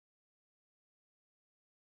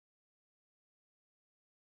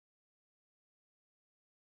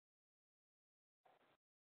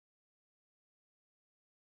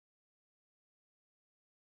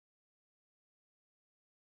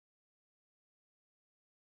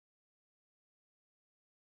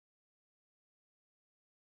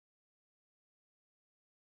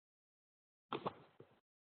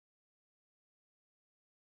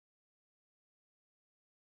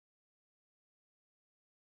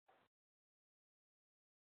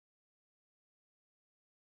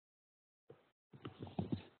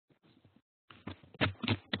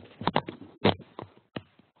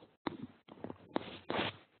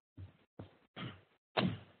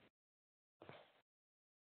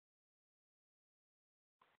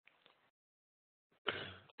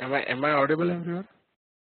Am I audible, everyone?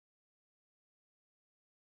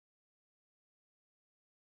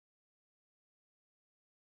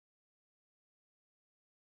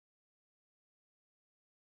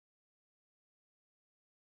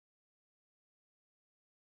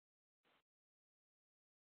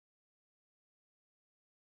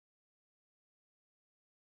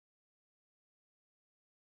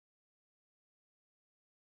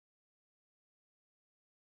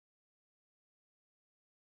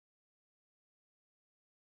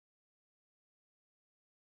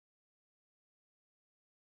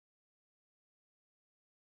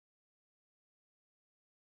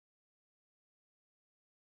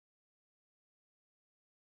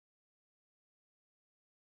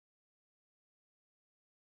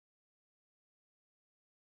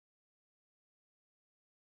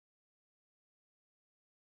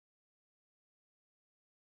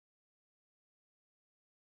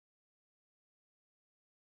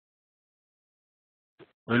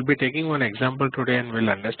 We'll be taking one example today and we'll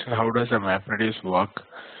understand how does a MapReduce work.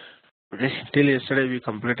 Okay, till yesterday we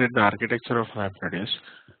completed the architecture of MapReduce.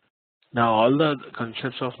 Now all the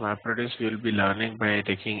concepts of MapReduce we will be learning by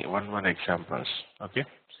taking one examples. Okay,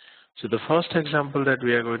 so the first example that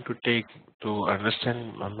we are going to take to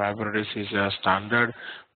understand MapReduce is a standard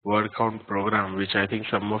word count program, which I think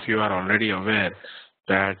some of you are already aware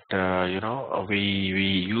that we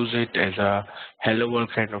use it as a hello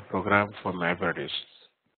world kind of program for MapReduce.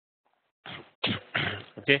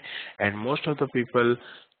 Okay, and most of the people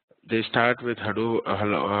they start with Hadoop,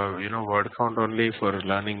 word count only for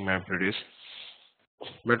learning MapReduce.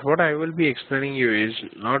 But what I will be explaining you is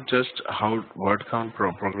not just how word count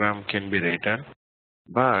program can be written,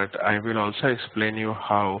 but I will also explain you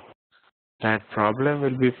how that problem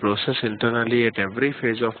will be processed internally at every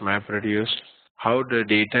phase of MapReduce, how the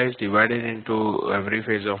data is divided into every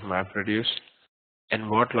phase of MapReduce, and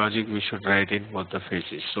what logic we should write in both the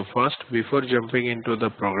phases. So first, before jumping into the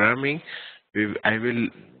programming, I will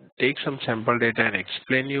take some sample data and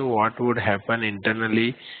explain you what would happen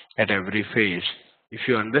internally at every phase. If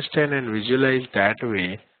you understand and visualize that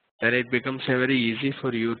way, then it becomes very easy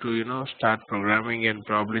for you to start programming and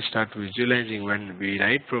probably start visualizing. When we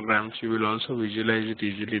write programs, you will also visualize it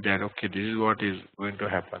easily that okay, this is what is going to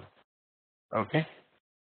happen. Okay.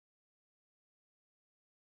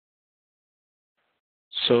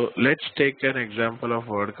 So let's take an example of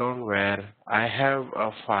word count where I have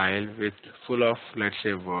a file with full of, let's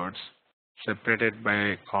say, words separated by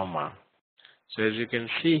a comma. So as you can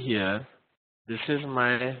see here, this is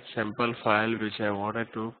my sample file which I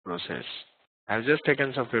wanted to process. I've just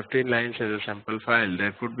taken some 15 lines as a sample file.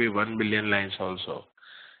 There could be 1 billion lines also.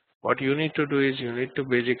 What you need to do is you need to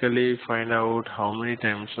basically find out how many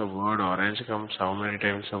times the word orange comes, how many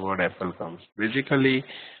times the word apple comes. Basically,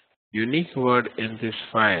 unique word in this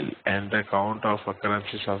file and the count of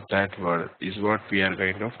occurrences of that word is what we are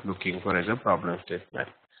kind of looking for as a problem statement.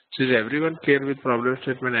 So is everyone clear with problem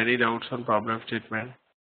statement? Any doubts on problem statement?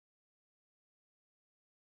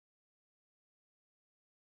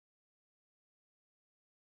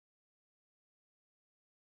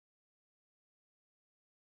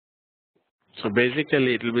 So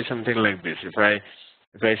basically it will be something like this.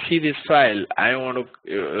 If I see this file, I want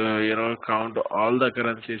to count all the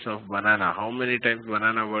occurrences of banana. How many times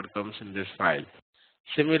banana word comes in this file?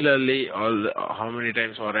 Similarly, how many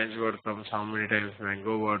times orange word comes, how many times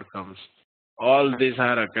mango word comes. All these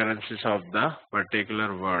are occurrences of the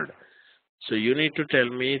particular word. So you need to tell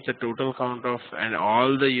me the total count of and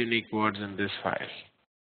all the unique words in this file.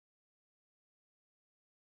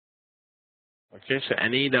 Okay, so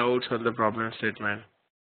any doubts on the problem statement?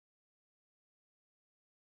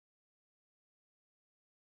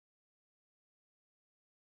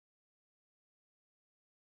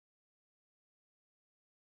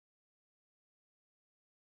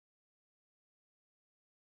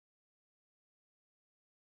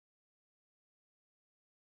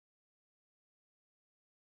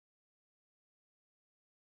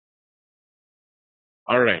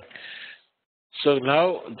 All right. So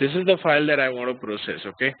now this is the file that I want to process.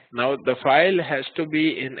 Okay. Now the file has to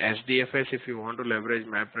be in SDFS if you want to leverage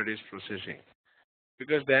MapReduce processing.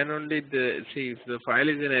 Because then only if the file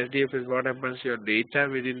is in SDFS, what happens? Your data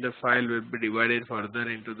within the file will be divided further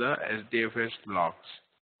into the SDFS blocks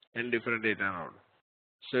and different data node.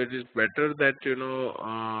 So it is better that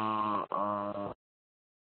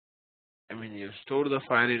you store the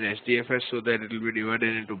file in SDFS so that it will be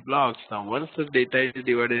divided into blocks. Now, once the data is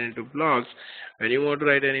divided into blocks, when you want to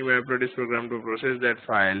write any MapReduce program to process that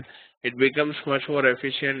file, it becomes much more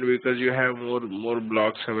efficient because you have more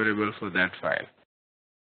blocks available for that file.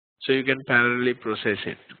 So you can parallelly process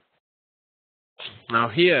it. Now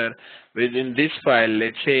here, within this file,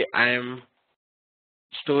 let's say I am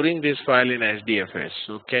storing this file in HDFS.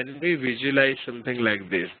 So can we visualize something like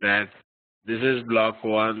this, that this is block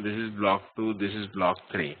 1, this is block 2, this is block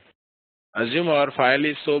 3. Assume our file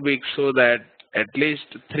is so big so that at least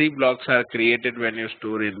 3 blocks are created when you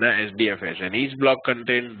store in the HDFS, and each block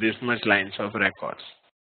contains this much lines of records.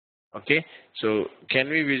 Okay, so can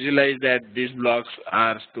we visualize that these blocks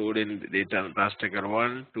are stored in data task tracker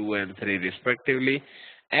 1, 2, and 3 respectively,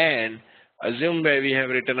 and assume that we have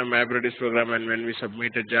written a MapReduce program, and when we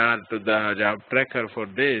submit a job to the job tracker for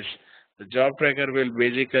this, the job tracker will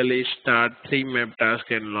basically start 3 map tasks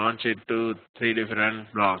and launch it to 3 different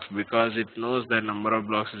blocks, because it knows that number of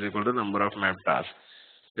blocks is equal to number of map tasks.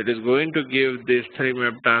 It is going to give these 3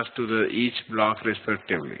 map tasks to the each block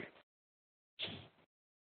respectively.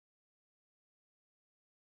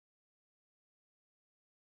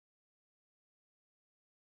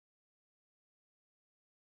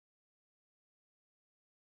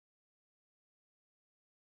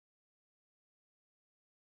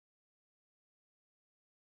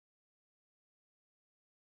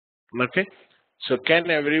 Okay. So can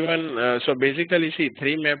everyone, so basically see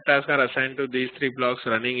 3 map tasks are assigned to these 3 blocks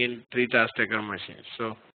running in 3 task tracker machines.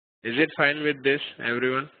 So is it fine with this,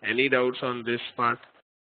 everyone? Any doubts on this part?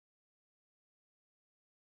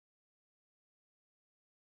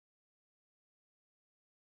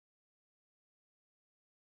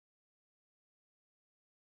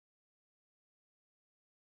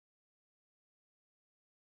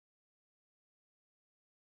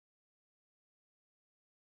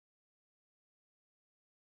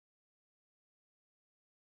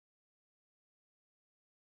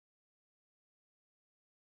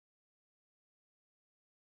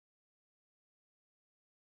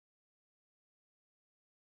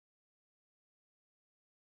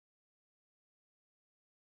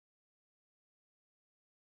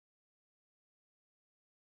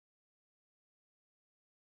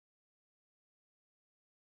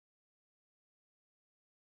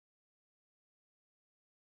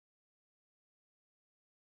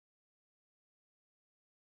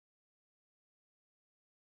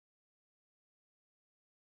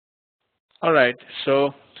 All right.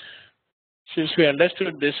 So since we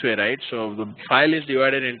understood this way, right? So the file is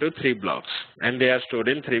divided into 3 blocks, and they are stored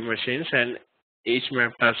in 3 machines, and each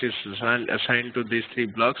map task is assigned to these 3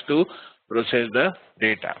 blocks to process the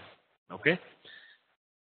data. Okay.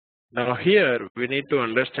 Now here we need to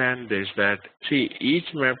understand this, that see, each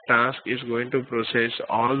map task is going to process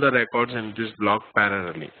all the records in this block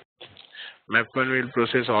parallelly. Map 1 will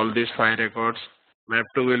process all these 5 records, map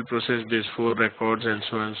 2 will process these 4 records, and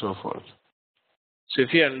so on and so forth. So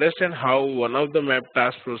if you understand how one of the map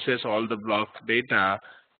tasks process all the block data,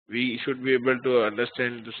 we should be able to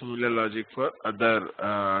understand the similar logic for other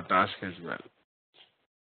tasks as well.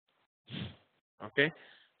 Okay,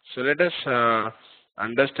 so let us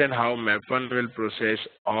understand how map1 will process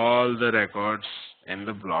all the records in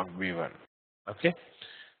the block B1. Okay,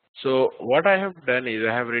 so what I have done is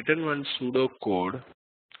I have written one pseudo code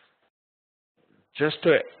just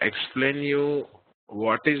to explain you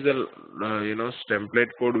what is the template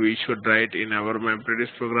code we should write in our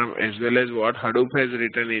MapReduce program, as well as what Hadoop has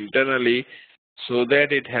written internally, so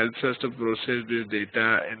that it helps us to process this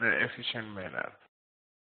data in an efficient manner.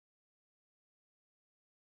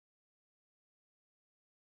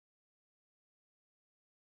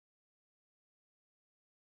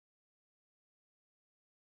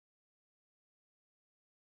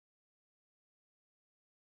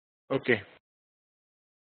 Okay,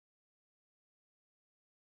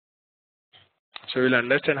 so we'll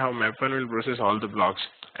understand how map1 will process all the blocks,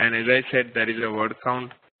 and as I said, there is a word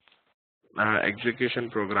count execution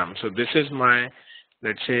program. So this is my,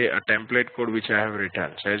 let's say, a template code which I have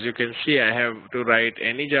written. So as you can see, I have to write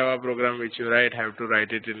any Java program which you write, have to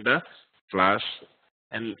write it in the class,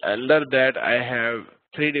 and under that I have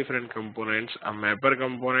 3 different components: a mapper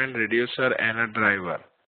component, reducer, and a driver.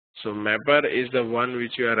 So mapper is the one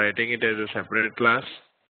which you are writing it as a separate class.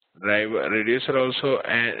 Driver, reducer also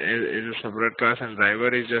is a separate class, and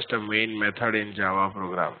driver is just a main method in Java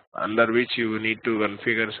program under which you need to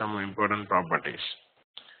configure some important properties.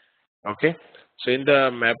 Okay, so in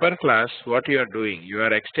the mapper class, what you are doing, you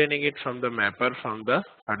are extending it from the mapper from the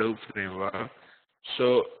Hadoop framework.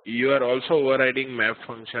 So you are also overriding map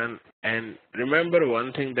function, and remember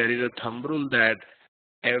one thing, there is a thumb rule that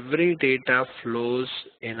every data flows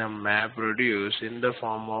in a MapReduce in the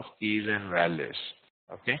form of keys and values.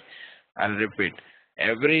 Okay, I'll repeat.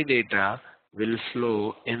 Every data will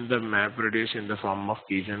flow in the MapReduce in the form of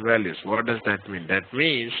keys and values. What does that mean? That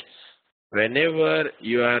means whenever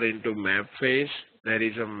you are into map phase, there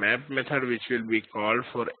is a map method which will be called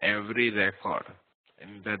for every record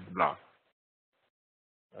in that block.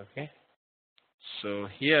 Okay. So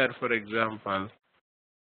here, for example,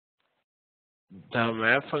 the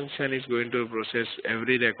map function is going to process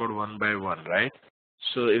every record one by one, right?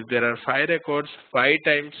 So if there are 5 records, 5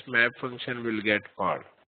 times map function will get called.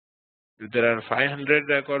 If there are 500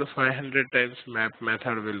 records, 500 times map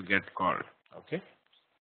method will get called. Okay.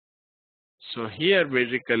 So here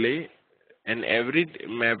basically, and every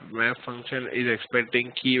map function is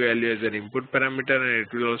expecting key value as an input parameter, and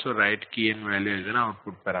it will also write key and value as an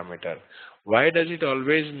output parameter. Why does it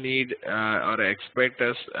always need or expect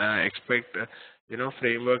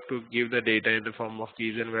framework to give the data in the form of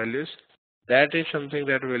keys and values? That is something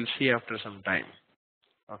that we'll see after some time.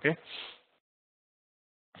 Okay.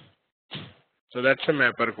 So that's a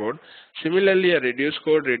mapper code. Similarly, a reduce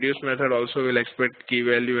method also will expect key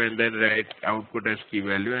value and then write output as key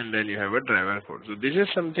value, and then you have a driver code. So this is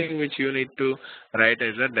something which you need to write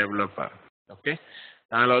as a developer. Okay.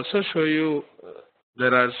 I'll also show you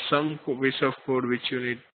there are some piece of code which you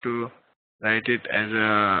need to write it as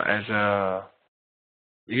a.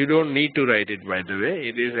 You don't need to write it, by the way.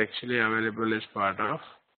 It is actually available as part of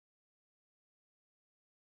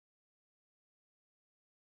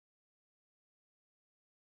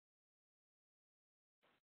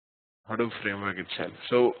Hadoop framework itself.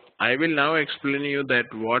 So I will now explain you that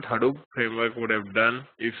what Hadoop framework would have done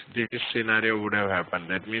if this scenario would have happened.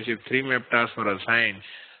 That means if 3 map tasks were assigned,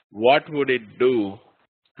 what would it do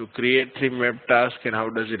to create 3 map tasks and how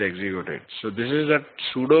does it execute it? So this is a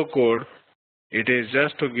pseudo code. It is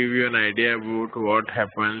just to give you an idea about what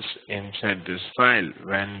happens inside this file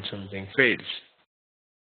when something fails.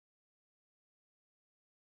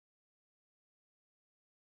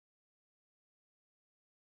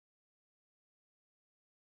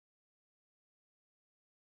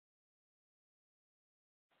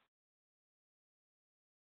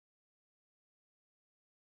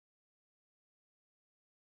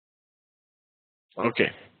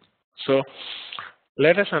 Okay. So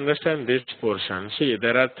let us understand this portion. See,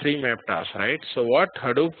 there are 3 map tasks, right? So what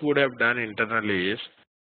Hadoop would have done internally is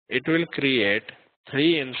it will create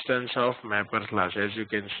 3 instances of mapper class, as you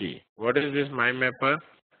can see. What is this my mapper?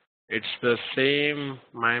 It's the same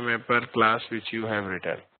my mapper class which you have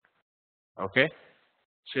written. Okay.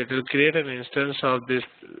 So it will create an instance of this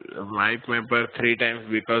my mapper 3 times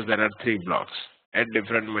because there are 3 blocks at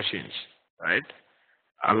different machines, right?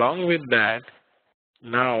 Along with that,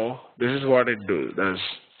 now this is what it does.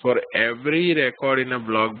 For every record in a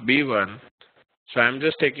block B1, so I'm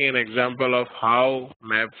just taking an example of how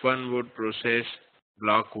map1 would process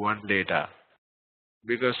block 1 data,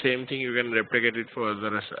 because same thing you can replicate it for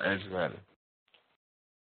others as well.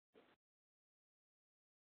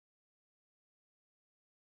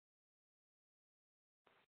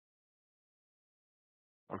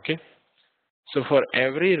 Okay. So for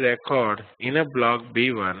every record in a block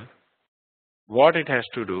B1, what it has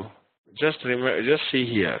to do, just see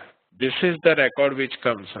here. This is the record which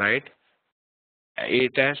comes, right?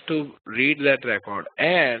 It has to read that record,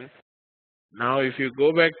 and now if you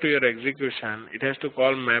go back to your execution, it has to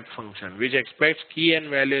call map function, which expects key and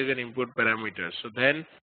value as an input parameter. So then,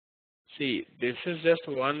 see, this is just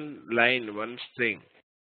one line, one string.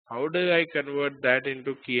 How do I convert that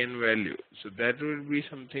into key and value? So that will be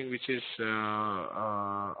something which is,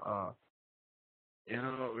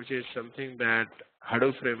 which is something that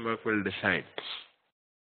Hadoop framework will decide.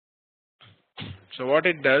 So what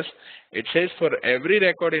it does, it says for every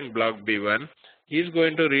record in block B1, he's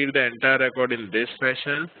going to read the entire record in this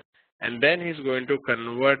fashion, and then he's going to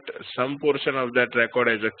convert some portion of that record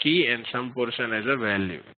as a key and some portion as a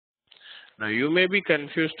value. Now you may be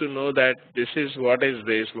confused to know that this is what is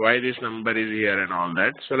this, why this number is here and all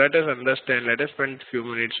that. So let us understand, let us spend a few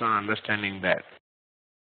minutes on understanding that.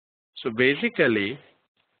 So basically,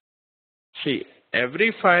 see,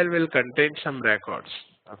 every file will contain some records,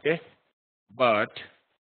 okay? But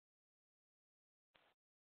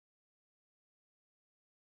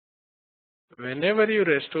whenever you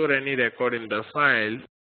restore any record in the file,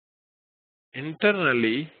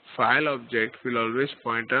 internally file object will always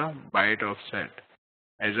point a byte offset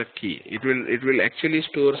as a key. It will actually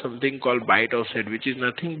store something called byte offset, which is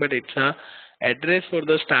nothing but it's a address for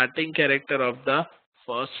the starting character of the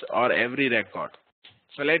first or every record.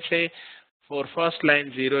 So let's say for first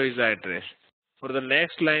line 0 is the address. For the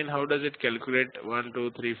next line, how does it calculate 1,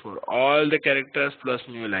 2, 3, 4? All the characters plus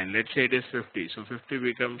new line. Let's say it is 50. So 50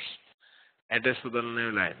 becomes address for the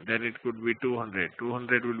new line. Then it could be 200.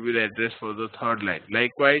 200 will be the address for the third line.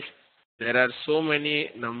 Likewise, there are so many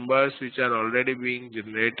numbers which are already being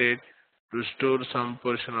generated to store some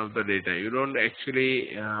portion of the data. You don't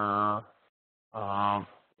actually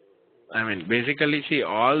I mean, basically, see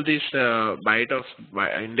all these byte of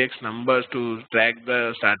index numbers to track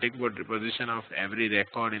the starting position of every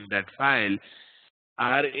record in that file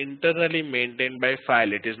are internally maintained by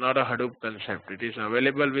file. It is not a Hadoop concept. It is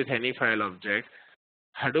available with any file object.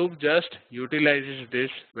 Hadoop just utilizes this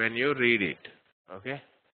when you read it. Okay.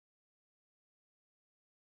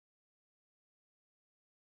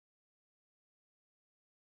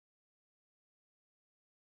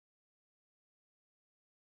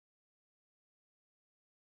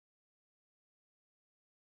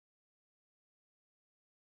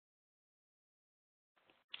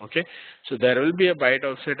 Okay. So there will be a byte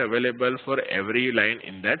offset available for every line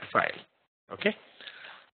in that file. Okay.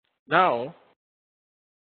 Now,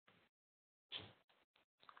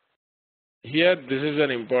 here, this is an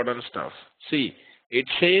important stuff. See, it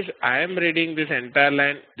says I am reading this entire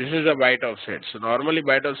line. This is a byte offset. So normally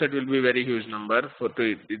byte offset will be very huge number for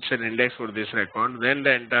it's an index for this record, then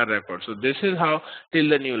the entire record. So this is how till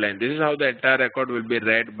the new line. This is how the entire record will be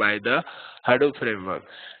read by the Hadoop framework.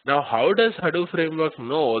 Now, how does Hadoop framework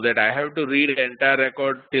know that I have to read the entire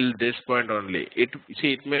record till this point only? It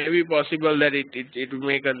may be possible that it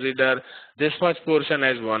may consider this much portion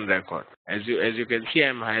as one record. As you can see, I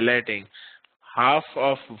am highlighting half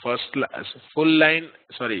of full line,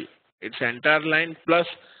 sorry, its entire line plus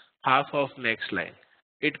half of next line.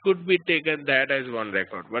 It could be taken that as one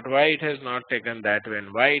record, but why it has not taken that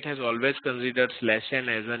one? Why it has always considered /n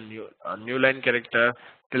as a new line character?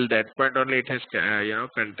 Till that point only it has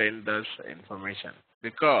contained this information,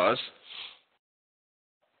 because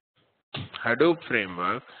Hadoop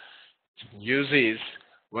framework uses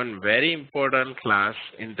one very important class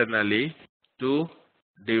internally to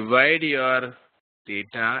divide your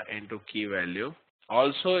data into key value.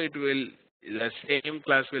 Also, the same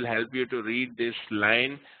class will help you to read this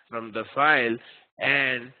line from the file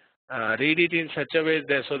and read it in such a way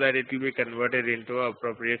that so that it will be converted into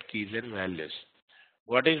appropriate keys and values.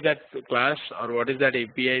 What is that class, or what is that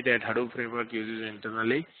API that Hadoop framework uses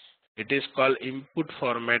internally? It is called input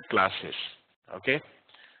format classes. Okay.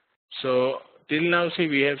 So till now, see,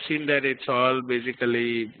 we have seen that it's all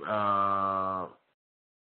basically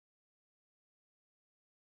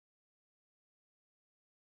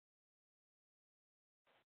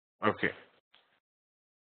okay.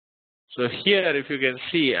 So here, if you can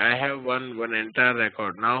see, I have one entire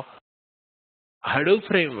record. Now, Hadoop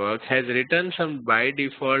framework has written some by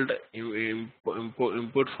default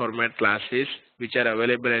input format classes which are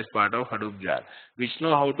available as part of Hadoop jar, which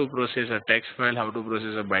know how to process a text file, how to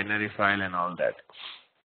process a binary file, and all that.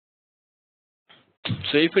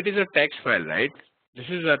 So if it is a text file, right? This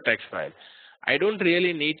is a text file. I don't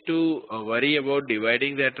really need to worry about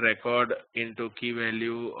dividing that record into key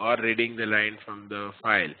value or reading the line from the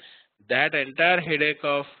file. That entire headache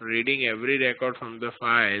of reading every record from the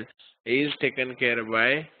file is taken care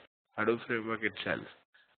by Hadoop framework itself.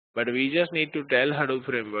 But we just need to tell Hadoop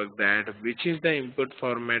framework that which is the input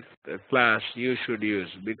format class you should use.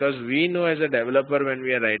 Because we know as a developer, when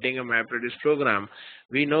we are writing a MapReduce program,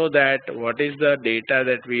 we know that what is the data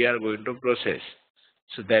that we are going to process.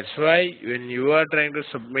 So that's why when you are trying to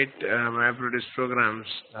submit MapReduce programs,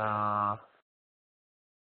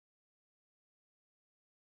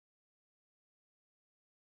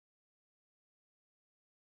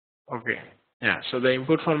 okay. Yeah, so the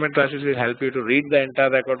input format classes will help you to read the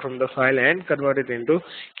entire record from the file and convert it into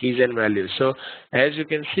keys and values. So as you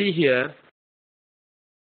can see here,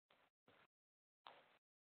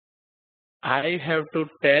 I have to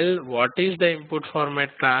tell what is the input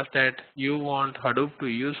format class that you want Hadoop to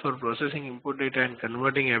use for processing input data and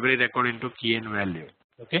converting every record into key and value.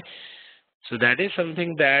 Okay. So that is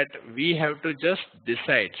something that we have to just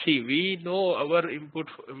decide. See, we know our input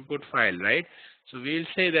file, right? So we will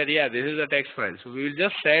say that, yeah, this is a text file. So we will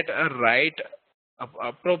just set a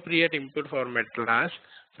appropriate input format class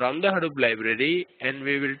from the Hadoop library, and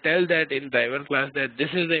we will tell that in driver class that this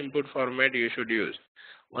is the input format you should use.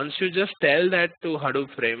 Once you just tell that to Hadoop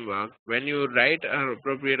framework, when you write an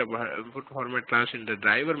appropriate input format class in the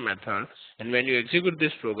driver method, and when you execute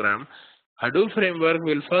this program, Hadoop framework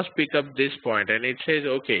will first pick up this point, and it says,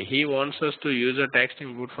 okay, he wants us to use a text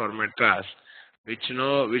input format class, which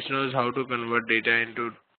knows how to convert data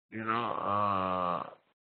into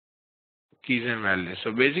keys and values.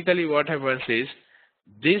 So basically, what happens is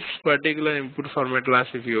this particular input format class,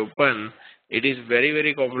 if you open, it is very,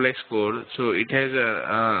 very complex code. So it has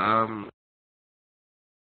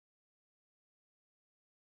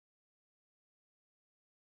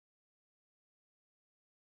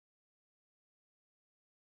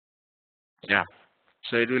yeah.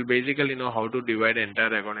 So it will basically know how to divide entire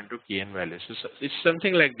record into key and value. So it's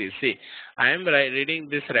something like this. See, I am reading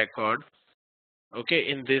this record, okay,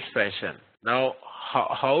 in this fashion. Now,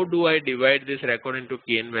 how do I divide this record into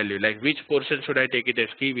key and value? Like which portion should I take it as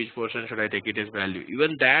key, which portion should I take it as value?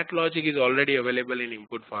 Even that logic is already available in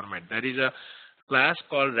input format. There is a class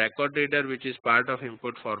called record reader which is part of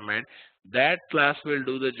input format. That class will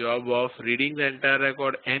do the job of reading the entire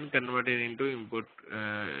record and converting into input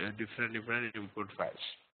different input files.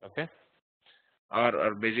 Okay,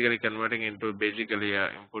 or basically converting into basically a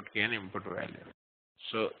input key and input value.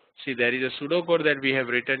 So see, there is a pseudocode that we have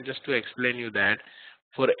written just to explain you that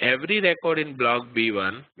for every record in block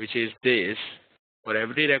B1, which is this, for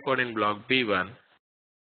every record in block B1,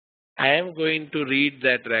 I am going to read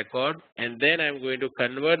that record and then I'm going to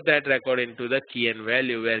convert that record into the key and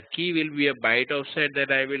value, where key will be a byte offset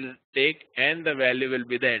that I will take and the value will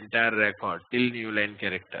be the entire record till new line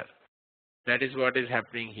character. That is what is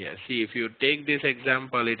happening here. See, if you take this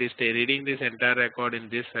example, it is reading this entire record in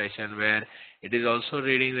this fashion, where it is also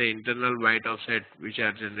reading the internal byte offset which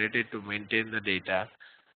are generated to maintain the data.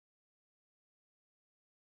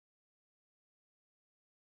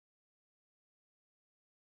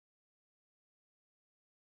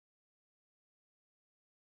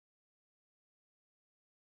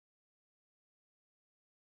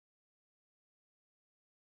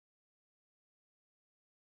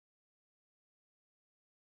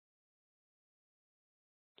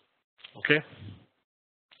 Okay.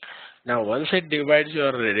 Now, once it divides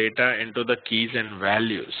your data into the keys and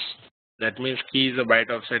values, that means key is a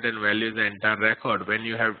byte offset and value is the entire record. When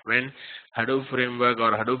Hadoop framework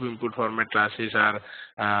or Hadoop input format classes are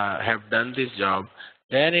have done this job,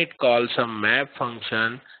 then it calls a map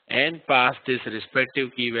function and pass this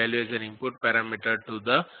respective key value as an input parameter to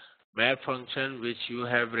the map function which you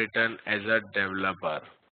have written as a developer.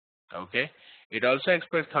 Okay. It also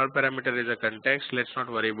expects third parameter as a context. Let's not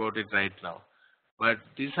worry about it right now. But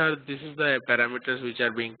this is the parameters which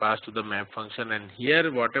are being passed to the map function, and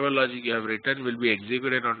here whatever logic you have written will be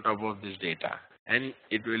executed on top of this data, and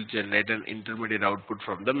it will generate an intermediate output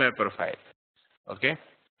from the mapper file. Okay,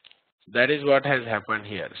 that is what has happened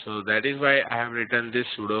here. So that is why I have written this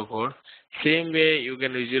pseudocode. Same way you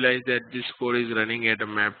can visualize that this code is running at a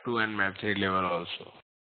map 2 and map 3 level also.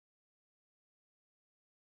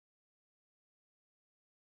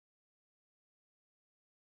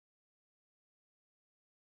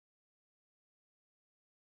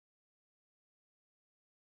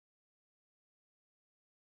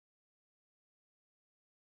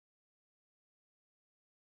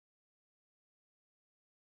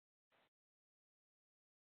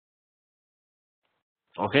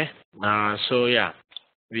 Okay, so yeah,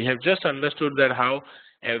 we have just understood that how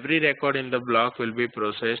every record in the block will be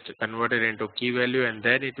processed, converted into key value, and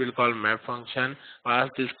then it will call map function, pass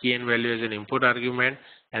this key and value as an input argument,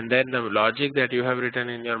 and then the logic that you have written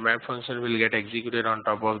in your map function will get executed on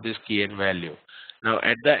top of this key and value. Now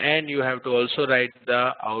at the end you have to also write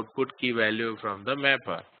the output key value from the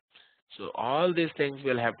mapper. So all these things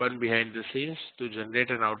will happen behind the scenes to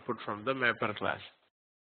generate an output from the mapper class.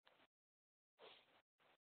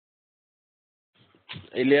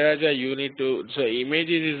 Ilyaraja, you need to, so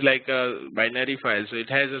images is like a binary file. So it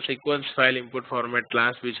has a sequence file input format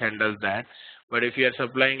class which handles that. But if you are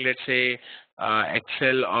supplying, let's say,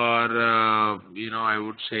 Excel or, I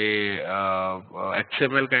would say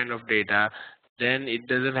XML kind of data, then it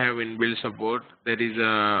doesn't have inbuilt support. There is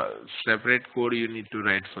a separate code you need to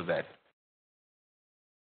write for that.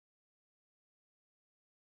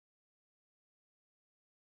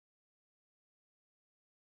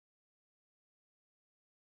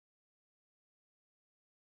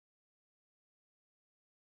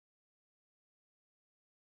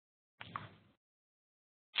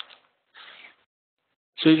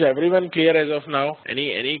 So is everyone clear as of now?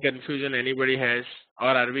 Any confusion anybody has? Or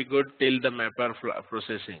are we good till the mapper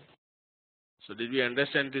processing? So did we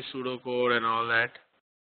understand this pseudocode and all that?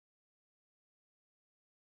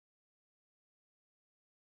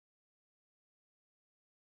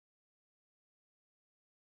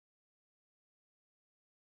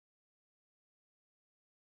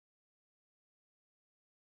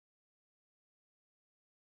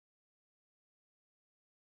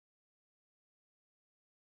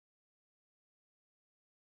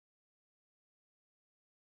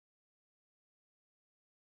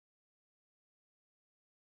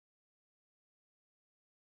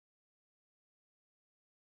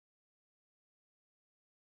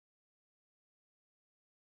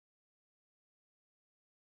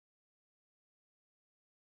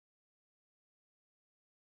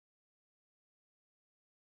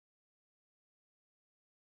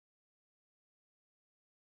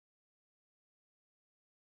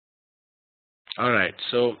 All right,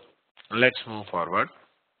 so let's move forward.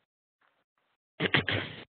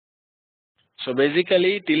 So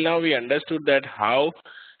basically, till now we understood that how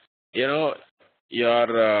you know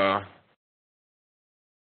your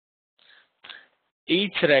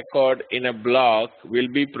each record in a block will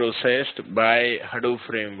be processed by Hadoop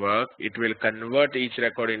framework. It will convert each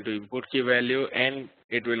record into input key value and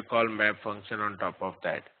it will call map function on top of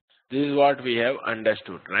that. This is what we have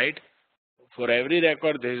understood, right? For every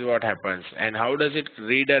record, this is what happens. And how does it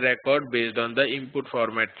read a record? Based on the input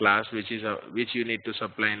format class, which you need to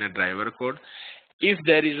supply in a driver code. If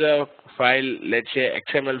there is a file, let's say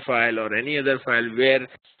XML file or any other file where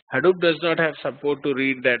Hadoop does not have support to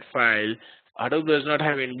read that file, Hadoop does not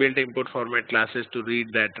have inbuilt input format classes to read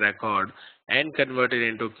that record and convert it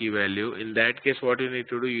into key value. In that case, what you need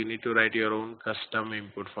to do, you need to write your own custom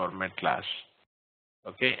input format class.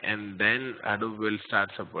 Okay, and then Hadoop will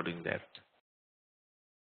start supporting that.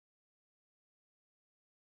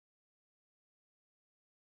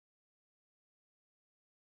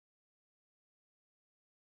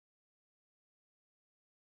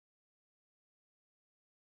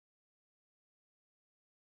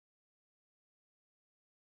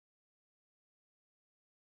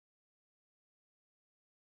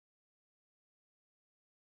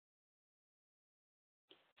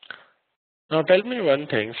 Now tell me one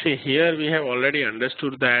thing. See, here we have already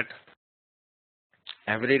understood that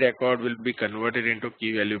every record will be converted into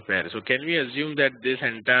key value pair. So can we assume that this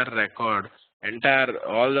entire record,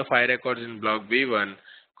 all the 5 records in block B1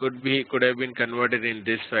 could have been converted in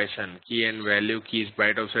this fashion: key and value, keys,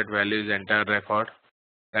 byte offset values, entire record,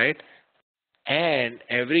 right? And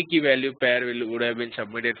every key value pair would have been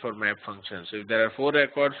submitted for map function. So if there are 4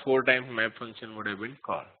 records, 4 times map function would have been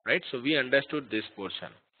called, right? So we understood this portion.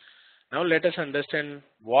 Now let us understand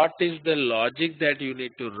what is the logic that you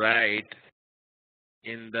need to write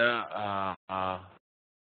in the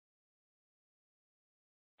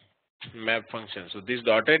map function. So these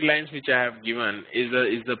dotted lines which I have given is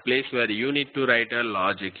the place where you need to write a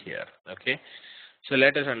logic here. Okay. So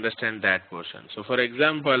let us understand that portion. So for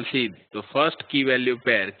example, see the first key value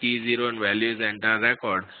pair, key 0 and value is the entire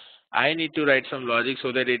record. I need to write some logic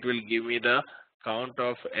so that it will give me the count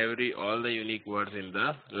of all the unique words in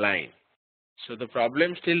the line. So the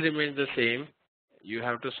problem still remains the same. You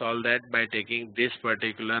have to solve that by taking this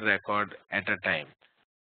particular record at a time.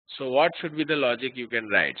 So what should be the logic you can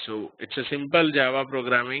write? So it's a simple Java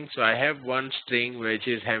programming. So I have one string which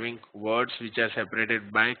is having words which are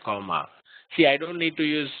separated by comma. See, I don't need to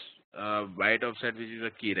use byte offset, which is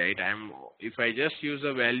a key, right? If I just use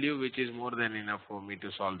a value, which is more than enough for me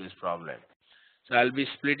to solve this problem. So I'll be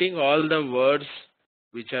splitting all the words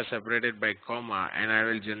which are separated by comma, and I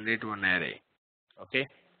will generate one array. Okay.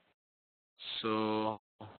 So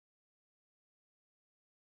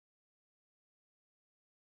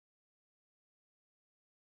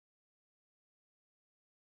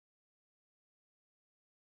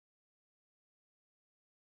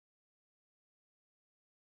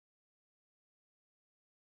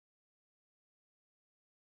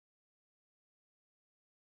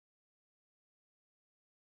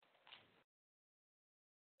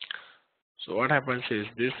So what happens is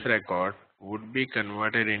this record would be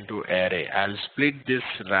converted into array. I'll split this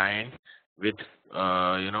line with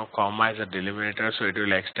comma as a delimiter, so it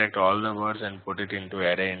will extract all the words and put it into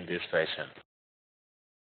array in this fashion,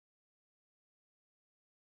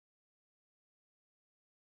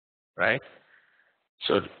 right?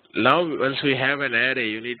 So now once we have an array,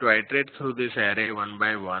 you need to iterate through this array one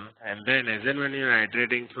by one, and then as and when you are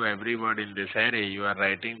iterating through every word in this array, you are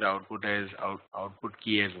writing the output as output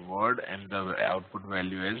key as word and the output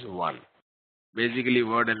value as 1. Basically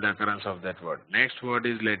word and the occurrence of that word. Next word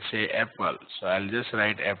is, let's say, apple. So I'll just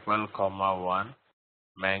write apple comma 1,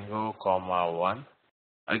 mango comma 1.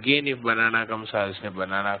 Again, if banana comes, I'll say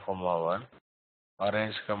banana comma 1.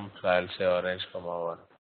 Orange comes, I'll say orange comma 1.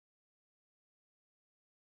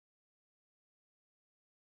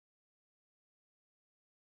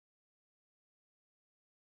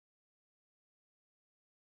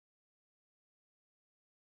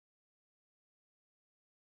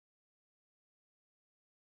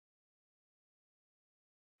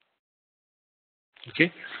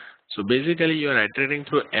 Okay. So basically you are iterating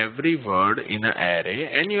through every word in an array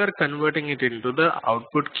and you are converting it into the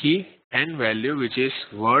output key and value, which is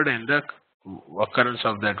word and the occurrence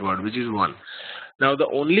of that word, which is 1. Now the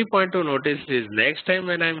only point to notice is next time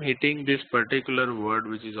when I'm hitting this particular word,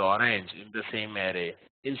 which is orange, in the same array,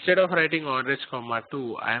 instead of writing orange comma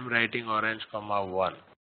 2, I am writing orange comma 1.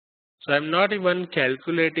 So I'm not even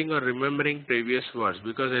calculating or remembering previous words,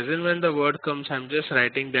 because as and when the word comes, I'm just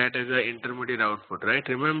writing that as an intermediate output, right?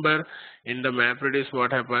 Remember, in the MapReduce,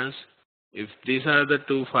 what happens? If these are the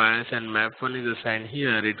two files and map1 is assigned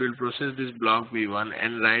here, it will process this block B1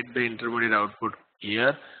 and write the intermediate output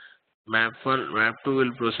here. Map1, map2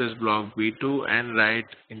 will process block B2 and write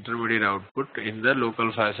intermediate output in the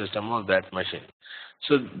local file system of that machine.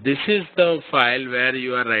 So this is the file where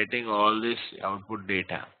you are writing all this output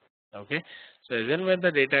data. Okay. So as and when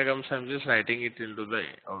the data comes, I'm just writing it into the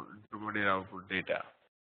intermediate output data.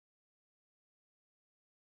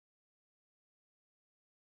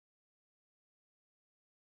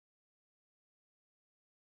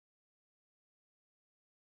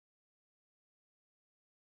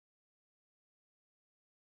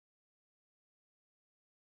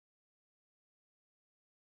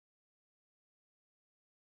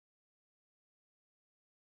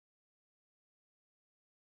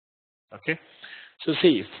 Okay. So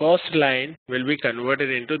see, first line will be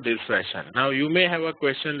converted into this fashion. Now you may have a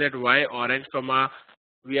question that why orange comma,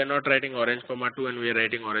 we are not writing orange comma 2 and we are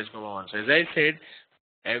writing orange comma 1. So as I said,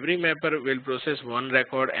 every mapper will process one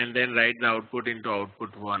record and then write the output into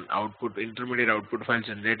output 1, output intermediate output file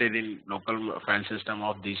generated in local file system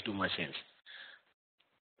of these two machines.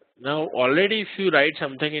 Now, already if you write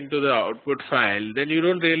something into the output file, then you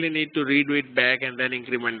don't really need to redo it back and then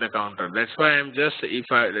increment the counter. That's why I'm just,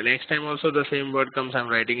 the next time also the same word comes, I'm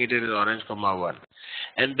writing it as orange comma 1.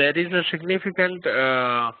 And there is a significant,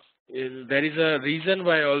 there is a reason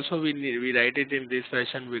why also we write it in this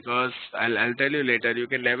fashion, because I'll tell you later, you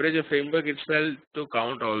can leverage a framework itself to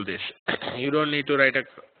count all this. You don't need to write a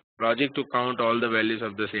logic to count all the values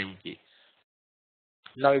of the same key.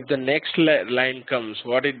 Now, if the next line comes,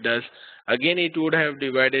 what it does, again it would have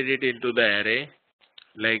divided it into the array,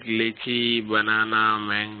 like lychee, banana,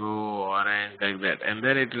 mango, orange, like that. And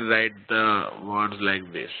then it will write the words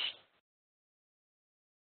like this.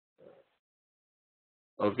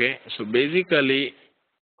 Okay, so basically,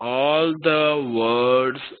 all the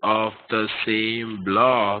words of the same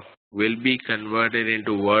block will be converted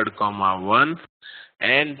into word comma 1,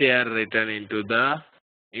 and they are written into the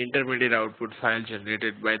intermediate output file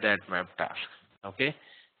generated by that map task. Okay,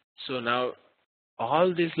 so now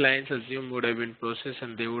all these lines assumed would have been processed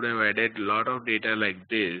and they would have added a lot of data like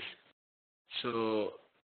this. So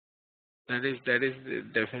that is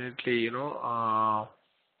definitely,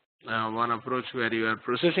 one approach where you are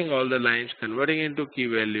processing all the lines, converting into key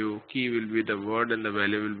value. Key will be the word and the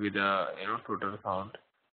value will be the total count.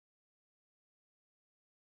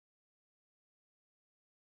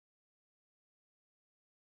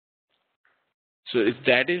 So if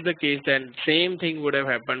that is the case, then same thing would have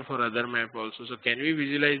happened for other map also. So can we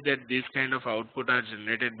visualize that these kind of output are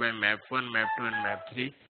generated by map 1, map 2 and map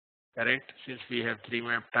 3, correct? Since we have 3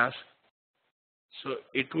 map tasks. So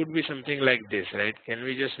it would be something like this, right? Can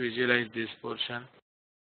we just visualize this portion,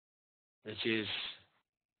 which is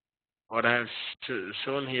what I have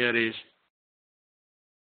shown here is,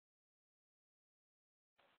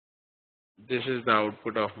 this is the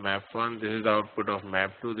output of map 1, this is the output of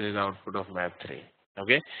map 2, this is the output of map 3.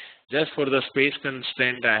 Okay, just for the space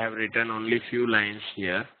constraint, I have written only few lines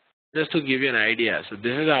here, just to give you an idea. So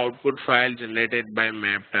this is the output file generated by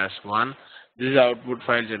map task 1. This is the output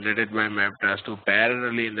file generated by map task 2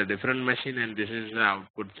 parallelly in the different machine, and this is the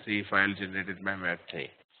output 3 file generated by map 3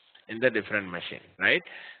 in the different machine, right?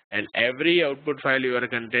 And every output file you are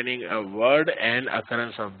containing a word and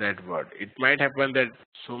occurrence of that word. It might happen that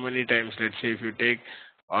so many times, let's say if you take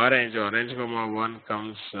orange, orange comma 1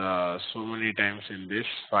 comes so many times in this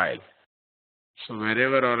file. So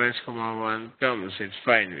wherever orange comma 1 comes, it's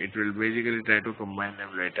fine. It will basically try to combine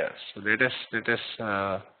them later. So let us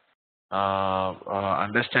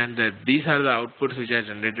understand that these are the outputs which are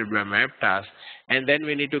generated by map task, and then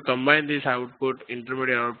we need to combine this output,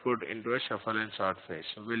 intermediate output, into a shuffle and sort phase.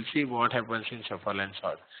 So we'll see what happens in shuffle and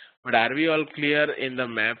sort. But are we all clear in the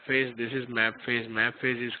map phase? This is map phase. Map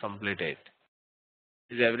phase is completed.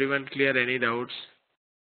 Is everyone clear? Any doubts?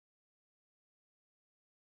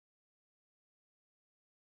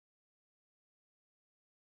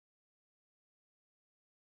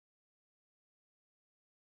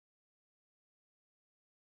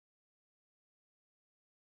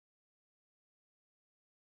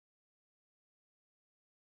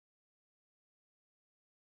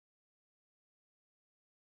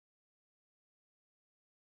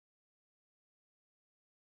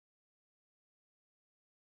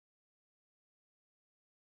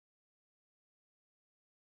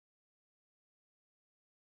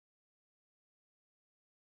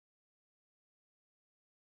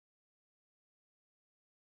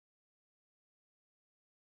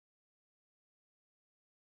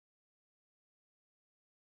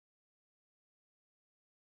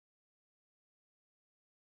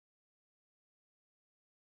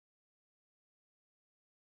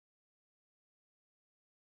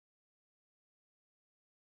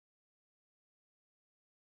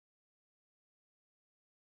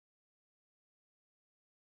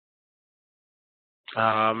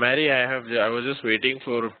 Mary, I was just waiting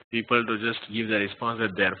for people to just give the response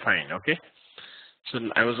that they're fine. Okay. So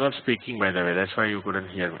I was not speaking, by the way. That's why you couldn't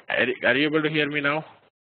hear me. Are you able to hear me now?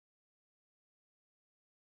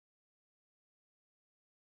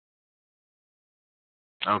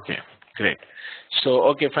 Okay, great. So,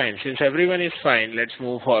 okay, fine. Since everyone is fine, let's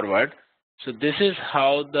move forward. So this is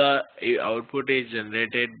how the output is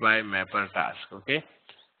generated by mapper task. Okay.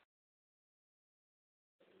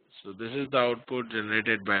 So this is the output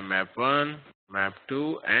generated by map 1, map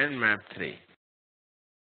 2, and map 3.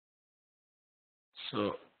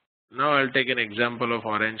 So now I'll take an example of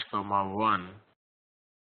orange comma 1.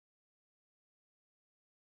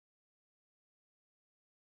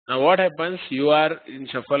 Now what happens? You are in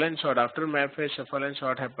shuffle and sort. After map phase, shuffle and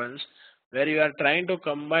sort happens where you are trying to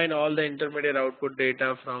combine all the intermediate output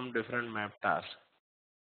data from different map tasks.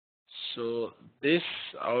 So this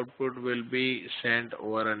output will be sent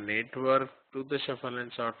over a network to the shuffle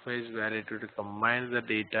and sort phase where it will combine the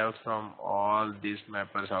data from all these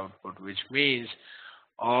mappers output, which means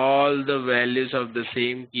all the values of the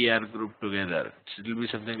same key are grouped together. It will be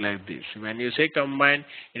something like this. When you say combine,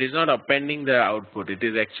 it is not appending the output. It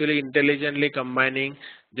is actually intelligently combining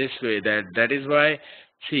this way. That is why,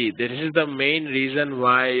 see, this is the main reason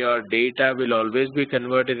why your data will always be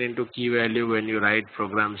converted into key value when you write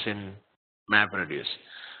programs in MapReduce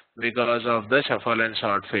because of the shuffle and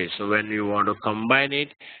sort phase. So when you want to combine it,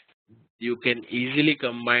 you can easily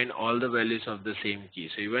combine all the values of the same key.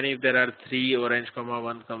 So even if there are 3 orange comma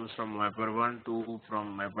 1 comes from mapper 1, 2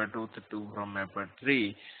 from mapper 2, 2 from mapper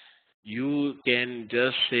 3, you can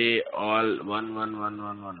just say all 1, 1, 1,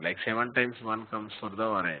 1, 1, like 7 times 1 comes for the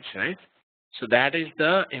orange, right? So that is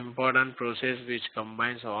the important process which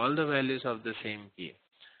combines all the values of the same key.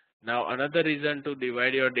 Now another reason to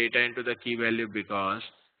divide your data into the key value, because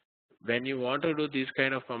when you want to do this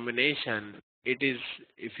kind of combination, it is,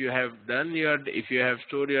 if you have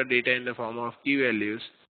stored your data in the form of key values,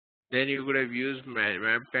 then you could have used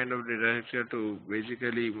map kind of data structure to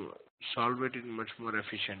basically solve it in much more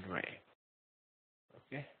efficient way.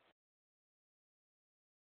 Okay.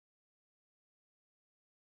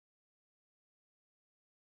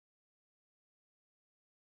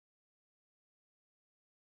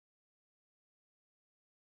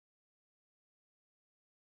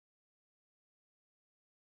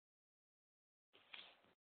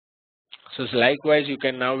 Likewise, you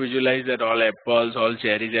can now visualize that all apples, all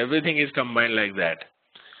cherries, everything is combined like that.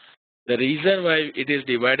 The reason why it is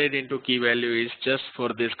divided into key value is just for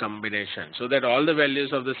this combination, so that all the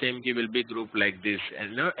values of the same key will be grouped like this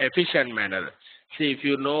in an efficient manner. See, if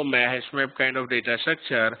you know hash map kind of data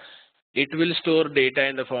structure, it will store data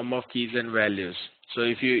in the form of keys and values. So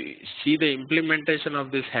if you see the implementation of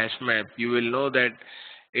this hash map, you will know that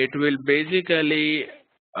it will basically,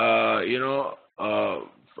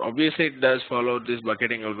 obviously it does follow this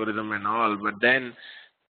bucketing algorithm and all, but then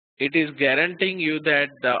it is guaranteeing you that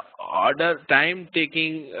the order time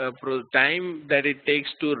that it takes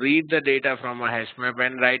to read the data from a hash map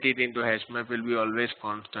and write it into hash map will be always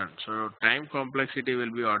constant. So time complexity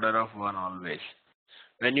will be order of 1 always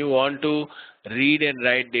when you want to read and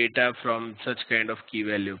write data from such kind of key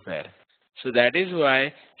value pair. So that is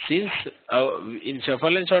why, since in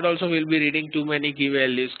shuffle and sort also we'll be reading too many key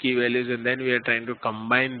values, and then we are trying to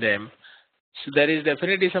combine them. So there is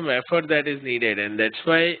definitely some effort that is needed, and that's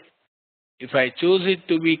why if I choose it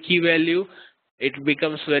to be key value, it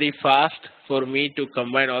becomes very fast for me to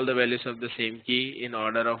combine all the values of the same key in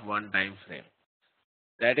order of 1 time frame.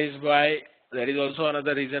 That is why, there is also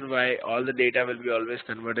another reason why all the data will be always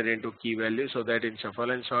converted into key value, so that in shuffle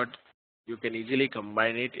and sort you can easily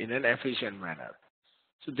combine it in an efficient manner.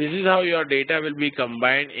 So this is how your data will be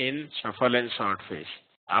combined in shuffle and sort phase.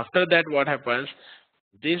 After that, what happens?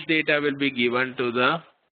 This data will be given to the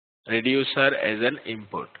reducer as an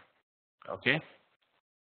input. Okay.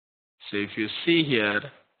 So if you see here,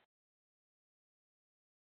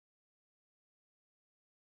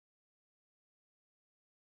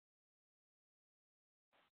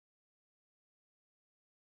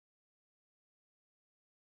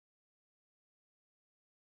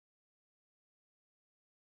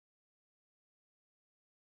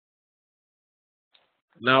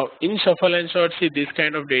 now in shuffle and sort, see, this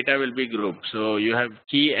kind of data will be grouped. So you have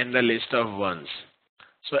key and the list of ones.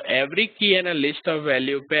 So every key and a list of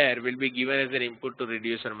value pair will be given as an input to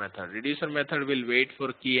reducer method. Reducer method will wait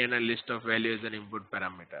for key and a list of value as an input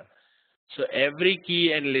parameter. So every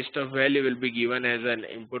key and list of value will be given as an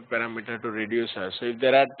input parameter to reducer. So if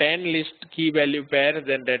there are 10 list key value pair,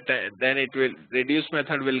 then then it will, reduce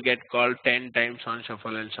method will get called 10 times on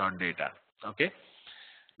shuffle and sort data. Okay.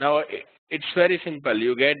 Now it's very simple.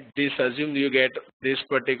 You get this, assume you get this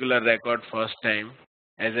particular record first time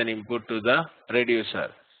as an input to the reducer.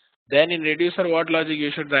 Then in reducer, what logic you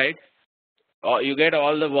should write? You get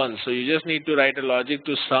all the ones. So you just need to write a logic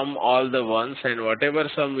to sum all the ones, and whatever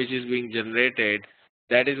sum which is being generated,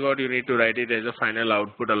 that is what you need to write it as a final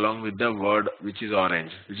output along with the word which is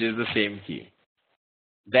orange, which is the same key.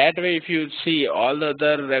 That way, if you see, all the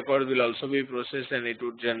other records will also be processed and it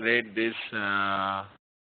would generate this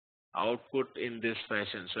output in this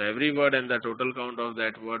fashion. So every word and the total count of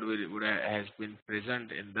that word has been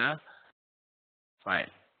present in the file,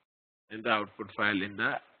 in the output file, in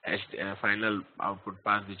the final output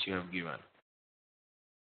path which you have given.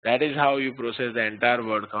 That is how you process the entire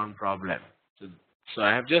word count problem. So, so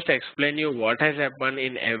I have just explained you what has happened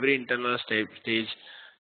in every internal stage.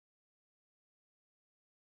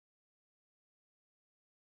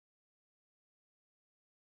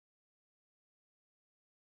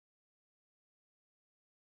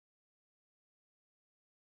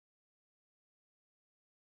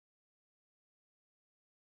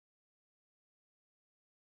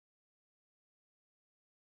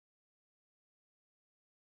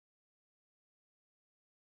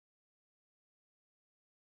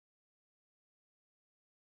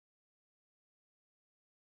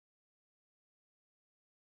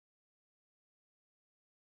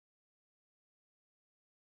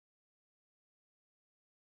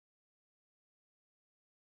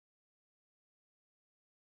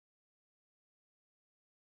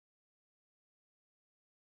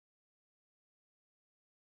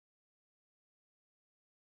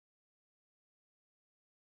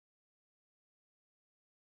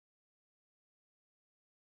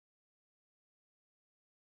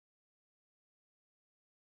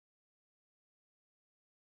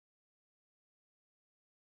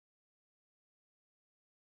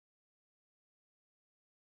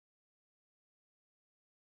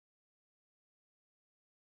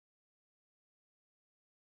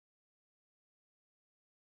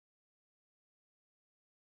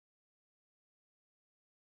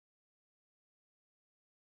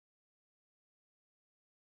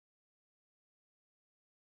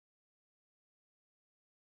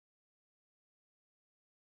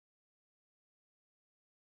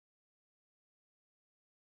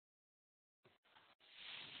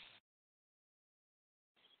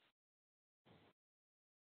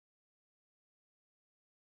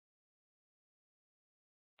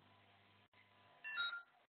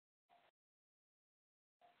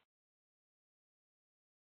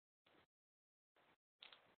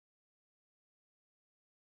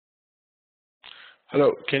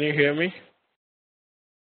 Hello, can you hear me?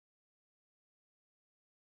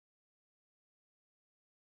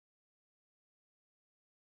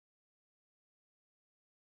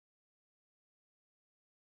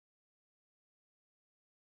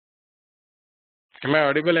 Am I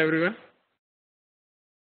audible, everyone?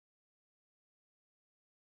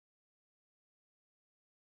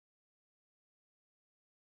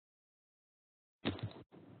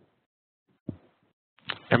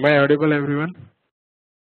 Am I audible, everyone?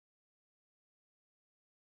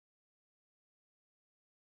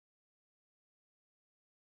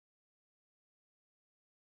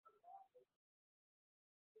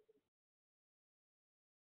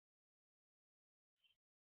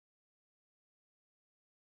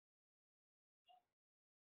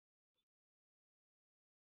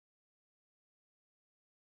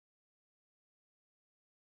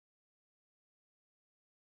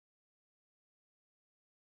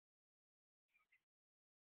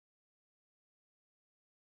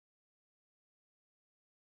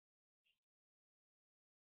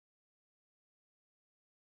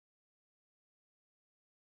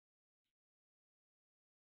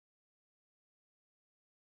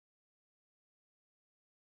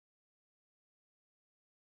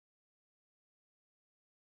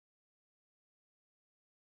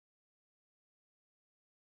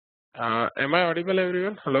 Am I audible,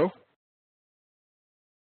 everyone? Hello?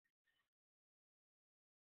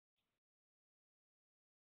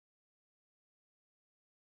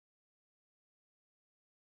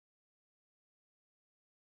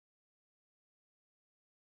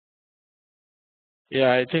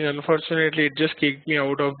 Yeah, I think unfortunately it just kicked me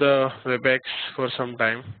out of the WebEx for some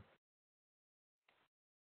time.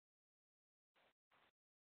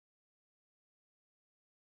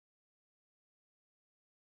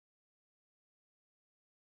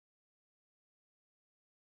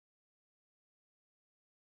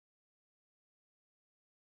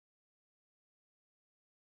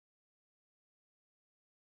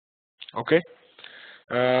 Okay.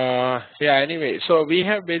 Yeah, anyway, so we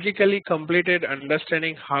have basically completed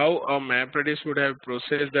understanding how a MapReduce would have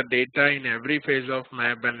processed the data in every phase of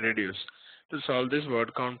map and reduce to solve this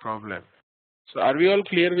word count problem. So are we all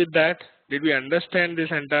clear with that? Did we understand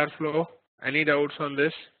this entire flow? Any doubts on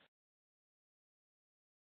this?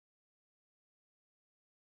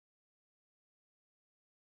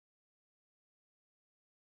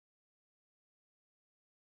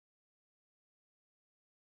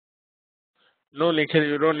 No, Nikhil,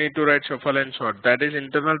 you don't need to write shuffle and sort. That is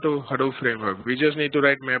internal to Hadoop framework. We just need to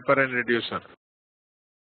write mapper and reducer.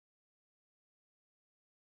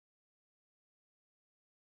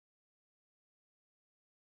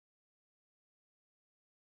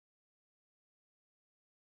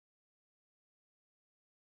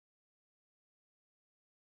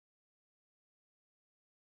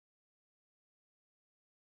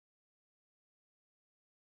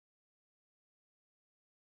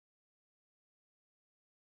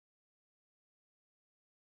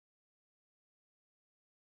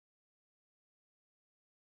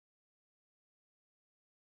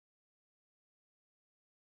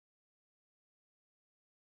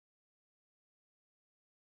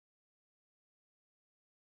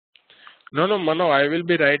 No, no, Mano, I will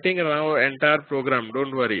be writing now entire program.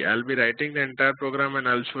 Don't worry. I'll be writing the entire program and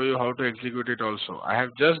I'll show you how to execute it also. I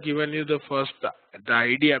have just given you the first, the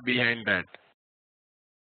idea behind that,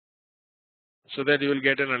 so that you will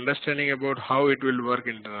get an understanding about how it will work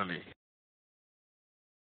internally.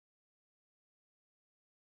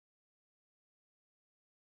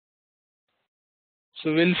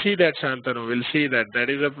 So we'll see that, Shantanu. We'll see that. That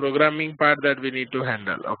is a programming part that we need to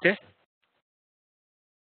handle. Okay.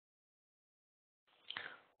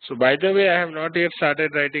 So by the way, I have not yet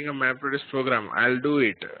started writing a MapReduce program. I'll do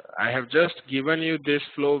it. I have just given you this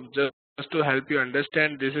flow just to help you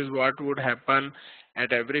understand this is what would happen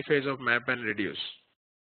at every phase of map and reduce.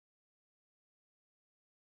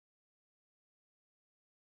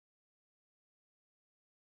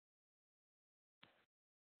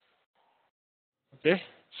 Okay.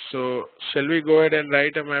 So shall we go ahead and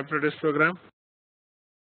write a MapReduce program?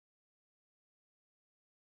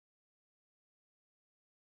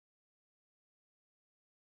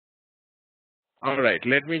 All right.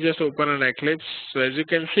 Let me just open an Eclipse. So as you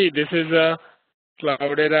can see, this is a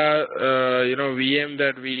Cloudera, VM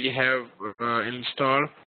that we have installed.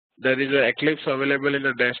 There is an Eclipse available in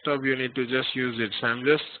the desktop. You need to just use it. So I'm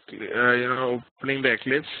just, opening the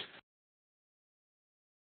Eclipse.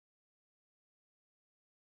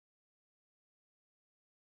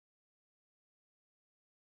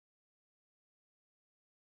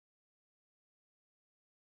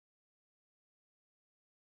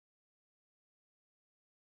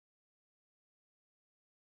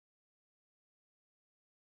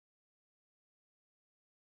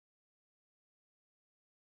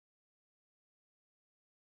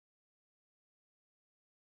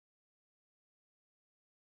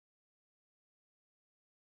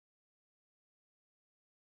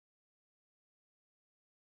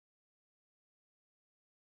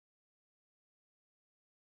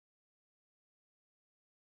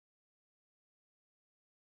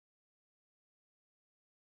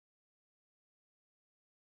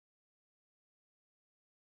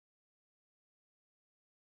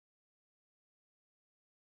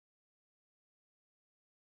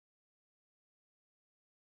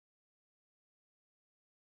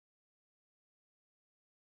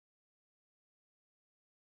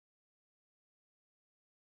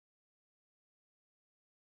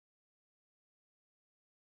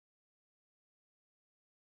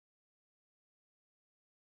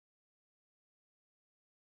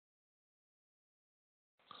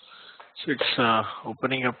 So it's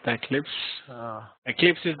opening up the Eclipse.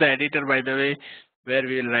 Eclipse is the editor, by the way, where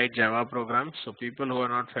we will write Java programs. So people who are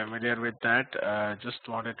not familiar with that, just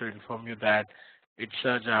wanted to inform you that it's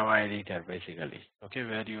a Java editor basically. Okay,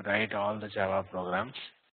 where you write all the Java programs.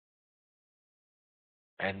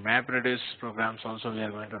 And MapReduce programs also we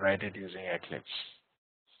are going to write it using Eclipse.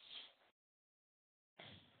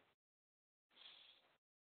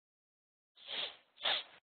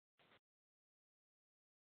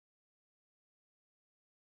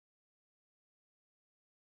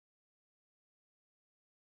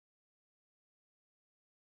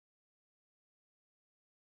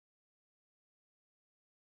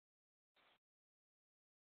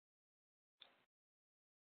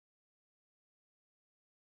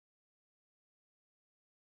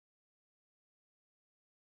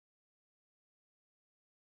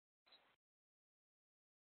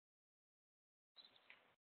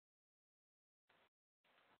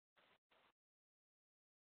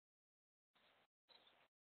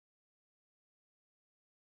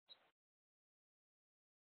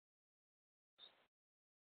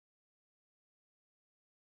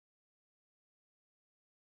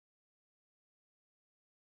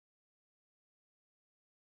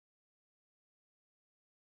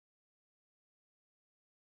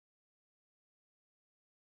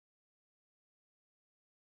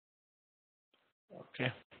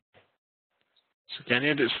 Okay. So can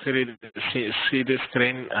you see the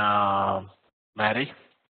screen, Mary?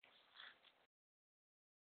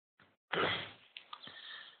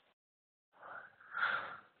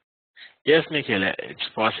 Yes, Nikhil, it's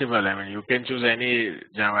possible. I mean, you can choose any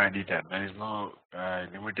Java editor. There is no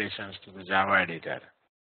limitations to the Java editor.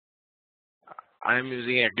 I am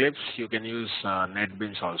using Eclipse. You can use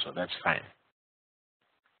NetBeans also. That's fine.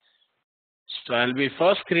 So I'll be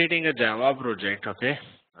first creating a Java project. Okay.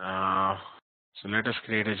 Uh, so let us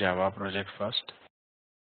create a Java project first.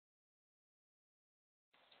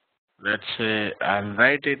 Let's say I'll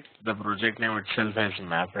write it. The project name itself as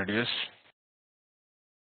MapReduce.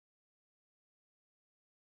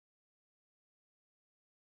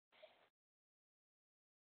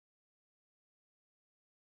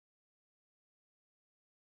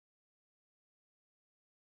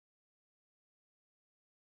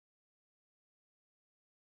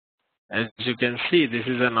 As you can see, this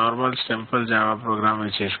is a normal simple Java program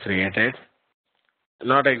which is created.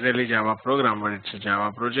 Not exactly Java program, but it's a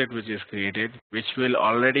Java project which is created, which will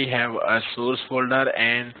already have a source folder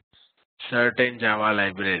and certain Java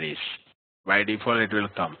libraries. By default, it will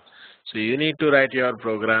come. So you need to write your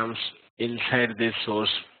programs inside this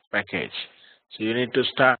source package. So you need to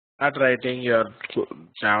start writing your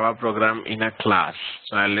Java program in a class.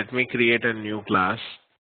 So let me create a new class.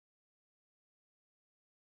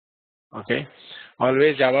 Okay.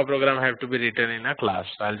 Always Java program have to be written in a class.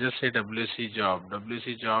 So I'll just say WC job.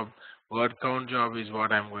 WC job, word count job is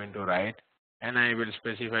what I'm going to write. And I will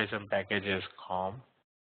specify some packages com.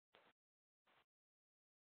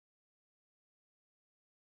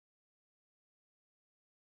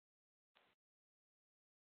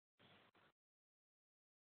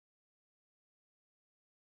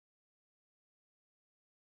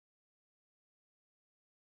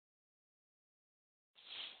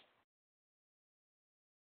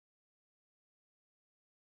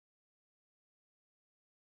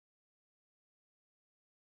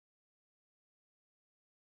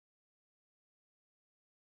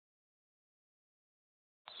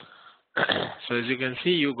 So as you can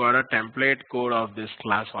see, you got a template code of this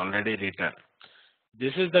class already written.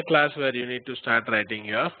 This is the class where you need to start writing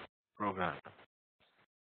your program.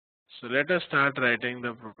 So let us start writing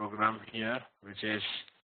the program here, which is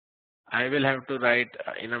I will have to write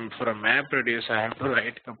for a map reduce. I have to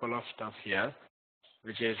write a couple of stuff here,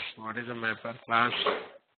 which is what is a mapper class,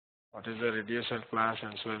 what is the reducer class,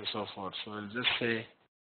 and so on and so forth. So we'll just say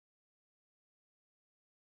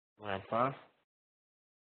mapper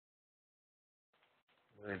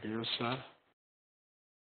reducer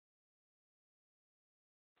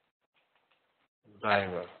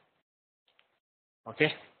driver.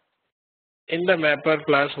 Okay. In the mapper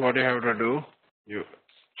class, what you have to do, you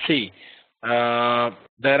see, there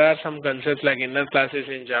are some concepts like inner classes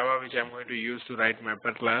in Java, which I'm going to use to write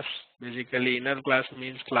mapper class. Basically, inner class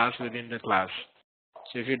means class within the class.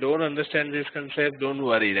 So if you don't understand this concept, don't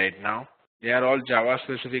worry right now. They are all Java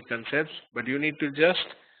specific concepts, but you need to just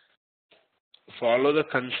follow the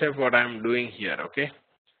concept what I'm doing here, okay?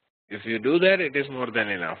 If you do that, it is more than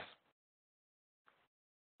enough.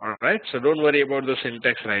 Alright, so don't worry about the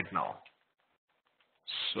syntax right now.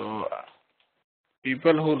 So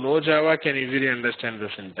people who know Java can easily understand the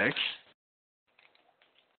syntax.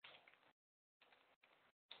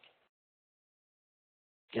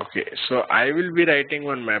 Okay, so I will be writing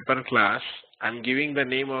one mapper class. I'm giving the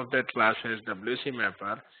name of that class as WC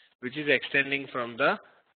mapper, which is extending from the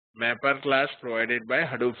mapper class provided by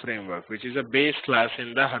Hadoop framework, which is a base class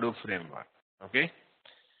in the Hadoop framework. Okay.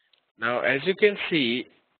 Now, as you can see,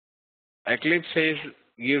 Eclipse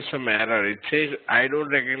gives some error. It says, I don't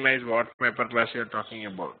recognize what mapper class you're talking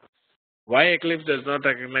about. Why Eclipse does not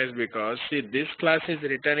recognize? Because, see, this class is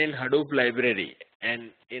written in Hadoop library,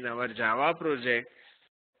 and in our Java project,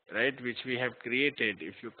 right, which we have created,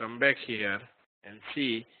 if you come back here and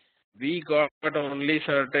see, we got only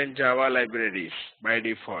certain Java libraries by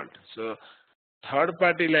default. So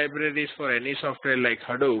third-party libraries for any software like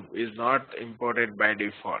Hadoop is not imported by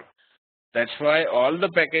default. That's why all the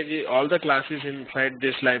packages, all the classes inside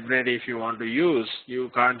this library, if you want to use, you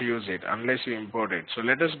can't use it unless you import it. So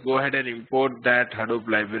let us go ahead and import that Hadoop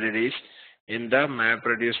libraries in the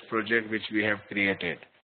MapReduce project which we have created.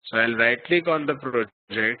 So I'll right click on the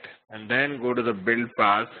project and then go to the build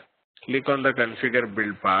path, click on the configure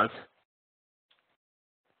build path.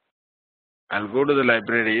 I'll go to the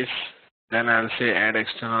libraries, then I'll say add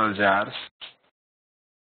external jars.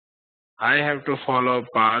 I have to follow a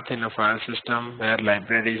path in a file system where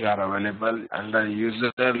libraries are available under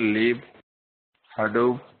user lib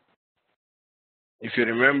Hadoop. If you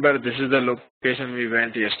remember, this is the location we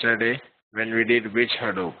went yesterday. when we did which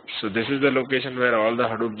Hadoop. So this is the location where all the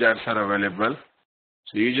Hadoop jars are available.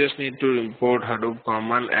 So you just need to import Hadoop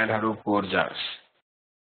common and Hadoop core jars.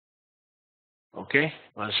 Okay.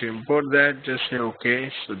 Once you import that, just say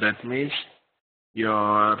okay. So that means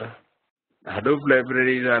your Hadoop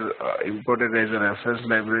libraries are imported as a reference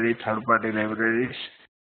library, third-party libraries.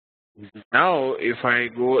 Now, if I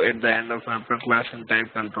go at the end of mapper class and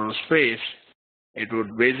type control space, it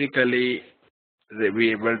would basically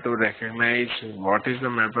be able to recognize what is the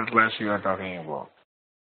mapper class you are talking about.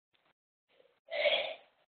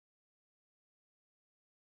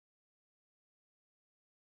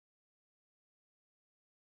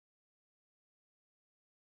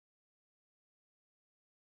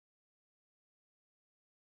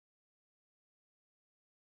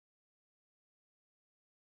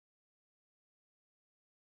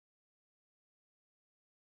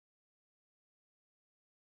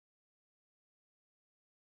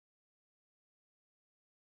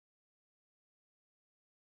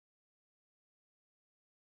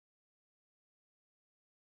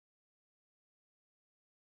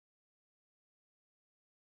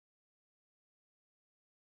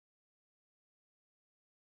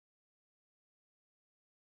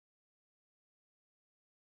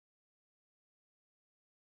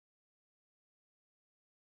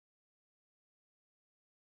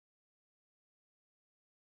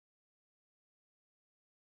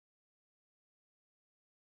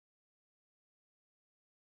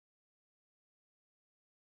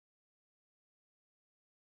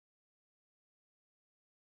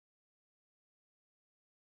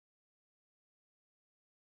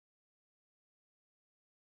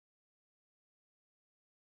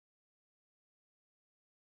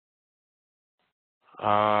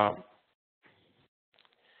 Uh,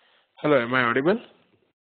 Hello, am I audible?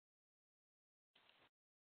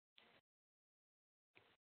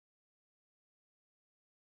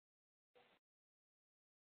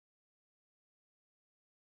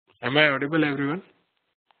 Am I audible, everyone?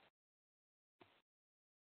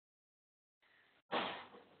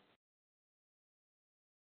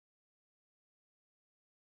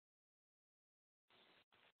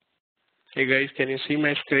 Hey guys, can you see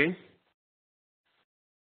my screen?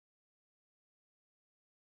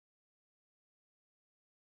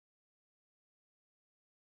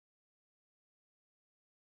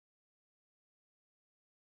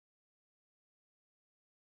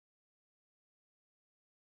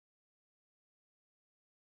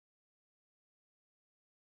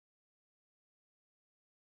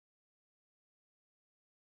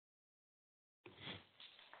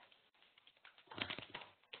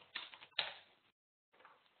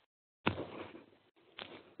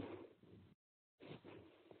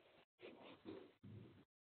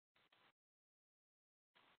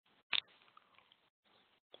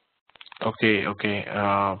 Okay, okay.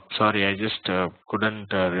 Sorry, I just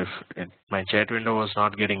couldn't. My chat window was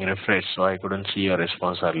not getting refreshed, so I couldn't see your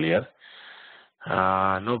response earlier.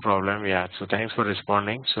 No problem. Yeah. So thanks for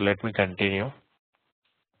responding. So let me continue.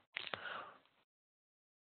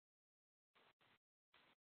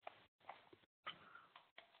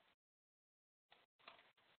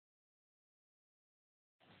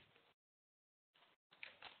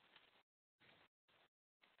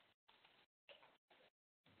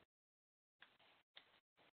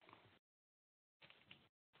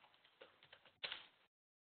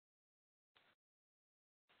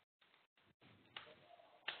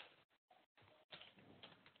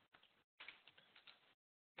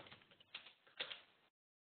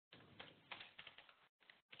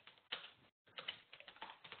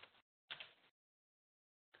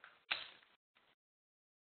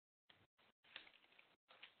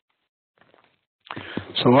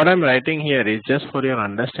 So what I'm writing here is just for your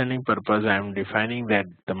understanding purpose. I'm defining that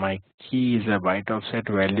my key is a byte offset,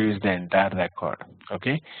 value is the entire record.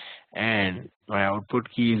 Okay, and my output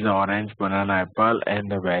key is orange, banana, apple,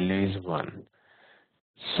 and the value is 1.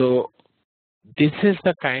 So this is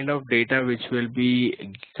the kind of data which will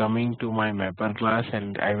be coming to my mapper class,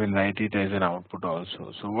 and I will write it as an output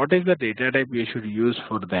also. So what is the data type you should use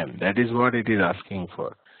for them? That is what it is asking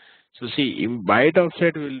for. So see, in byte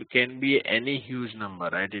offset can be any huge number,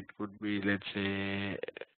 right? It could be, let's say,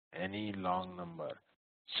 any long number.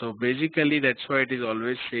 So basically, that's why it is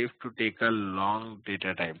always safe to take a long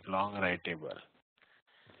data type, long writable.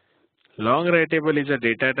 Long writable is a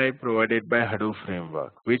data type provided by Hadoop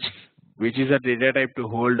framework, which is a data type to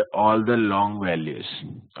hold all the long values.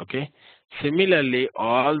 Okay. Similarly,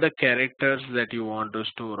 all the characters that you want to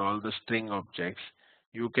store, all the string objects,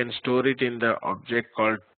 you can store it in the object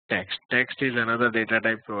called text. Text is another data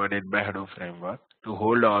type provided by Hadoop framework to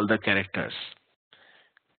hold all the characters.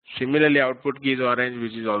 Similarly, output key is orange,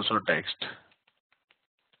 which is also text.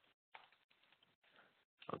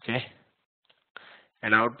 Okay.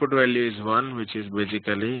 And output value is 1, which is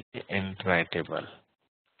basically int writable.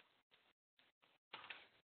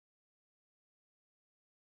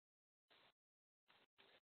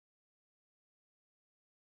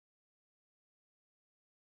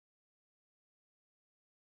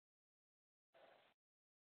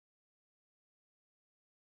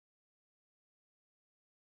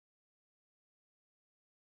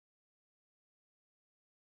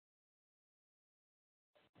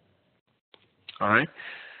 All right.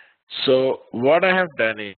 So what I have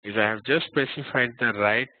done is I have just specified the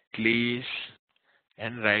right lease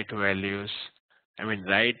and right values. I mean,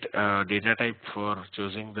 right data type for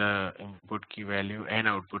choosing the input key value and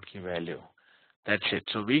output key value. That's it.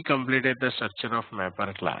 So we completed the structure of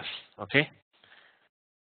mapper class. Okay.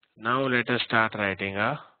 Now let us start writing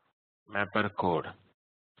a mapper code.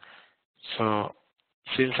 So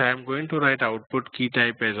since I am going to write output key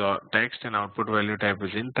type as text and output value type is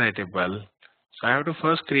int writable, so I have to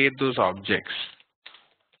first create those objects.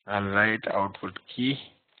 I'll write output key.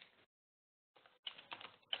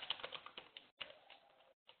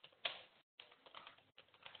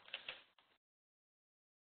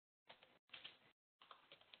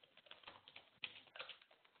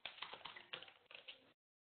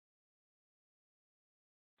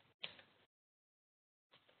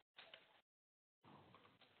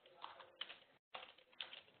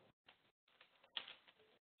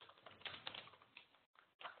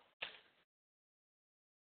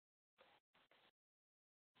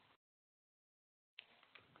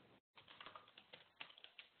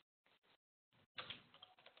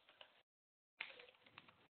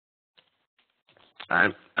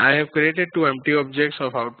 I have created two empty objects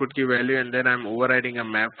of output key value, and then I'm overriding a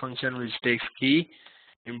map function which takes key,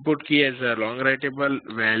 input key as a long writable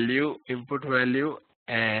value, input value,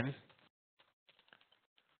 and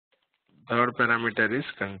third parameter is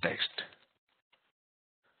context.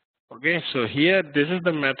 Okay, so here this is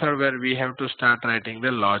the method where we have to start writing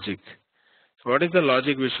the logic. So what is the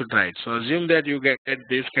logic we should write? So assume that you get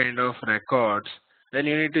this kind of records, then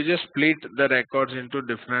you need to just split the records into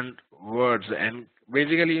different words, and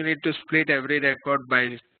basically you need to split every record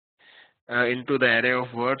by into the array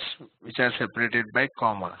of words which are separated by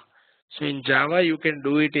comma. So in Java you can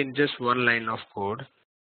do it in just one line of code.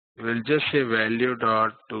 You will just say value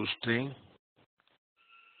dot toString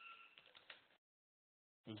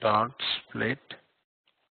dot split.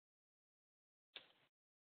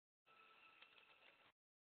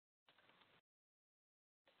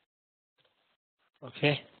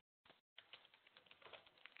 Okay.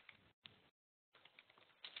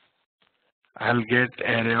 I'll get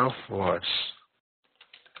array of words.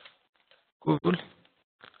 Cool.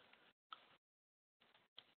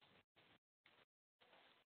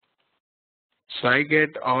 So I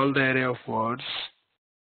get all the array of words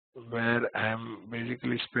where I'm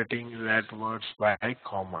basically splitting that words by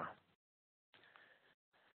comma.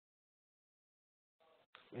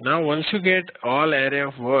 Now once you get all array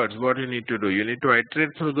of words, what you need to do? You need to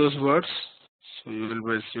iterate through those words. So you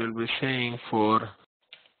will be saying for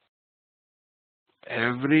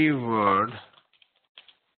every word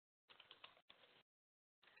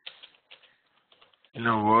in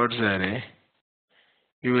a words array,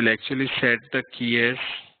 you will actually set the key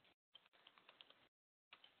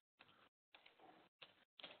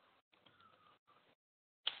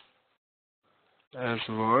as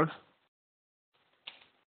word.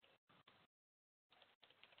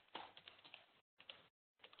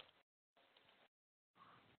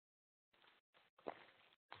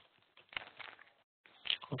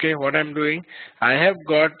 Okay, what I'm doing, I have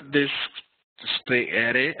got this string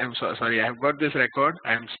array. Sorry, I have got this record.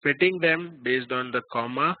 I am splitting them based on the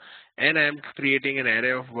comma, and I am creating an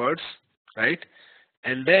array of words, right?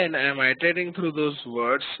 And then I am iterating through those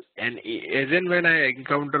words, and as in when I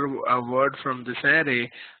encounter a word from this array,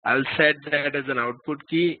 I'll set that as an output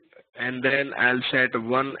key, and then I'll set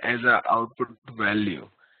 1 as an output value,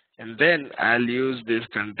 and then I'll use this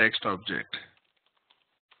context object.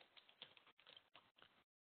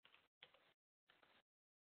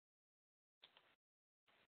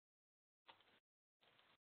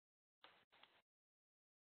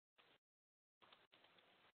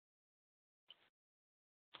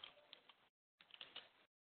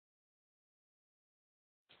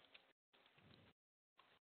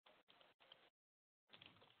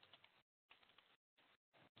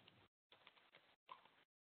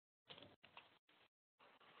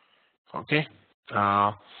 Okay.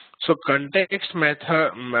 So context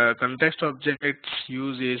method, context objects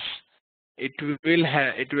use is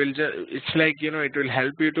it's like, it will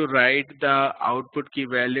help you to write the output key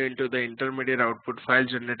value into the intermediate output file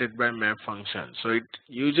generated by map function. So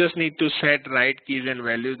you just need to set right keys and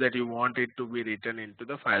values that you want it to be written into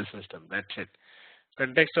the file system. That's it.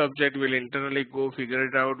 Context object will internally go figure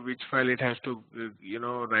it out which file it has to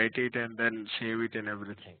write it and then save it and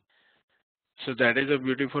everything. So that is a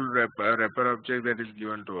beautiful wrapper object that is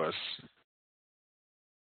given to us.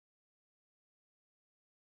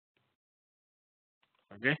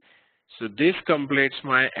 Okay, so this completes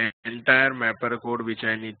my entire mapper code which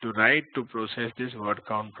I need to write to process this word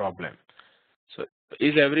count problem. So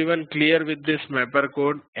is everyone clear with this mapper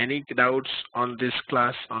code? Any doubts on this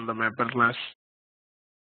class, on the mapper class?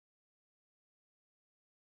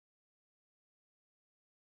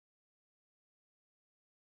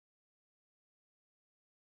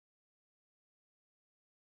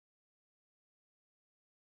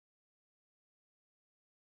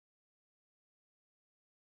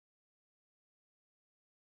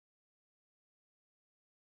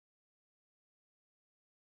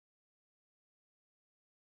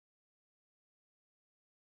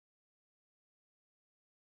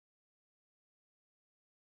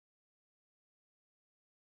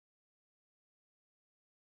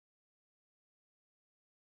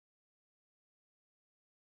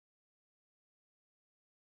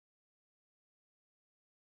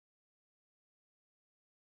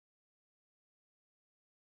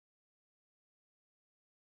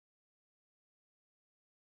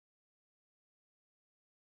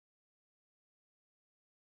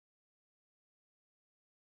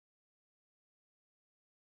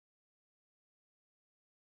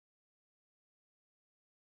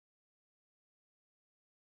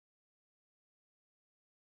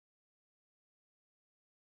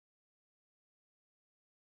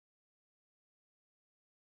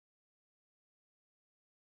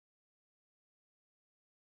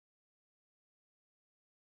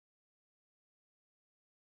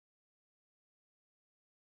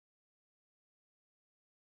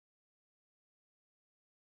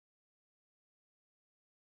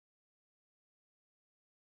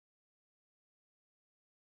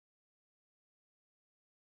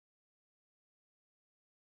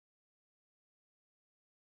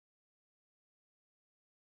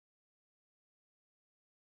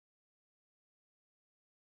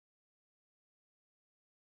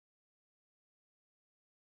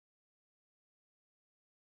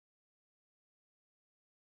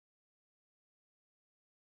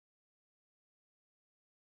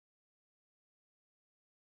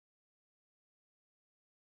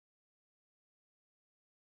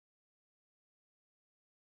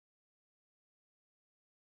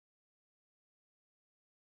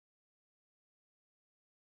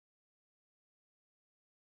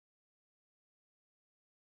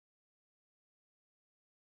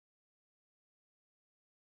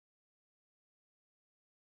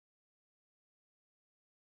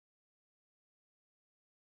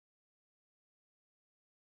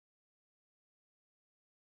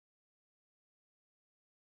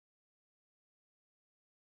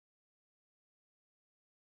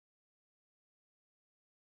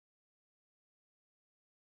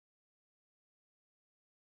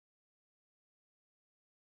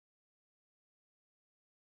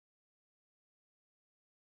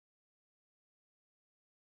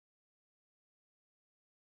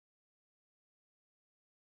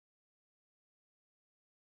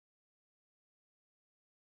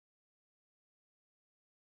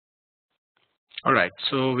 All right,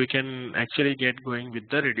 so we can actually get going with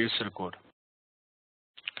the reducer code.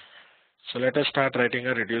 So let us start writing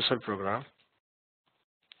a reducer program.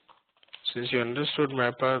 Since you understood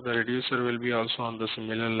mapper, the reducer will be also on the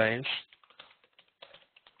similar lines.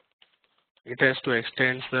 It has to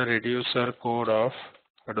extend the reducer code of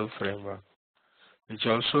Hadoop framework, which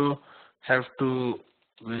also have to,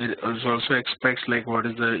 which also expects like what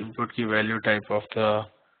is the input key value type of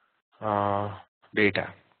the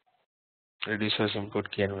data, reducers input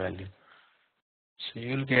key and value. So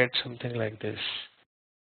you'll get something like this.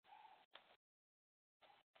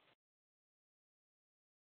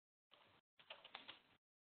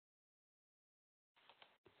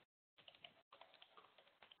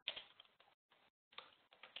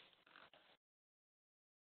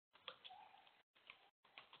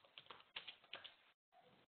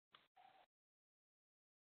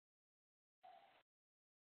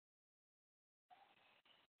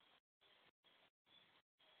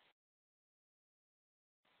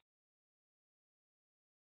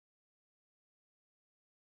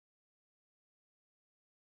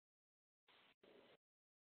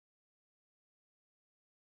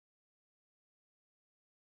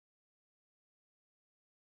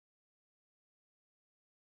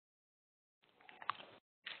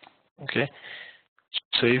 Okay.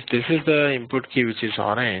 So if this is the input key which is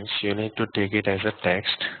orange, you need to take it as a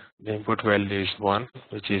text. The input value is 1,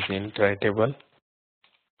 which is int writable.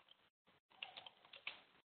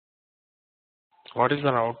 What is the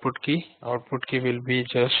output key? Output key will be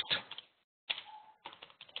just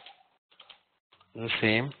the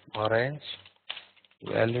same, orange.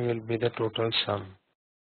 Value will be the total sum.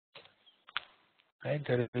 Right,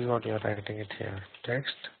 that is what you are writing it here.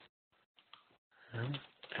 Text and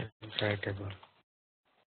writable.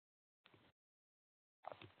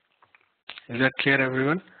 Is that clear,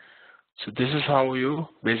 everyone? So this is how you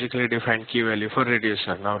basically define key value for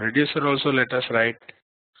reducer. Now reducer also, let us write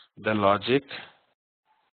the logic.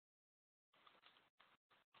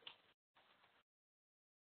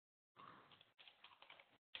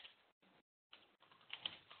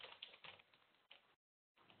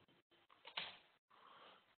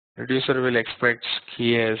 Reducer will expect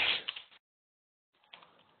key as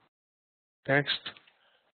text.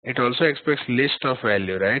 It also expects list of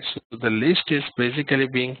value, right? So the list is basically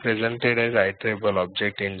being presented as iterable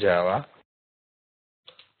object in Java.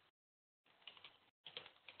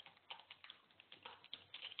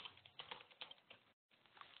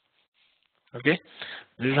 Okay,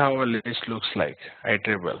 this is how a list looks like,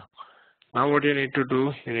 iterable. Now what you need to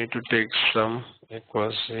do, you need to take sum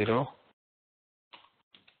equals 0.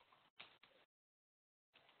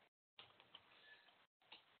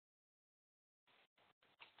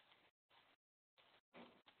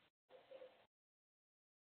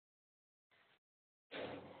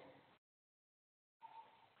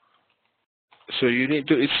 So you need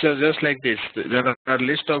to, it's just like this. There are a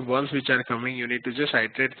list of ones which are coming. You need to just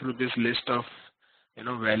iterate through this list of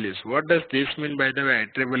values. What does this mean, by the way?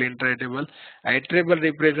 Iterable, iterable. Iterable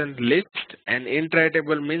represent list, and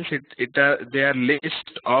iterable means they are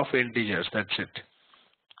list of integers. That's it.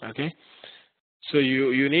 Okay. So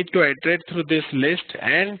you need to iterate through this list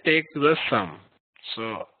and take the sum.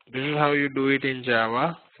 So this is how you do it in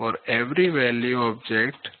Java. For every value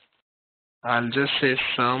object, I'll just say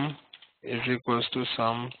sum is equals to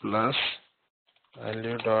sum plus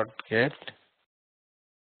value dot get.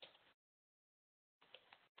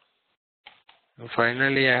 And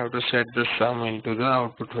finally, I have to set the sum into the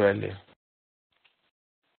output value.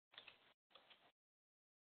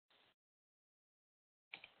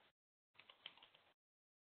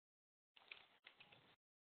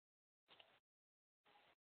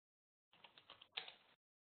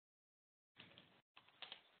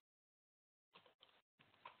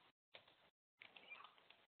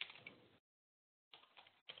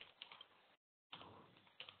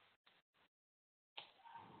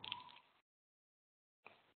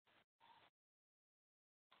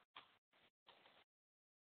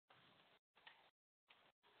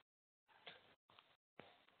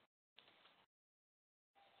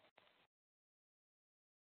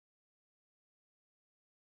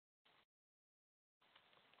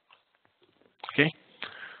 Okay.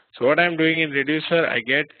 So what I'm doing in reducer, I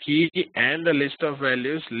get key and the list of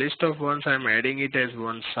values. List of ones, I'm adding it as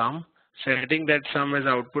one sum, setting that sum as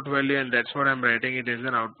output value, and that's what I'm writing it as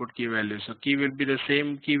an output key value. So key will be the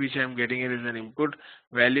same key which I'm getting it as an input.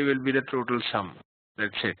 Value will be the total sum.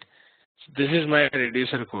 That's it. So this is my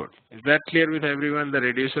reducer code. Is that clear with everyone, the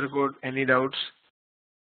reducer code? Any doubts?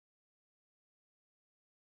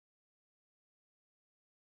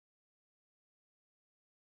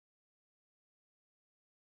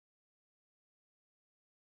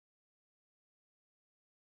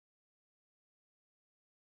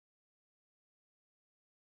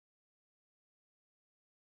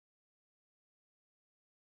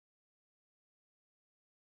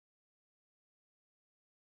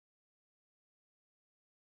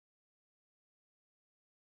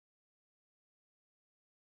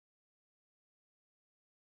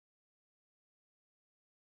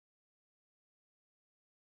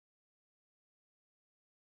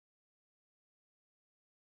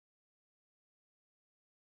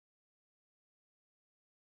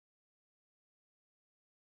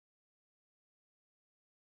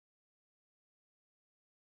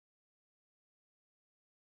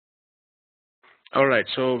 All right,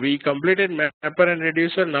 so we completed mapper and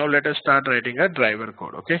reducer. Now let us start writing a driver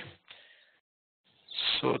code, okay?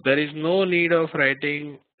 So there is no need of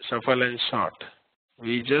writing shuffle and sort.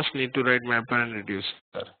 We just need to write mapper and reducer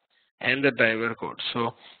and the driver code.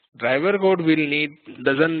 So driver code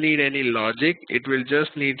doesn't need any logic. It will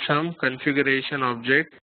just need some configuration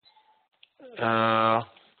object, uh,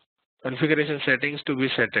 configuration settings to be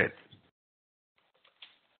set.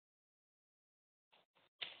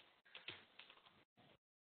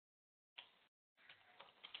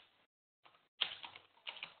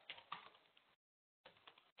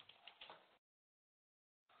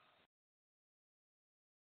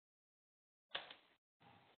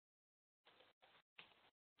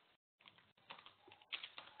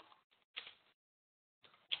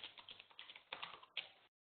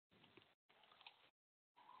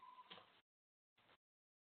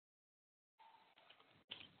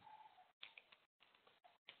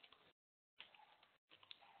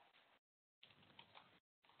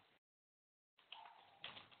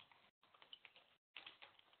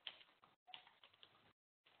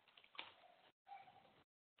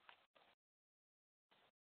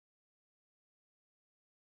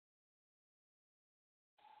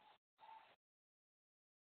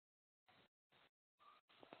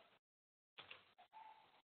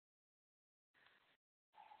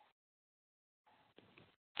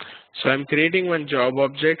 So I'm creating one job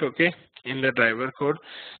object, okay, in the driver code.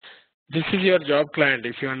 This is your job client.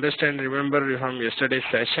 If you understand, remember from yesterday's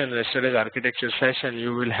session, yesterday's architecture session,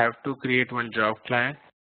 you will have to create one job client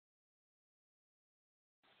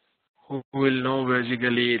who will know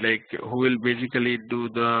basically, like, who will basically do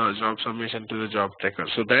the job submission to the job tracker.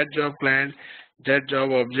 So that job client, that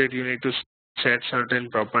job object, you need to set certain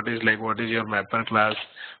properties like what is your mapper class,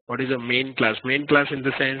 what is a main class. Main class in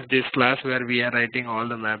the sense this class where we are writing all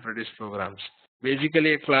the MapReduce programs.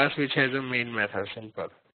 Basically a class which has a main method, simple.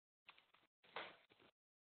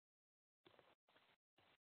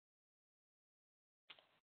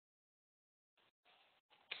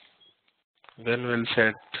 Then we'll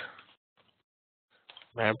set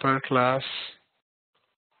mapper class.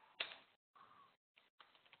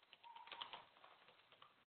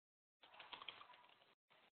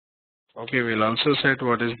 Okay, we'll also set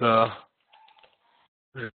what is the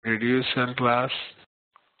reducer class.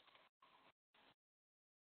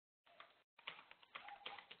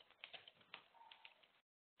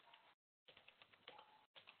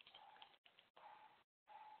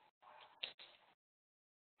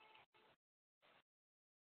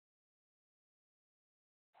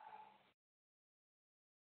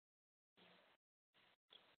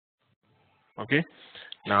 Okay.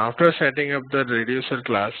 Now after setting up the reducer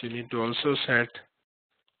class, you need to also set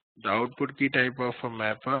the output key type of a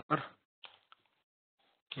mapper.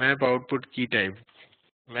 Map output key type.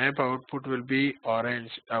 Map output will be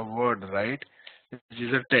orange, a word, right? Which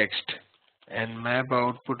is a text. And map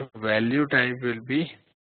output value type will be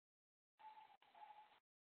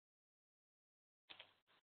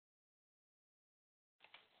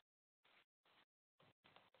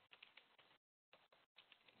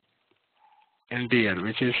integer,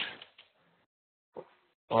 which is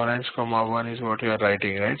orange comma 1 is what you are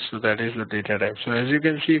writing, right? So that is the data type. So as you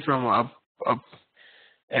can see from up,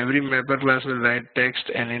 every mapper class will write text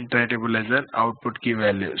and int writable as an output key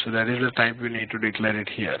value. So that is the type we need to declare it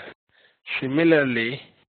here. Similarly,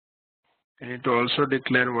 we need to also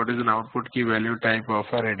declare what is an output key value type of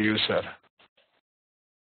a reducer.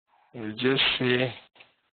 We'll just say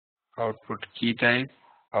output key type,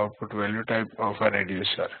 output value type of a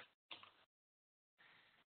reducer.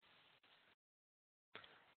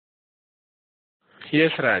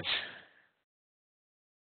 Yes, Raj.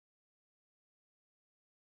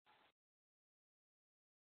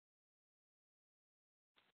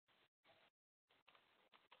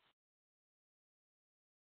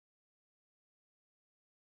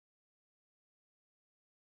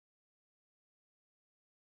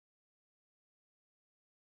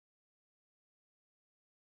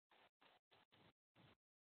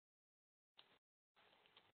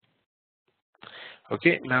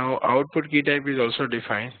 Okay, now output key type is also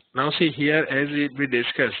defined. Now see here, as we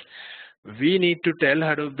discussed, we need to tell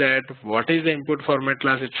Hadoop that what is the input format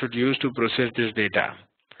class it should use to process this data.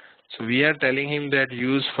 So we are telling him that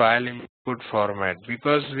use file input format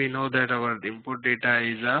because we know that our input data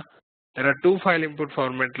is there are two file input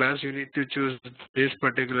format class. You need to choose this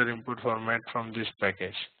particular input format from this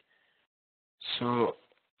package. So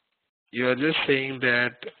you are just saying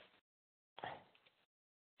that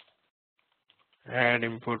add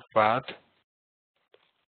input path.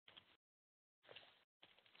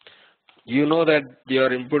 You know that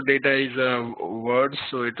your input data is words,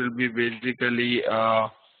 so it will be basically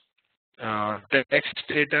text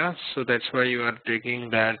data. So that's why you are taking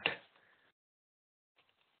that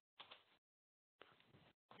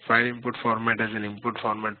file input format as an input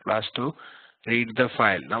format class to read the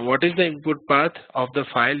file. Now what is the input path of the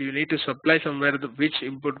file? You need to supply somewhere which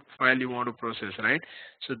input file you want to process, right?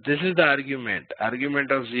 So this is the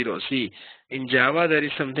argument of 0. See, in Java there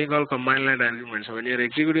is something called command line argument. So when you're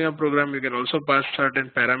executing a program, you can also pass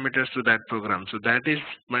certain parameters to that program. So that is,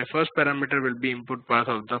 my first parameter will be input path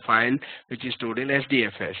of the file which is stored in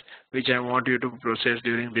SDFS, which I want you to process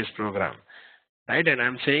during this program. Right, and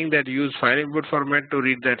I'm saying that use file input format to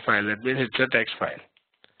read that file. That means it's a text file.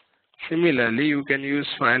 Similarly, you can use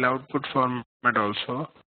file output format also.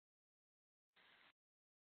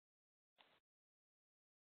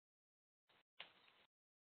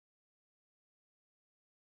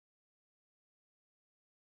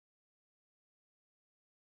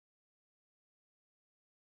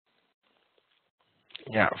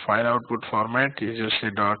 Yeah, file output format. You just say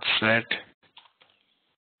dot set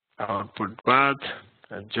output path,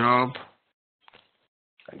 a job.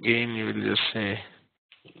 Again, you will just say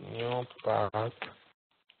new path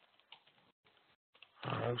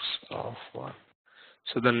of 1.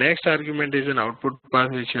 So the next argument is an output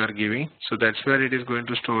path which you are giving. So that's where it is going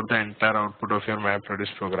to store the entire output of your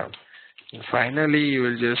MapReduce program. And finally, you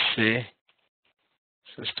will just say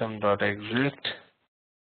System.exit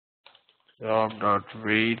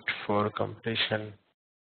job.wait for completion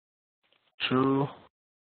true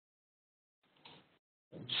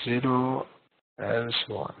 0 else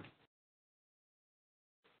 1.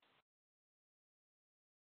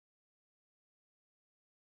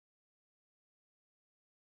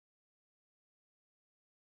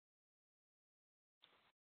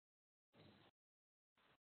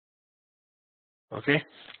 Okay.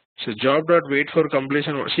 So job.wait for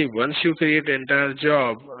completion. See, once you create entire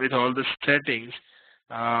job with all the settings,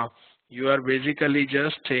 uh, you are basically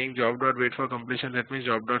just saying job.wait for completion. That means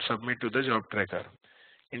job.submit to the job tracker.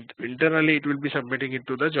 Internally, it will be submitting it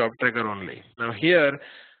to the job tracker only. Now here,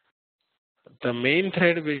 the main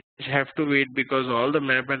thread which have to wait because all the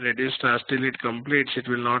map and reduce task till it completes, it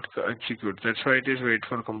will not execute. That's why it is wait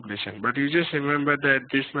for completion. But you just remember that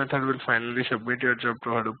this method will finally submit your job to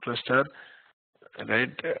Hadoop cluster,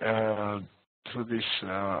 right, through this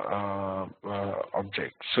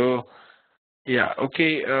object. So yeah,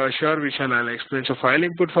 okay, sure, Vishal, I'll explain. So file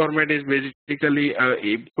input format is basically a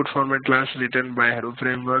input format class written by Hadoop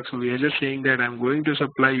framework. So we are just saying that I'm going to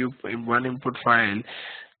supply you one input file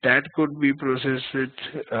that could be processed with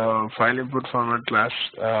file input format class,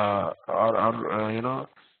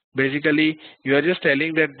 basically you are just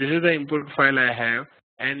telling that this is the input file I have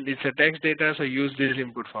and it's a text data, so use this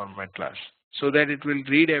input format class so that it will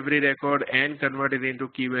read every record and convert it into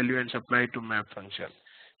key value and supply it to map function.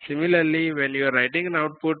 Similarly, when you are writing an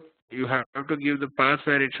output, you have to give the path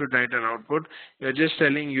where it should write an output. You are just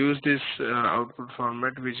telling use this output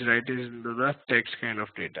format which writes into the text kind of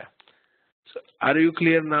data. So are you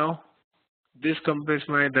clear now? This completes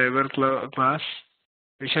my driver class.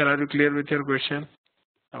 Vishal, are you clear with your question?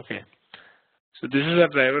 Okay. So this is a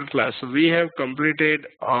driver class. So we have completed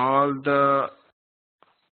all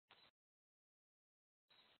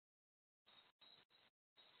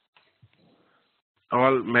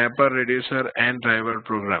mapper, reducer, and driver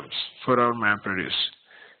programs for our map reduce.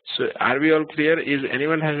 So are we all clear? Is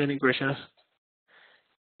anyone has any questions?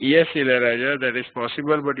 Yes, Ilaraja, that is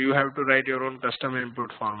possible, but you have to write your own custom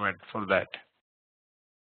input format for that.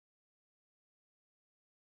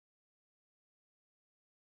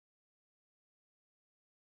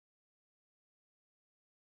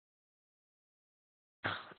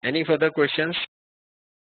 Any further questions?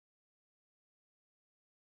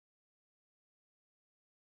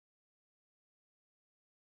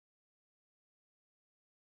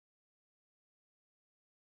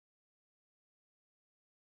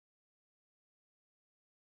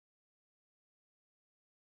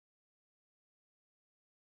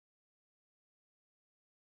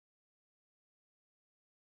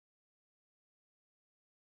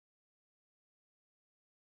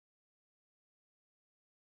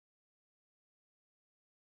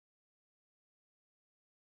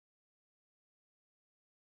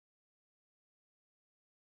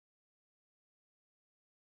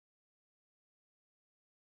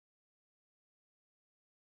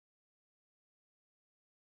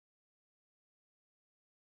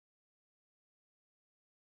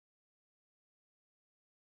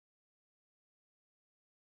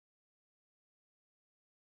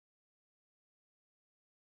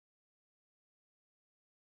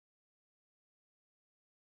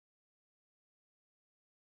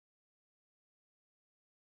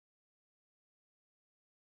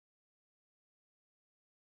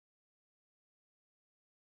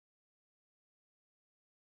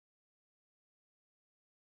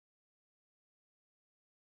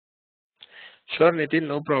 Sure, Nitin,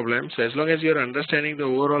 no problem. So as long as you're understanding the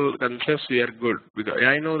overall concepts, we are good. Because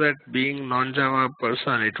I know that being non-Java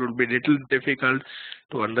person, it would be little difficult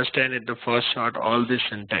to understand at the first shot all these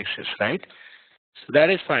syntaxes, right? So that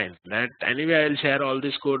is fine. That anyway, I'll share all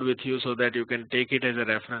this code with you so that you can take it as a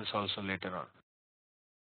reference also later on.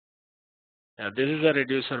 Yeah, this is a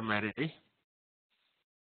reducer, Mary.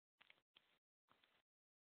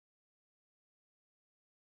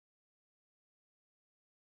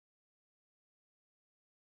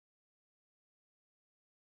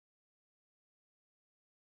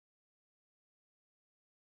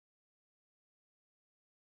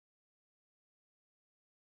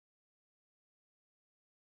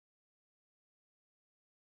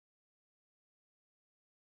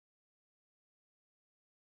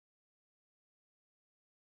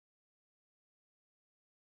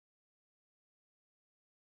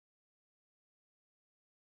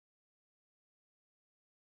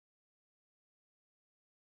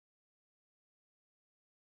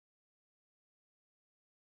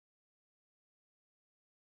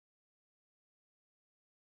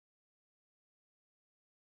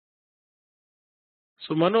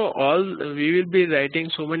 So Mano, all we will be writing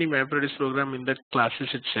so many MapReduce program in the classes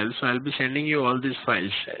itself. So I'll be sending you all these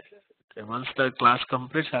files. Once the class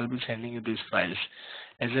completes, I'll be sending you these files,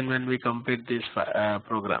 as in when we complete these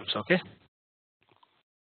programs. Okay.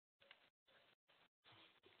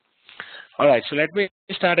 All right. So let me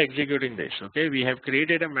start executing this. Okay. We have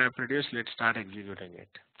created a MapReduce. Let's start executing it.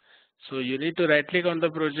 So you need to right click on the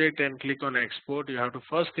project and click on export. You have to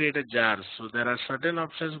first create a jar. So there are certain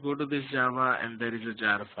options. Go to this Java and there is a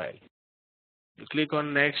jar file. You click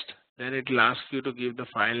on next, then it will ask you to give the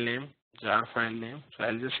file name, jar file name. So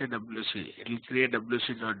I'll just say wc. It will create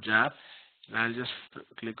wc.jar and I'll just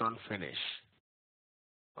click on finish.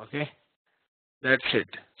 Okay, that's it.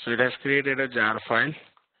 So it has created a jar file.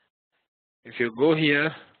 If you go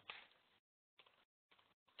here,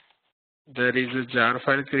 there is a jar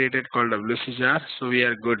file created called wc.jar. So we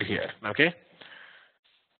are good here. Okay.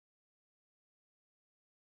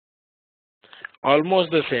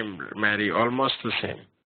 Almost the same, Mary, almost the same.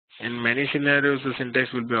 In many scenarios, the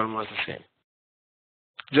syntax will be almost the same.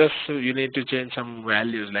 Just so you need to change some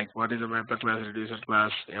values like what is a mapper class, reducer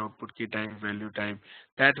class, output key type, value type.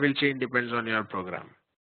 That will change depends on your program.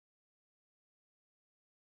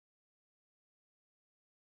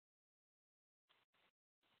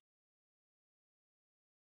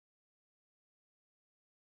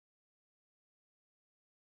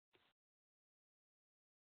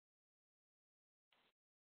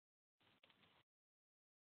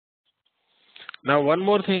 Now one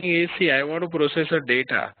more thing is, see, I want to process a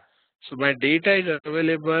data. So my data is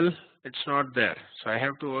available, it's not there. So I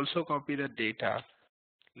have to also copy the data.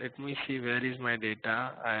 Let me see where is my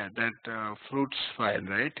data. That fruits file,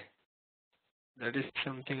 right? That is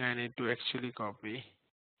something I need to actually copy.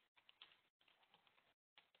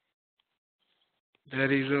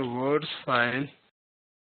 There is a words file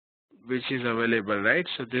which is available, right?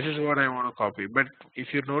 So this is what I want to copy. But if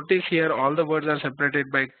you notice here, all the words are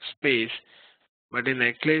separated by space. But in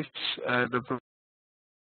Eclipse, the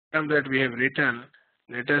program that we have written,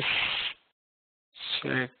 let us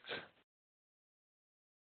check.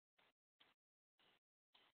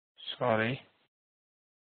 Sorry.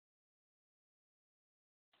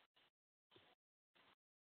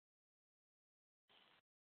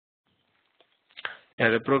 Yeah,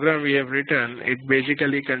 the program we have written, it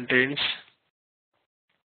basically contains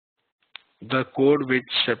the code which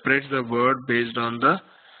separates the word based on the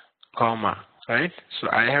comma, right? So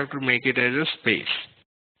I have to make it as a space.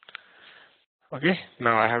 Okay,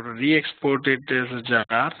 now I have to re-export it as a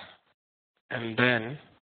jar and then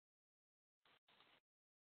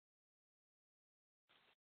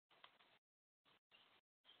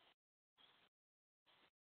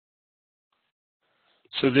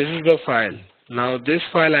so this is the file. Now this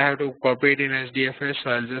file I have to copy it in SDFS, so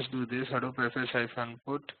I'll just do this Hadoop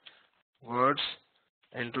fs-put words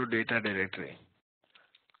into data directory.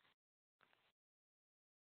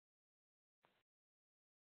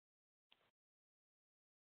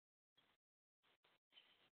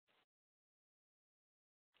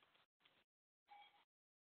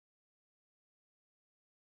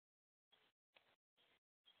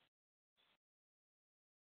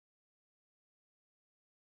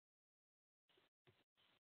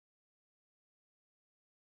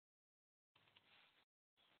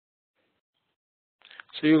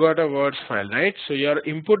 So you got a words file, right? So your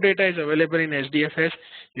input data is available in SDFS.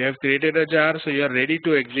 You have created a jar, so you are ready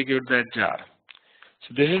to execute that jar.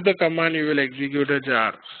 So this is the command you will execute a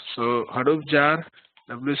jar. So Hadoop jar,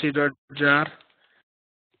 wc.jar,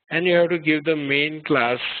 and you have to give the main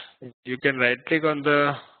class. You can right click on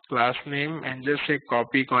the class name and just say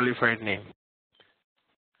copy qualified name.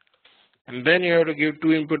 And then you have to give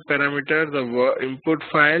two input parameters, the input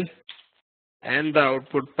file and the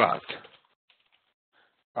output path.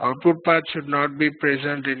 Output path should not be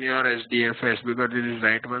present in your SDFS because it is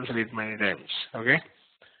write once, read many times. Okay.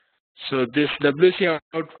 So this WC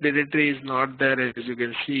out directory is not there as you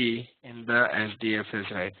can see in the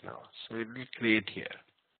SDFS right now. So it will create here.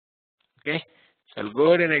 Okay. So I'll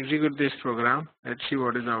go ahead and execute this program. Let's see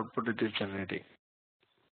what is the output it is generating.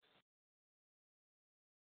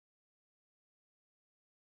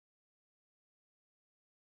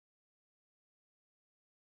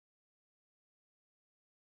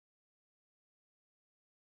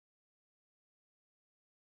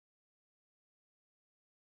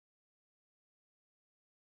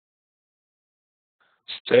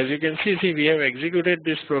 So as you can see, we have executed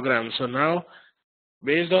this program. So now,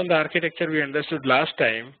 based on the architecture we understood last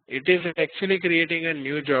time, it is actually creating a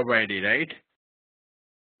new job ID, right?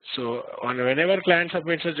 So whenever client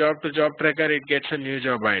submits a job to job tracker, it gets a new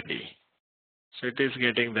job ID. So it is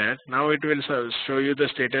getting that. Now it will show you the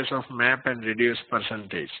status of map and reduce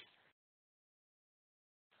percentage.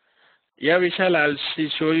 Yeah, Vishal, I'll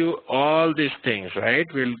show you all these things, right?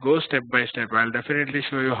 We'll go step by step. I'll definitely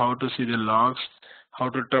show you how to see the logs, how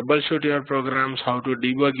to troubleshoot your programs, how to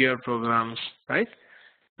debug your programs, right?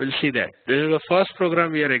 We'll see that. This is the first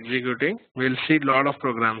program we are executing. We'll see a lot of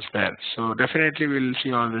programs there. So definitely we'll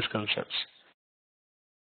see all these concepts.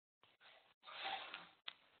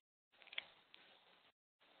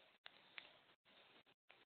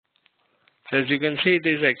 So as you can see, it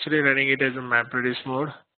is actually running it as a map reduce mode.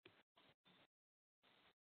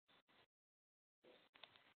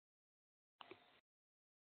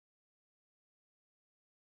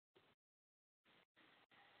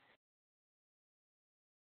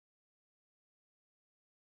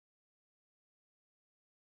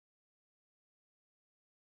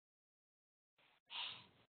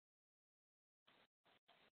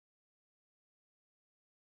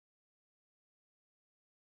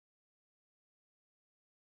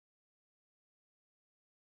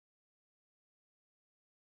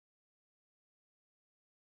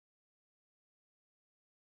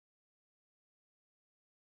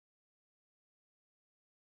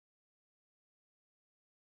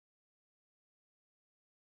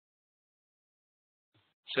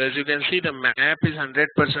 So as you can see, the map is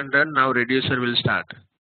 100% done. Now reducer will start.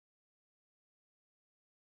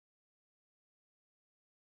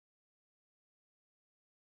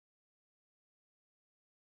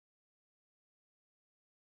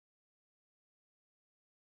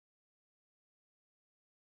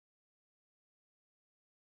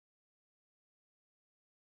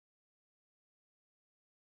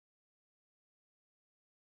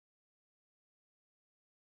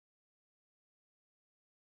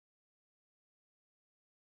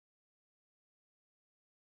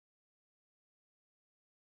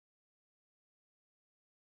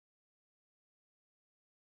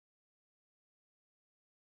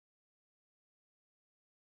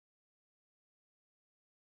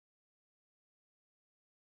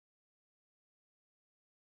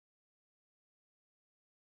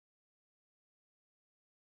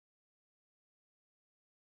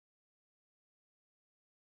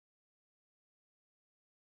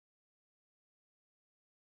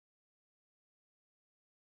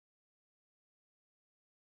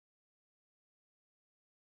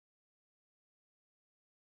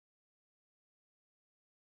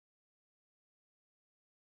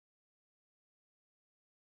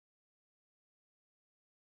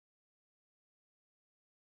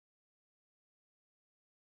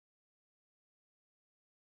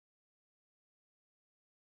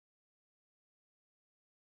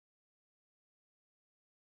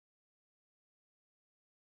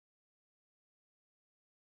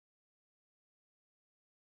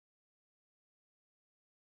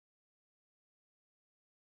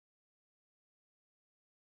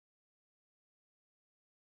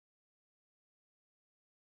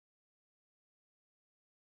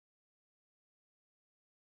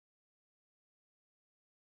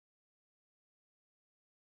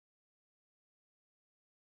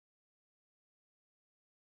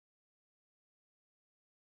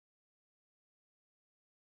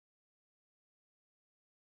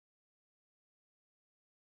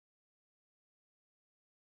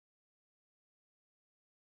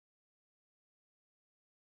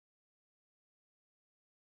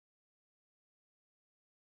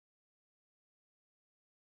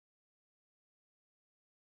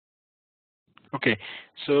 Okay,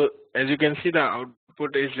 so as you can see, the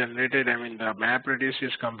output is generated. I mean, the map reduce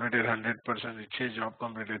is completed 100%. It says job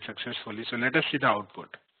completed successfully. So let us see the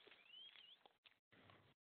output.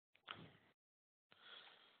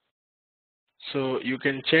 So you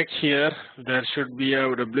can check here. There should be a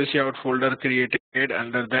WC out folder created.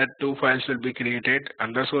 Under that, two files will be created.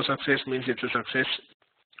 Underscore success means it's a success,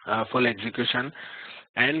 full execution.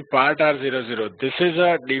 And part R00. This is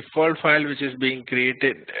a default file which is being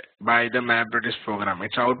created by the map reduce program.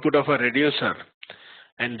 It's output of a reducer.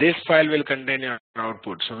 And this file will contain your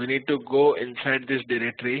output. So we need to go inside this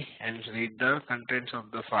directory and read the contents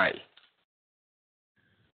of the file.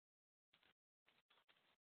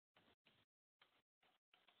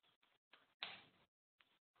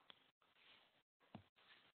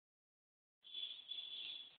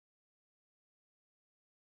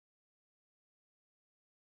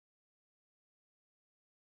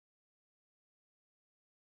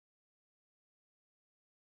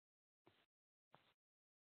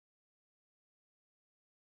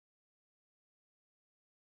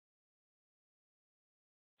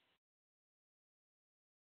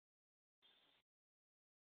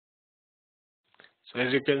 So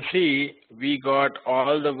as you can see, we got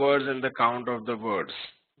all the words and the count of the words.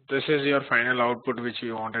 This is your final output which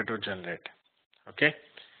we wanted to generate. Okay.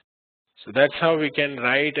 So that's how we can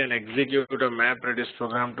write and execute a MapReduce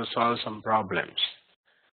program to solve some problems.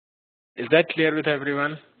 Is that clear with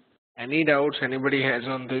everyone? Any doubts anybody has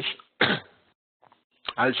on this?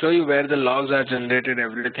 I'll show you where the logs are generated,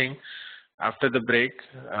 everything after the break.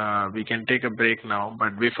 We can take a break now,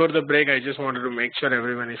 but before the break, I just wanted to make sure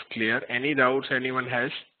everyone is clear. Any doubts anyone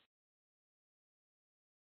has?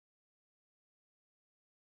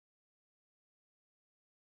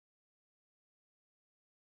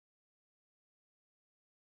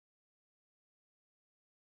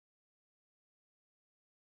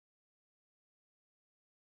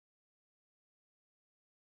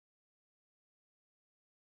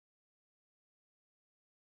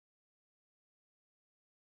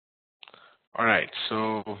 All right,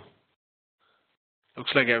 so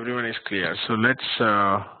looks like everyone is clear. So let's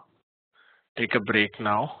take a break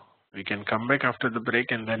now. We can come back after the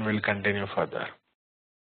break and then we'll continue further.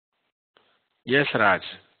 Yes, Raj.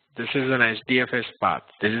 This is an HDFS path.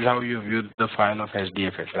 This is how you view the file of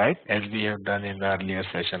HDFS, right? As we have done in the earlier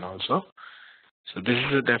session also. So this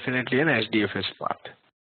is definitely an HDFS path.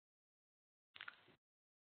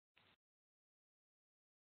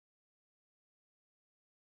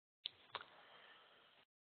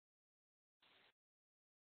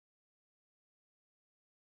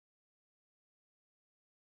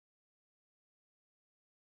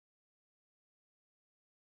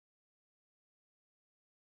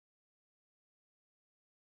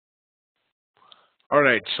 All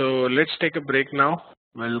right, so let's take a break now.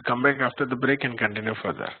 We'll come back after the break and continue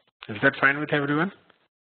further. Is that fine with everyone?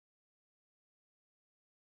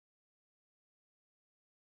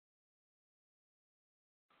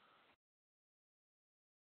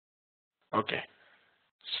 Okay.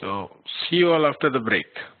 So see you all after the break.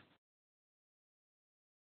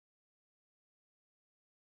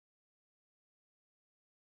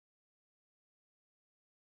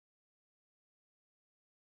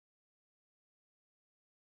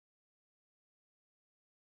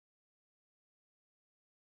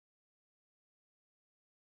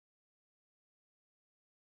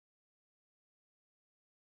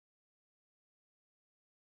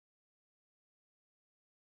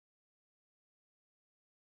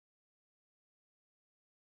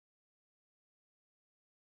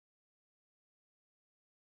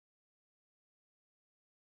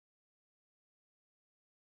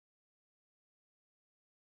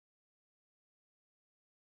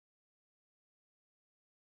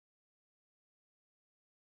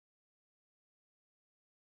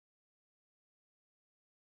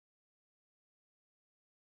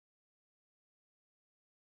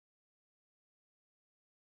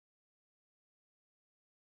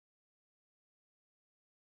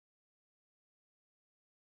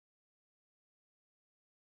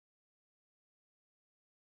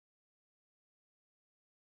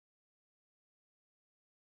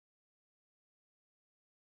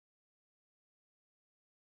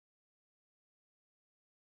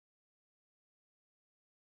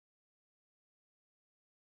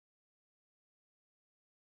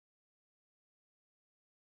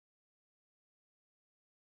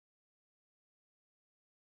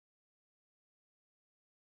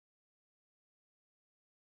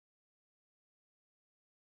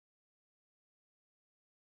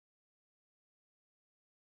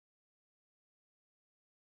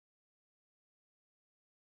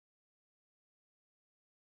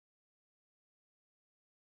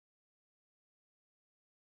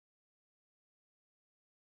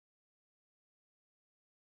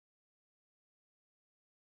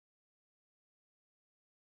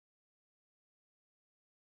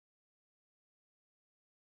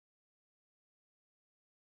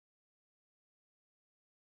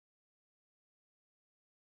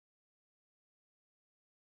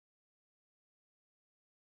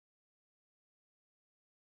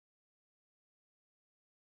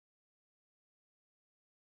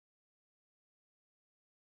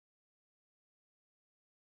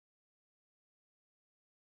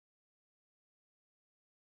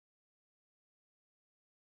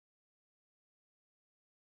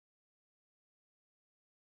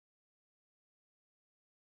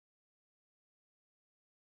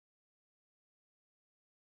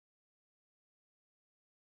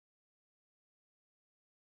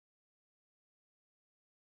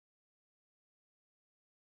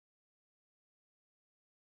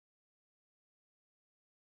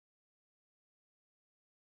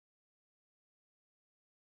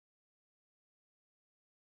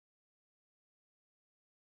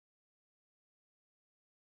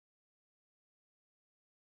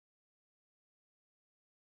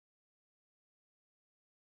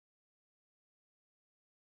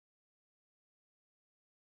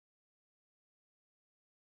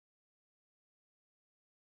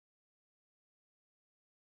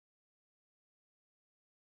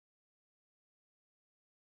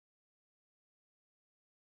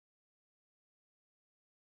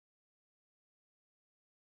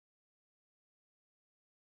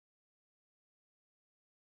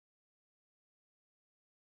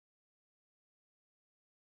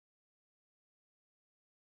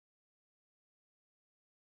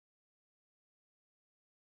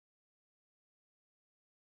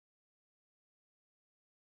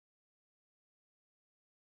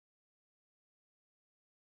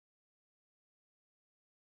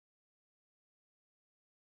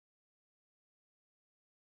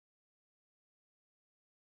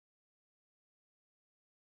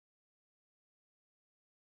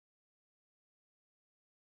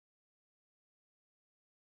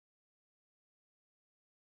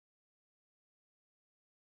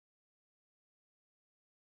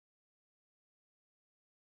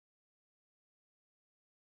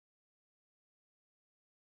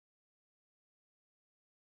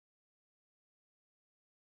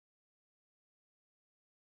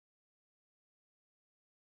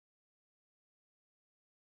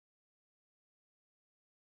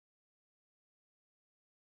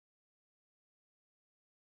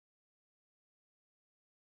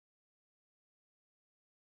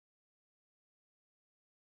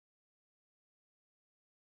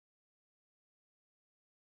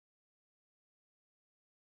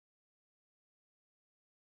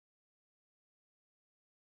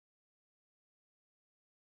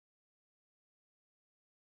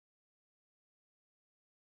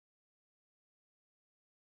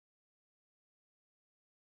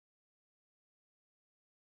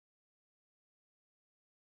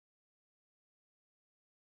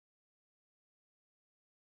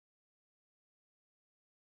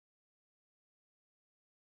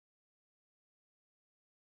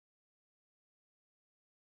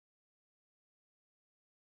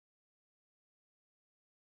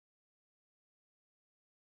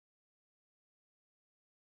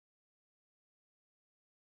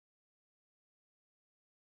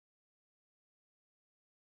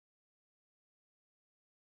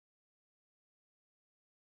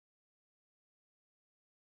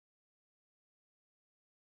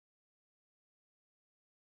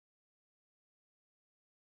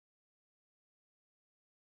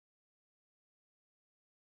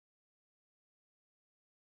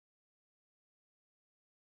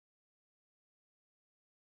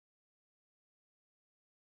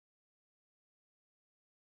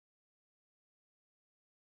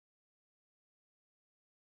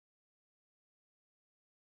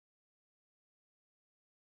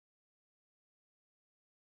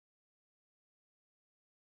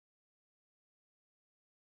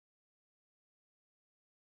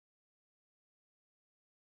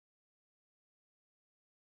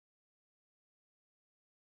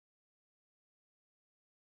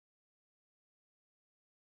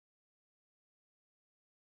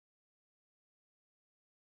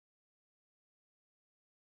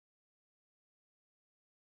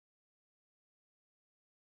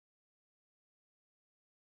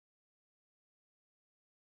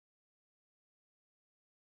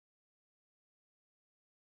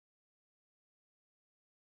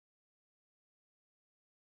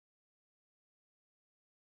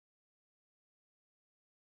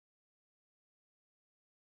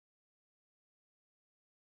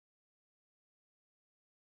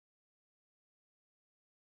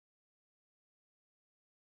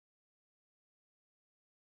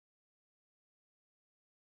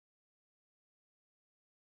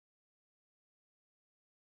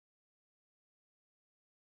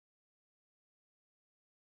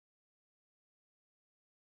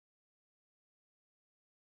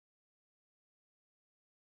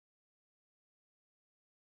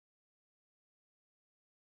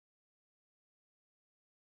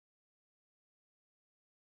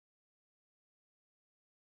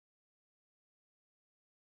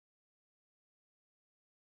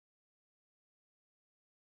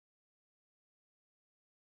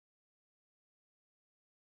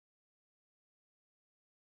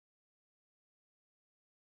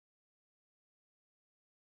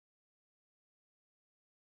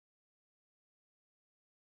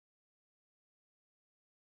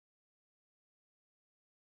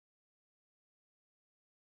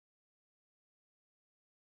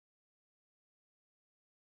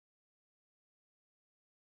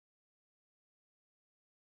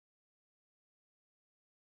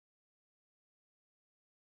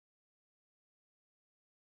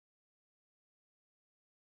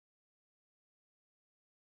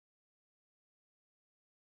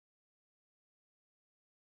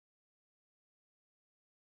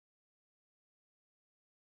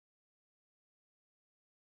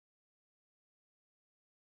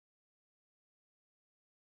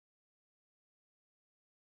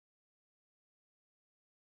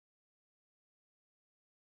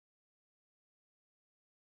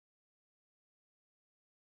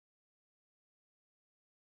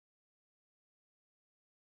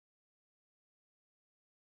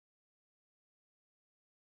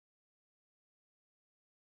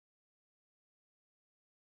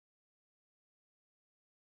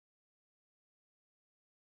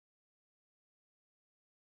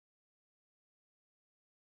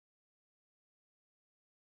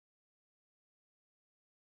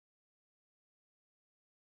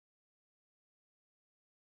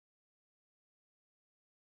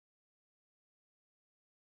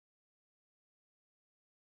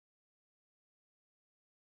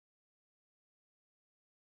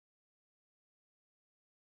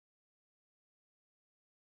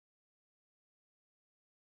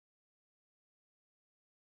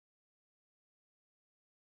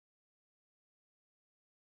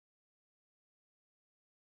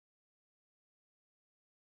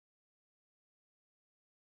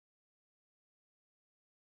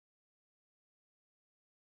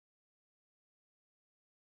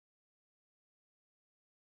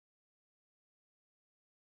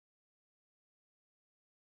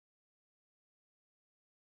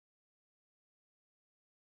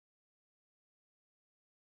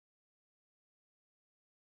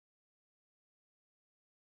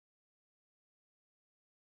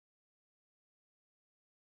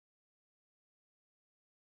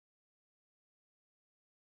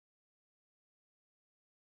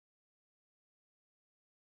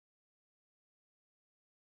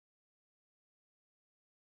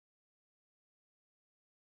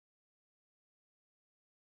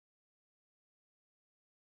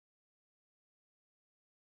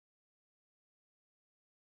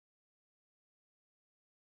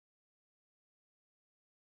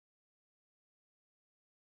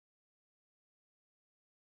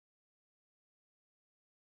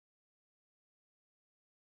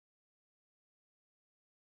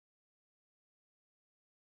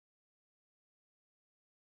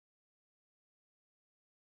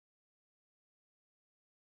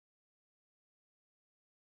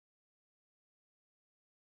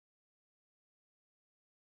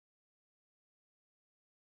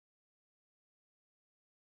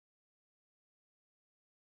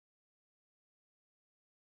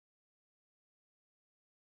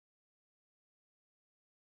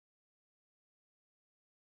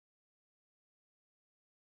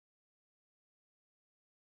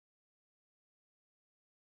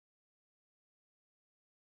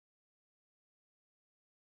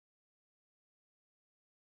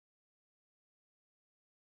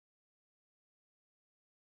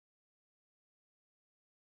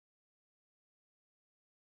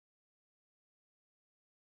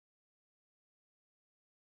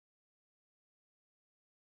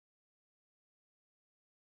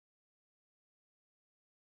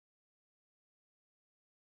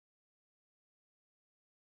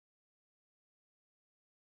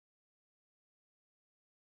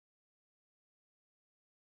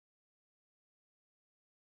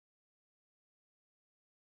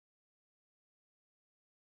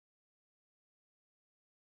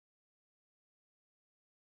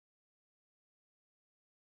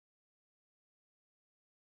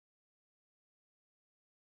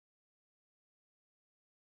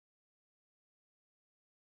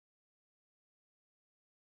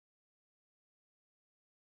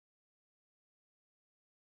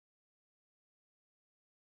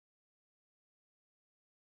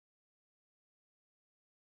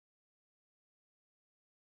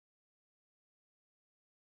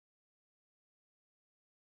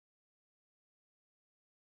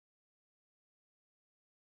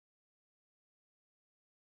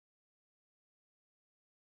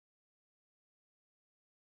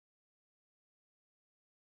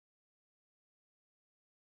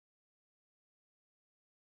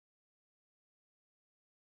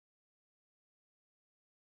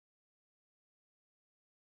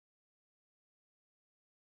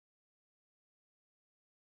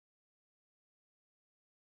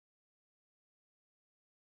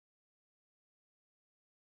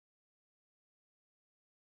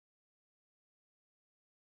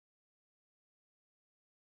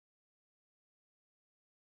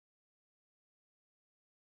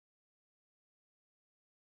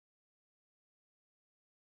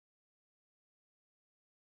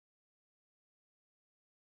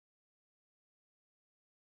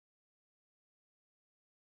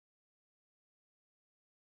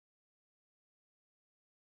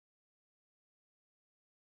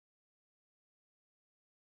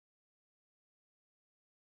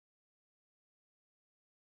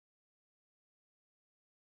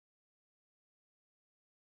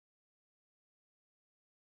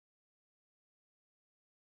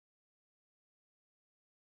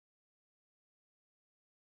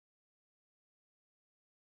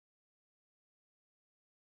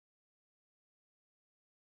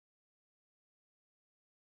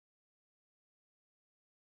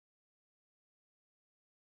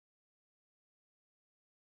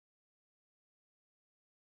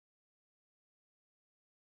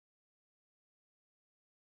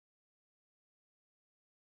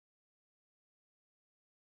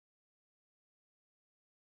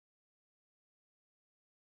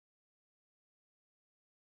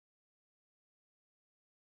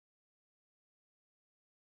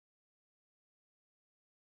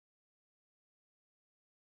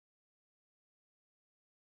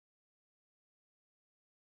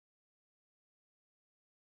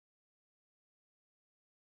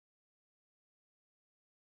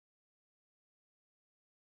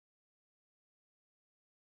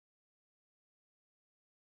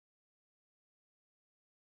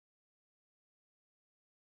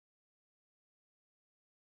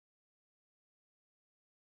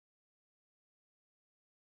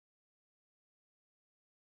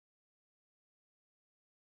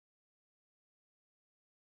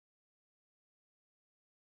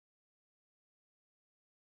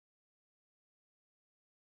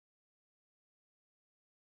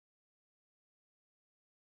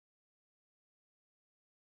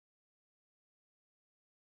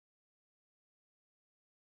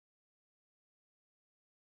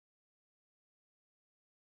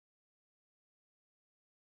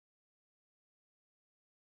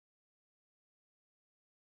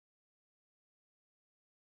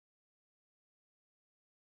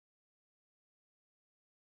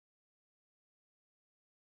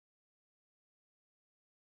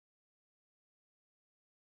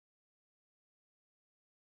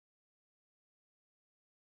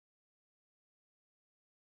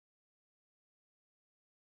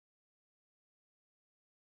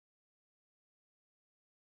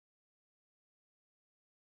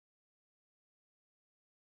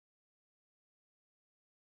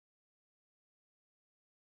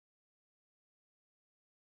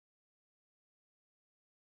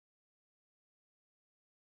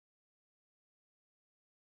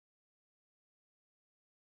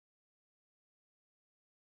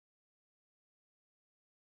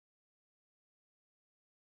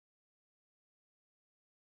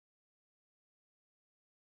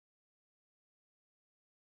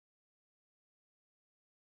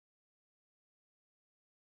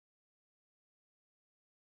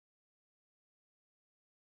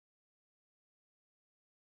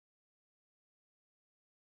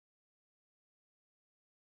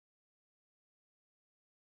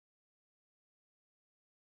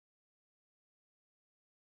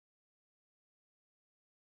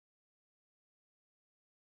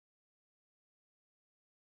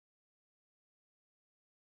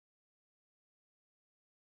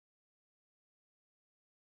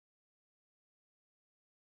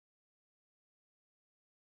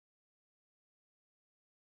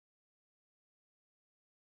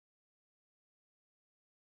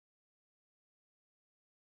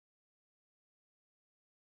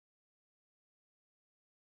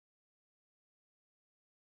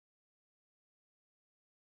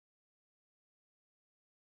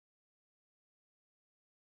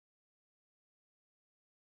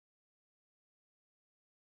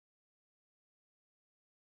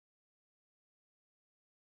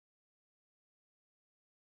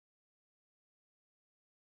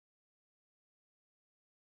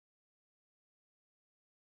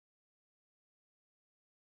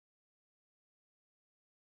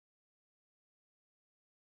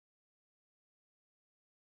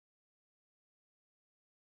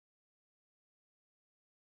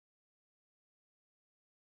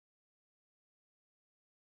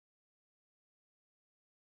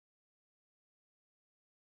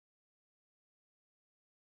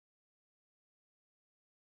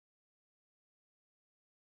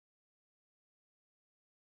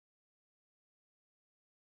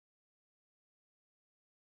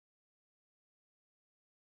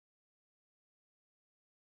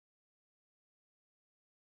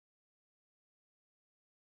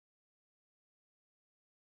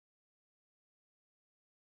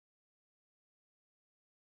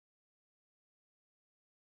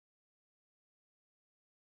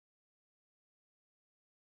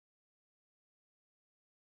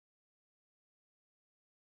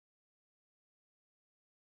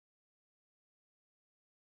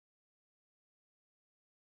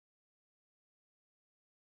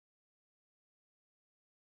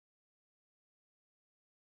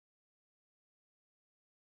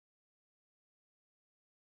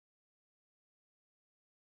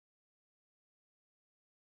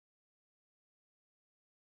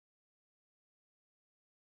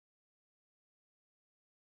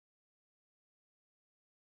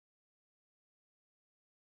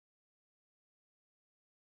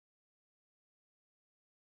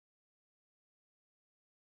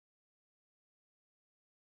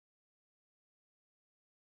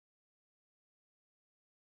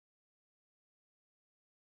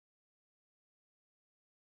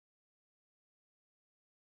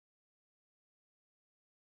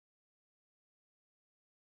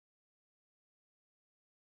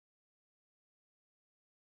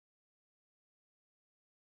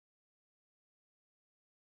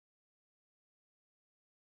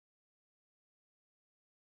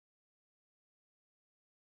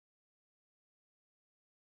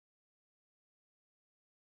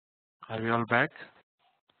 Are we all back?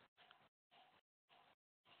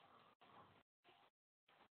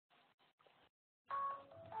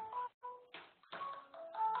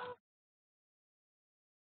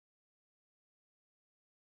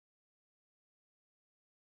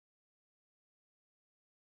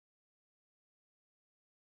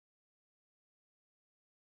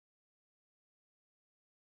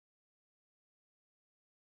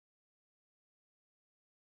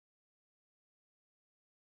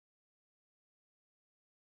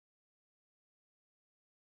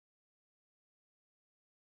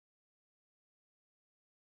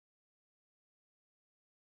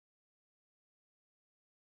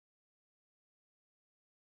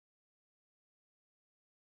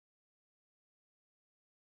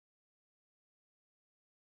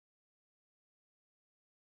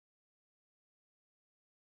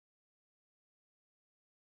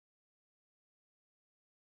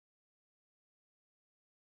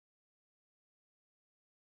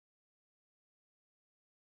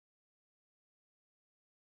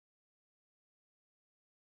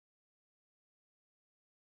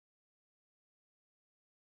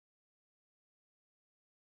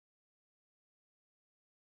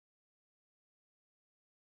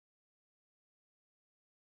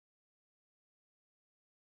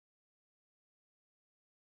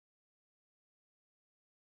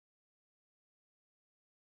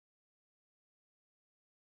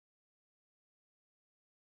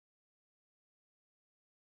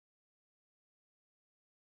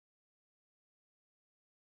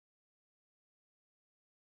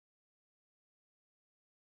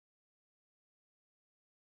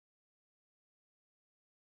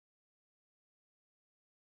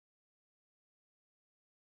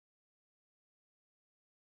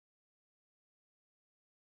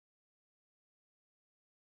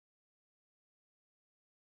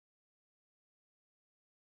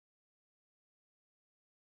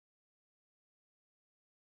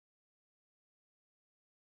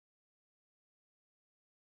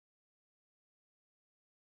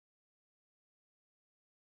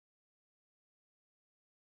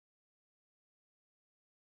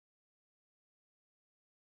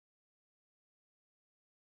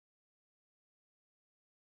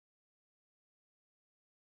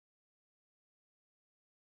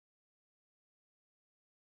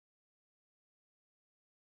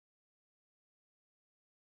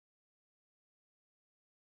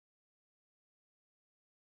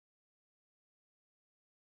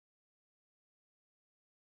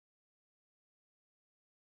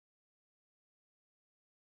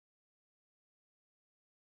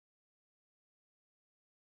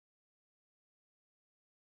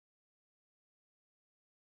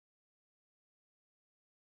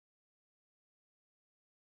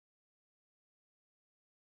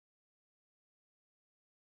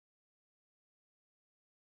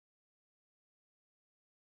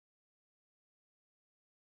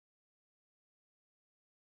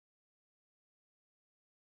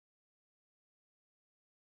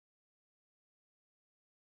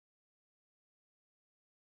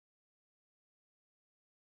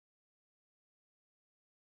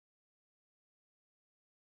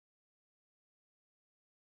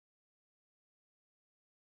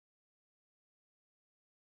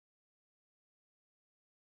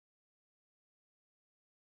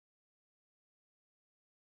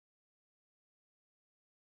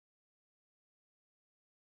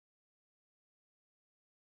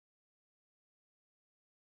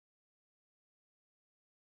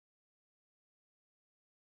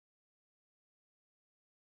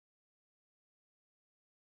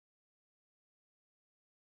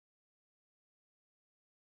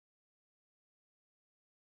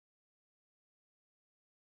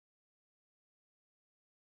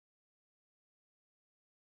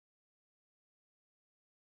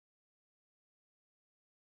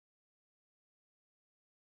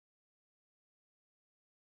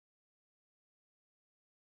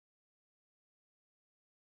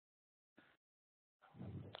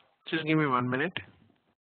 Just give me 1 minute.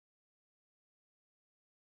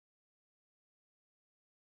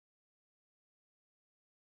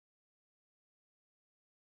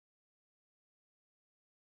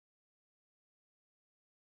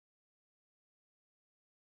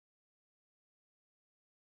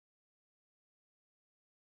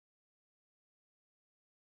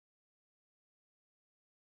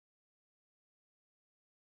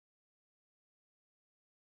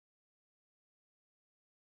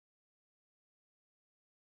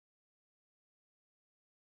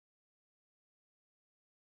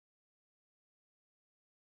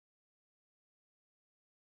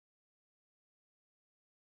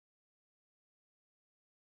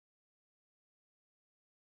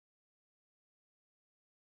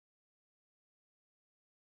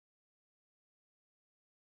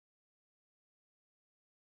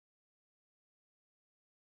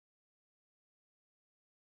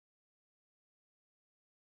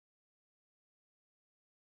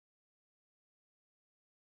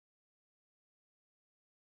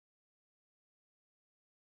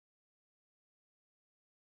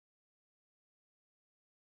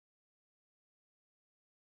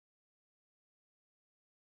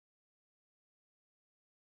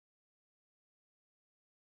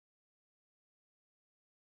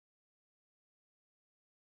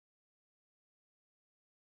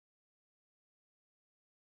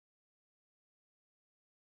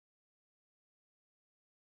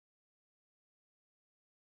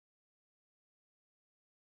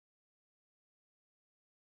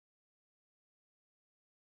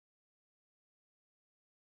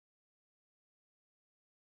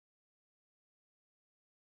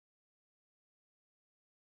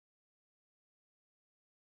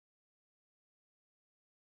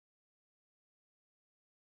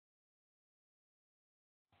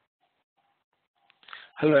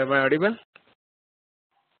 Hello, am I audible?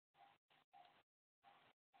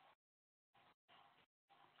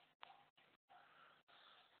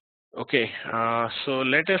 Okay, so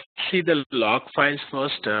let us see the log files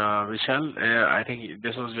first, Vishal. I think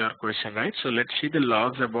this was your question, right? So let's see the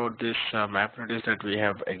logs about this map reduce that we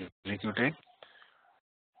have executed.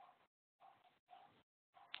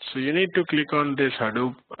 So you need to click on this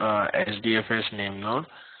Hadoop SDFS name node.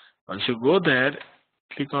 Once you go there,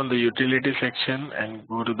 click on the utility section and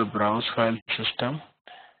go to the browse file system.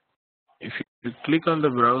 If you click on the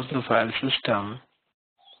browse the file system,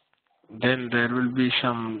 then there will be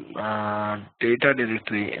some data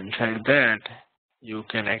directory. Inside that you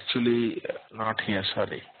can actually not here,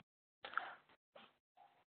 sorry,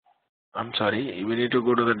 I'm sorry, we need to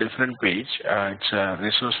go to the different page. It's a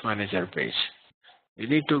resource manager page. You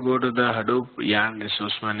need to go to the Hadoop yarn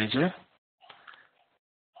resource manager.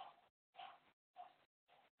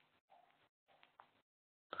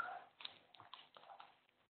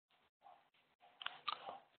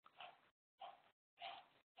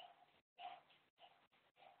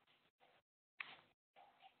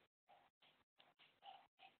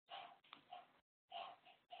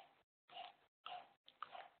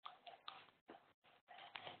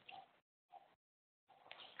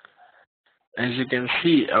 As you can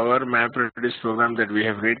see, our MapReduce program that we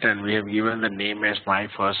have written, we have given the name as my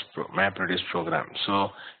first MapReduce program. So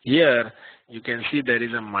here you can see there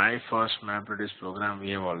is a my first MapReduce program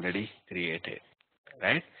we have already created,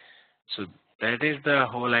 right? So that is the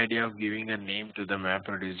whole idea of giving a name to the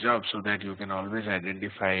MapReduce job so that you can always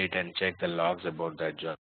identify it and check the logs about that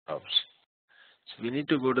jobs. So we need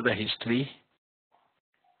to go to the history.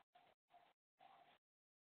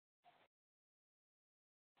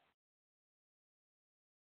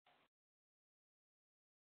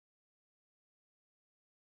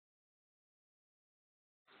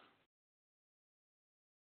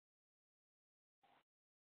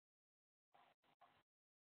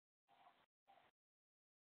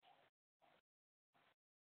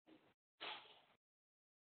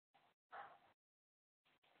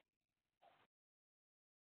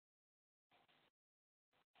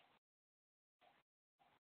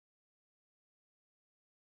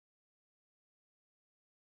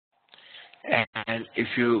 And if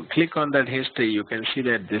you click on that history, you can see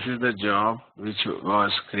that this is the job which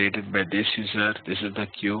was created by this user. This is the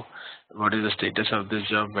queue. What is the status of this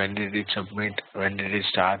job? When did it submit? When did it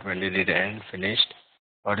start? When did it end? Finished?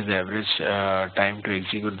 What is the average time to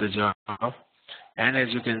execute the job? And as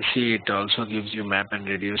you can see, it also gives you map and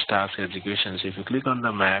reduce task executions. If you click on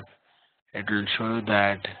the map, it will show you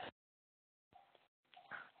that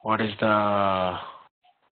what is the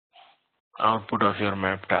output of your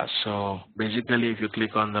map task. So basically, if you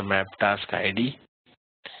click on the map task ID,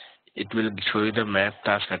 it will show you the map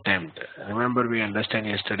task attempt. Remember, we understand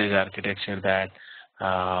yesterday's architecture that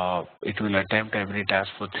it will attempt every task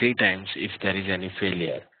for 3 times if there is any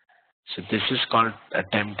failure. So this is called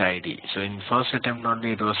attempt ID. So in first attempt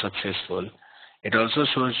only it was successful. It also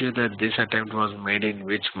shows you that this attempt was made in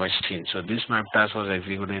which machine. So this map task was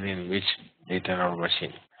executed in which data node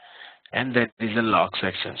machine. And there is a log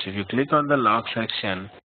section. So if you click on the log section,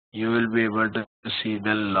 you will be able to see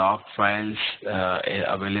the log files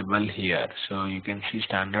available here. So you can see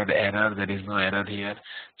standard error, there is no error here.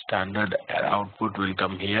 Standard output will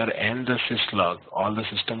come here, and the syslog, all the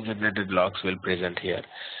system generated logs will present here.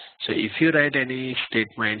 So if you write any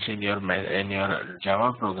statements in your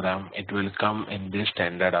Java program, it will come in this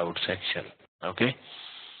standard out section. Okay.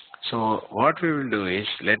 So what we will do is,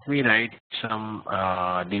 let me write some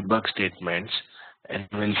debug statements, and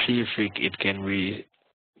we'll see if it can be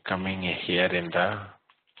coming here in the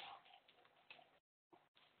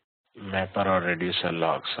mapper or reducer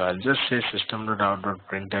log. So I'll just say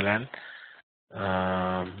system.out.println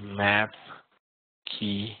map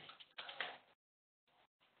key.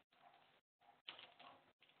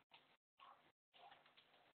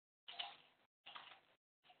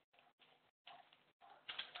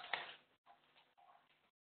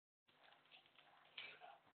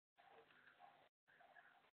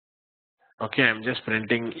 Okay, I'm just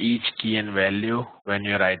printing each key and value when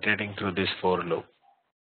you're iterating through this for loop.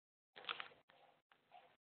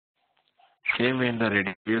 Same way in the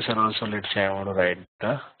reducer also, let's say I want to write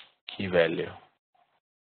the key value.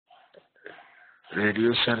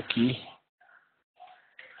 Reducer key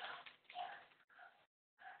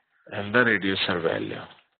and the reducer value.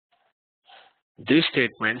 This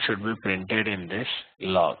statement should be printed in this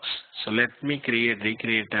logs. So let me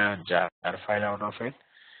recreate a jar file out of it,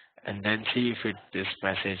 and then see if this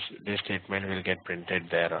statement will get printed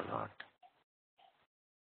there or not.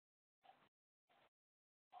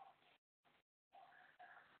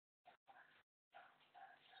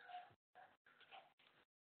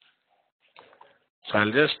 So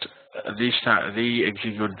I'll just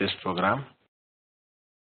re-execute this program.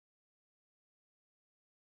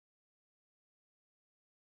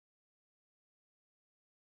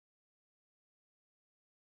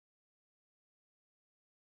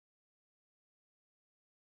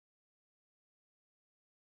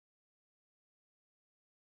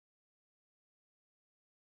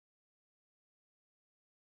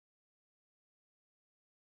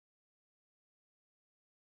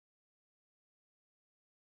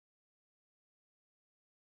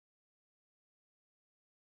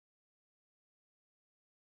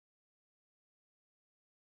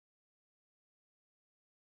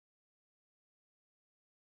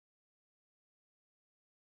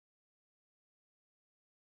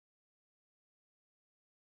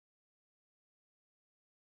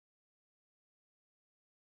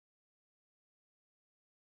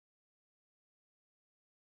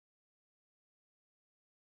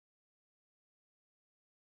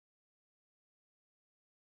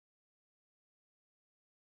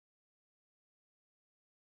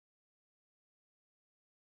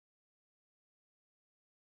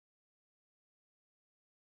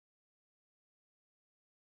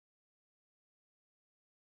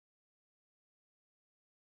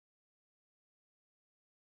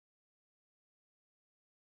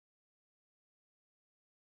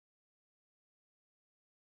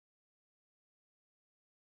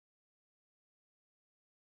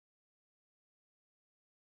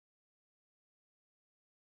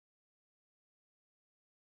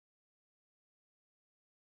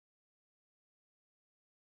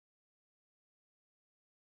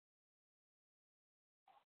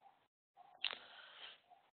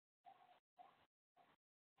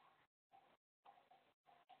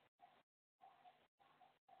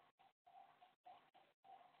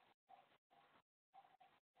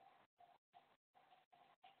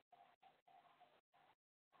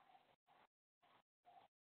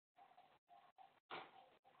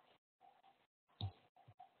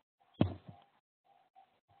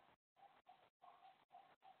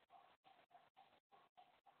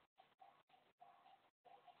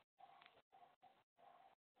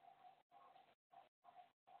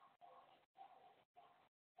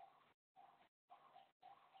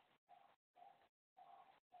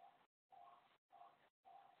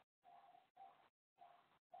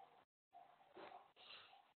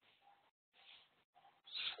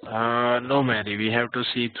 No, Mary, we have to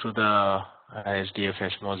see through the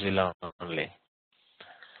SDFS Mozilla only.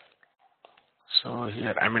 So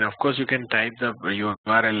here, I mean, of course, you can type the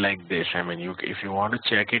URL like this. I mean, if you want to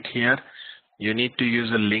check it here, you need to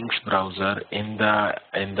use a links browser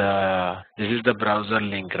this is the browser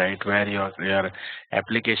link, right, where your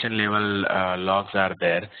application level logs are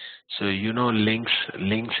there. So links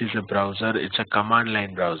is a browser. It's a command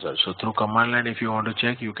line browser. So through command line, if you want to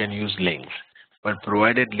check, you can use links, but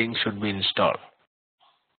provided links should be installed.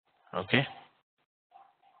 Okay.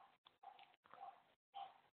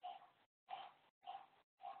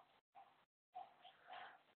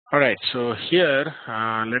 All right, so here,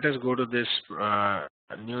 let us go to this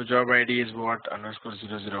new job ID is what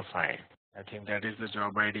 _005. I think that is the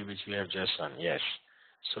job ID which we have just done. Yes.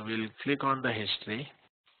 So we'll click on the history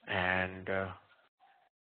and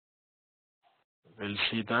we'll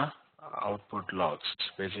see the output logs.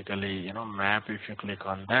 Basically, map, if you click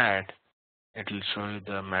on that, it will show you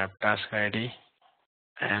the map task ID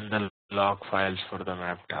and the log files for the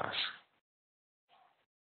map task.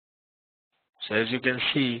 So as you can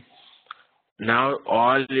see, now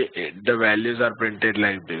all the values are printed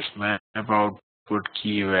like this: map output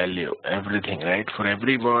key value, everything, right? For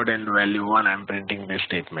every word and value one, I'm printing this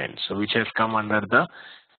statement. So which has come under the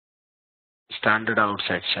standard out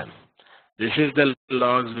section. This is the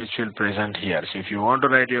logs which will present here. So if you want to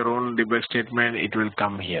write your own debug statement, it will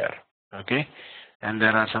come here. Okay. And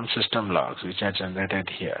there are some system logs which are generated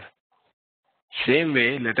here. Same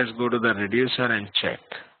way, let us go to the reducer and check.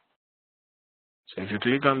 So if you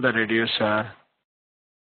click on the reducer,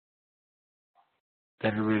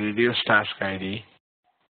 there will be reduce task ID.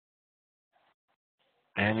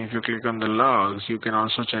 And if you click on the logs, you can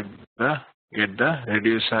also get the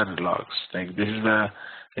reducer logs. Like this is the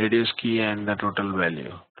reduce key and the total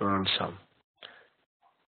value, total sum.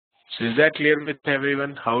 So is that clear with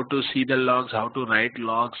everyone? How to see the logs, how to write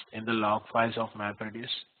logs in the log files of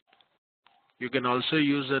MapReduce? You can also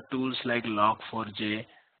use the tools like log4j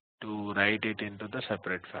to write it into the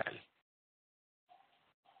separate file.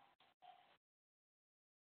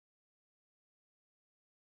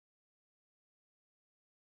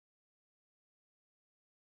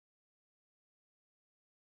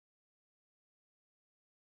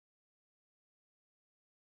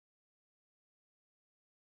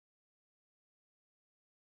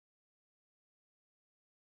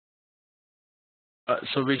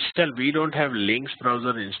 So we don't have Lynx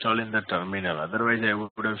browser installed in the terminal. Otherwise, I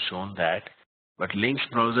would have shown that. But Lynx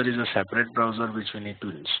browser is a separate browser which we need to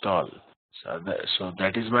install. So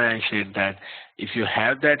that is why I said that if you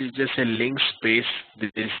have that, you just say Lynx space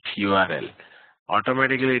this URL.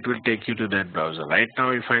 Automatically, it will take you to that browser. Right now,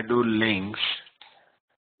 if I do Lynx,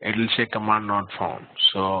 it will say command not found.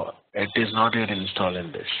 So it is not yet installed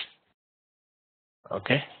in this.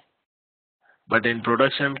 Okay. But in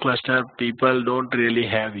production cluster, people don't really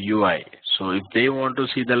have UI. So if they want to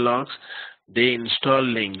see the logs, they install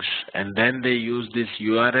Lynx and then they use this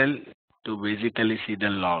URL to basically see the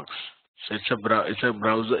logs. So it's a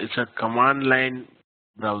browser, it's a command line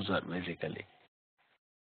browser basically.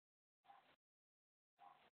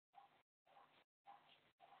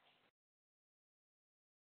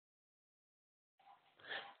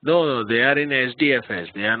 No, they are in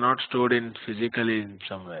SDFS. They are not stored in physically in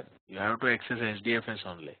somewhere. You have to access SDFS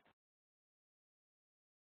only.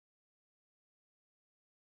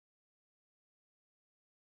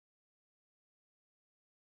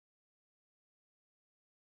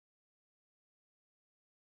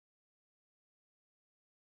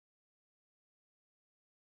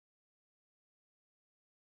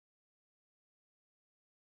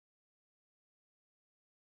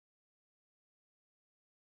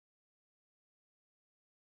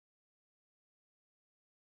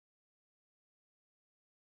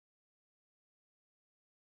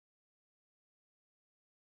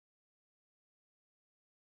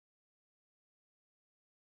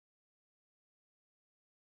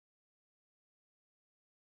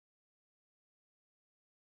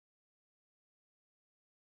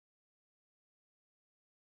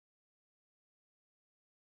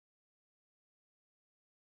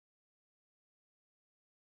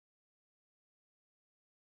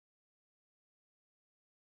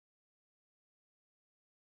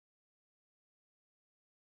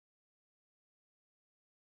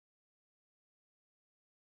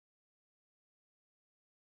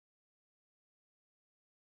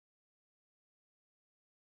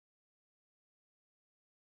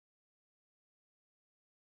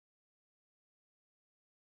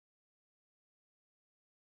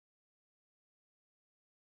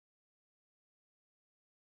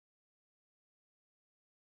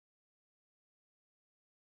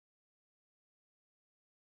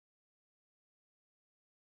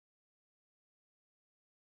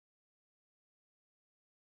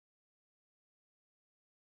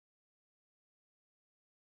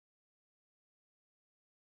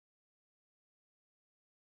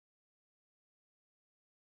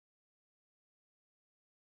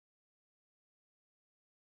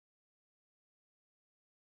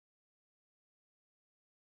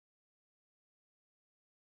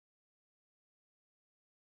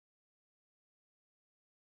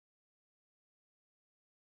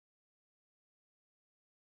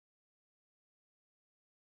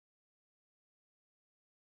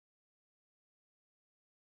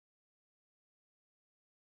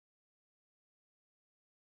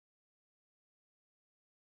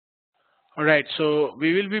 All right, so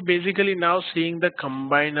we will be basically now seeing the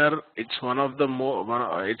combiner. It's one of the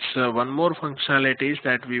one more functionalities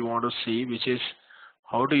that we want to see, which is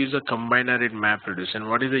how to use a combiner in MapReduce and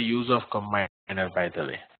what is the use of combiner, by the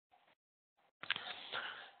way.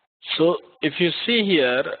 So if you see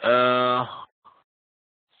here,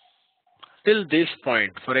 till this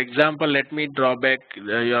point, for example, let me draw back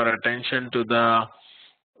your attention to the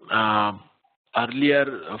uh, earlier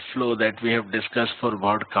flow that we have discussed for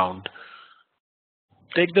word count.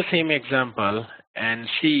 Take the same example and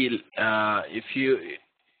see if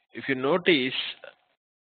you notice,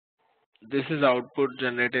 this is output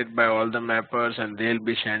generated by all the mappers and they'll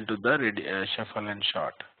be sent to the shuffle and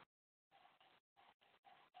sort.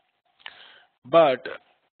 But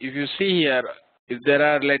if you see here, if there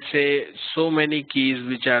are, let's say, so many keys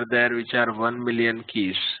which are there, which are 1 million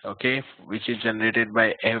keys, okay, which is generated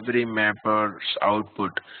by every mapper's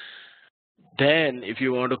output, then if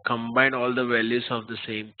you want to combine all the values of the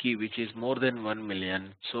same key, which is more than 1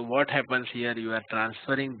 million, so what happens here? You are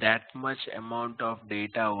transferring that much amount of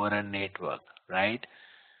data over a network, right,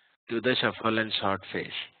 to the shuffle and sort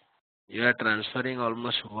phase. You are transferring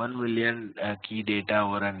almost 1 million key data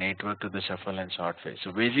over a network to the shuffle and sort phase.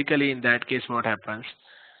 So basically, in that case, what happens?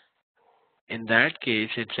 In that case,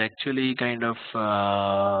 it's actually kind of,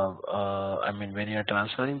 I mean, when you are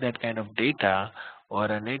transferring that kind of data over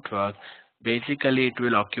a network, basically it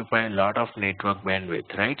will occupy a lot of network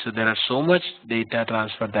bandwidth, right? So there are so much data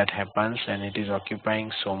transfer that happens and it is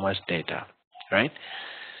occupying so much data, right?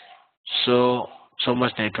 So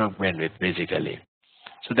much network bandwidth basically.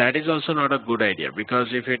 So that is also not a good idea, because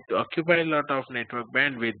if it occupies a lot of network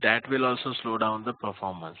bandwidth, that will also slow down the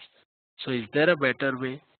performance. So is there a better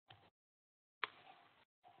way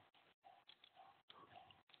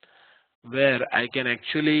where I can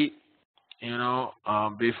actually,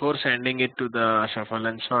 before sending it to the shuffle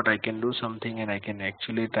and sort, I can do something and I can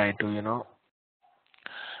actually try to,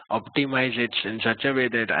 optimize it in such a way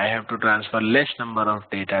that I have to transfer less number of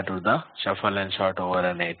data to the shuffle and sort over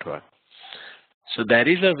a network. So there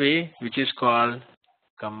is a way which is called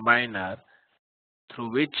combiner,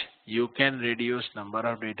 through which you can reduce number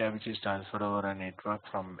of data which is transferred over a network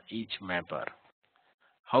from each mapper.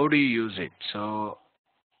 How do you use it? So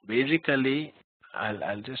basically,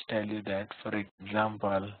 I'll just tell you that. For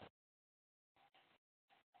example,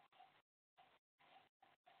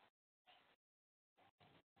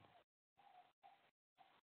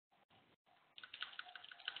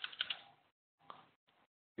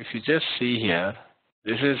 if you just see here,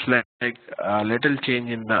 this is like a little change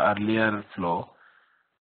in the earlier flow.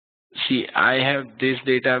 See, I have this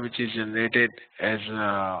data which is generated as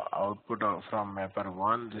output from mapper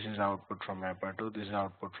 1. This is output from mapper 2. This is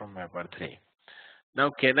output from mapper 3. Now,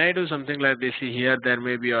 can I do something like this? See, here there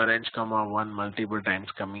may be orange comma 1 multiple times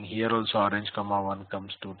coming. Here also orange comma 1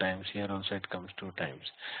 comes 2 times. Here also it comes 2 times.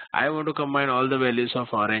 I want to combine all the values of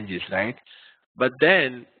oranges, right? But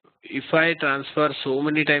then if I transfer so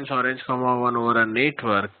many times orange comma 1 over a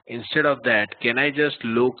network, instead of that, can I just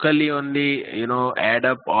locally only, add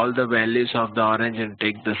up all the values of the orange and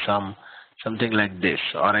take the sum, something like this,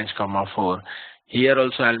 orange comma 4. Here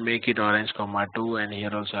also I'll make it orange comma 2, and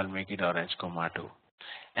here also I'll make it orange comma 2.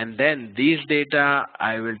 And then these data,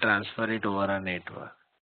 I will transfer it over a network,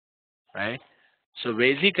 right? So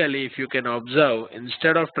basically, if you can observe,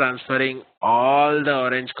 instead of transferring all the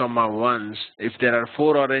orange comma 1s, if there are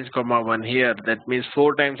 4 orange comma 1 here, that means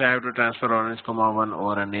 4 times I have to transfer orange comma 1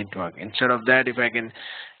 over a network. Instead of that, if I can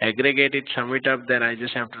aggregate it, sum it up, then I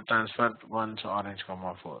just have to transfer once orange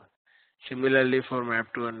comma 4. Similarly for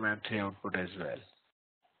map 2 and map 3 output as well.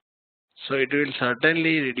 So it will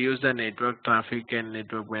certainly reduce the network traffic and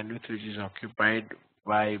network bandwidth which is occupied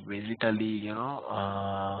by basically,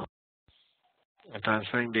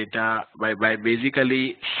 transferring data by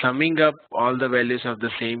basically summing up all the values of the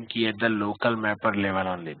same key at the local mapper level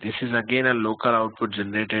only. This is again a local output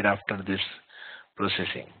generated after this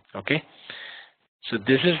processing. Okay. So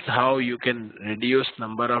this is how you can reduce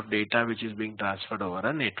number of data which is being transferred over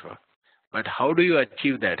a network. But how do you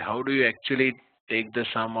achieve that? How do you actually take the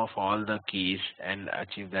sum of all the keys and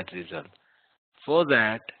achieve that result? For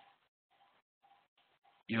that,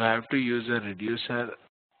 you have to use a reducer.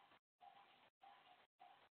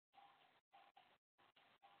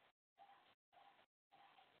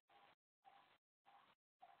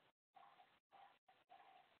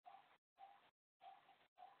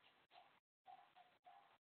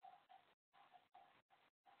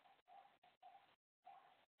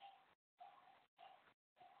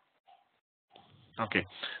 Okay,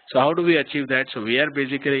 so how do we achieve that? So we are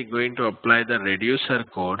basically going to apply the reducer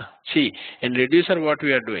code. See, in reducer what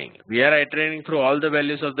we are doing? We are iterating through all the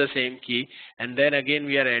values of the same key, and then again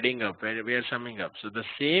we are adding up, we are summing up. So the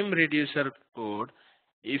same reducer code,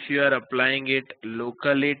 if you are applying it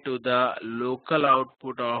locally to the local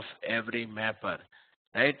output of every mapper,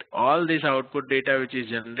 right? All this output data which is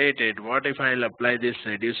generated, what if I'll apply this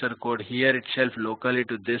reducer code here itself locally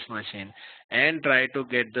to this machine and try to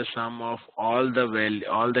get the sum of all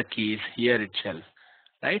the keys here itself,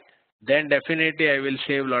 right? Then definitely I will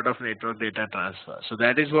save a lot of network data transfer. So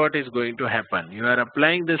that is what is going to happen. You are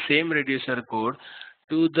applying the same reducer code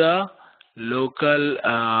to the local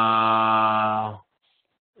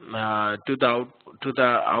to the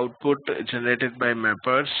output generated by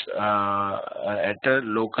mappers at a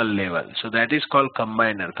local level. So that is called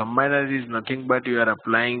combiner. Combiner is nothing but you are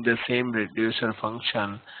applying the same reducer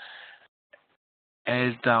function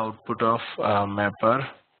as the output of mapper.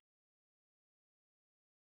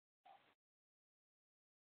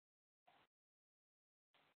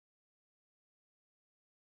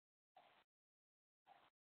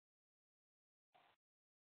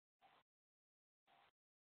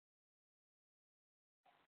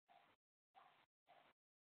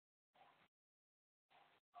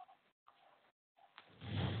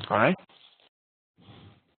 All right.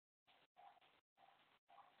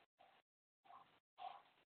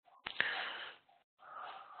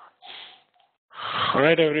 All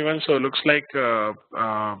right, everyone. So looks like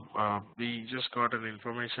we just got an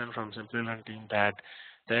information from Simplilearn team that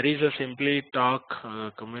there is a Simply Talk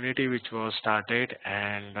community which was started,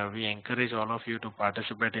 and we encourage all of you to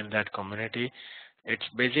participate in that community. It's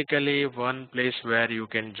basically one place where you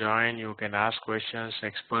can join, you can ask questions,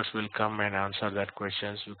 experts will come and answer that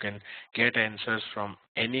questions. You can get answers from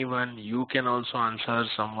anyone. You can also answer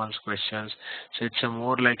someone's questions. So it's a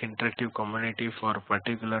more like interactive community for a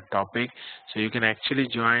particular topic. So you can actually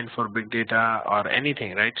join for big data or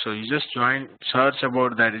anything, right? So you just join, search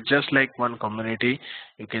about that. It's just like one community.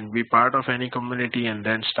 You can be part of any community and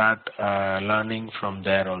then start learning from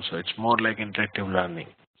there also. It's more like interactive learning.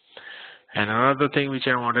 And another thing which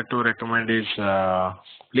I wanted to recommend is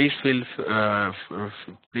please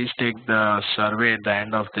please take the survey at the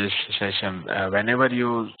end of this session. Whenever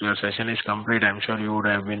your session is complete, I'm sure you would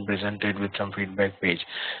have been presented with some feedback page.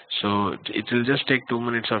 So it will just take 2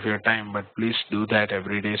 minutes of your time, but please do that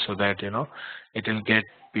every day so that it will get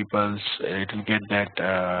it will get that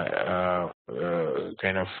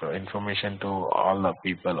kind of information to all the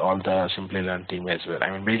people, all the Simply Learn team as well.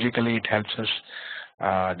 I mean, basically it helps us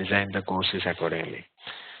design the courses accordingly.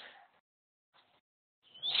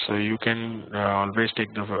 So you can always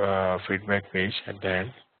take the feedback page at the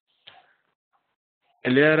end.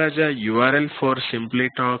 Earlier as a URL for Simply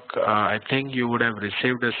Talk, I think you would have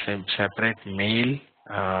received a separate mail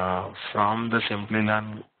from the Simply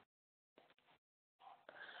Learn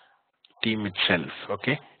team itself.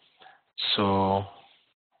 Okay, so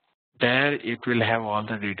there it will have all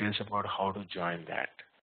the details about how to join that.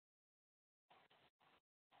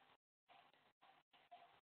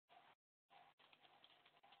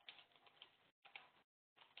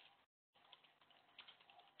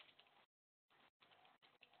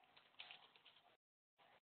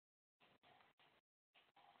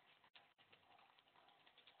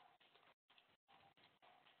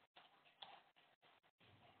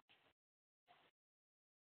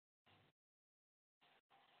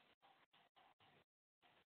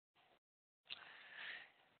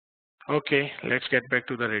 Okay, let's get back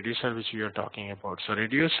to the reducer which we are talking about. So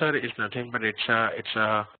reducer is nothing but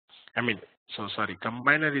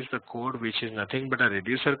combiner is the code which is nothing but a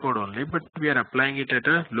reducer code only, but we are applying it at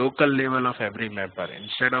a local level of every mapper.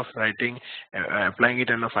 Instead of applying it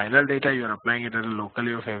on the final data, you are applying it at a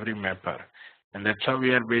locally of every mapper. And that's how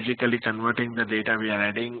we are basically converting the data. We are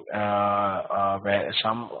adding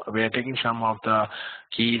we are taking some of the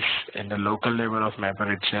keys in the local level of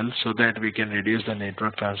mapper itself so that we can reduce the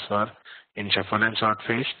network transfer in shuffle and sort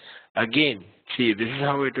phase. Again, see, this is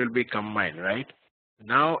how it will be combined, right?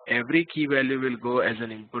 Now every key value will go as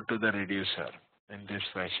an input to the reducer in this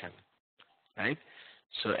fashion, right?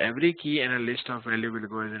 So every key and a list of value will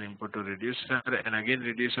go as an input to reducer, and again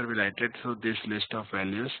reducer will iterate through this list of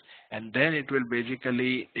values, and then it will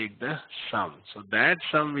basically take the sum. So that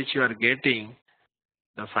sum which you are getting,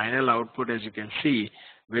 the final output, as you can see,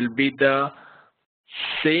 will be the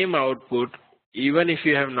same output even if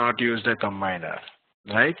you have not used a combiner,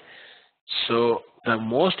 right? So the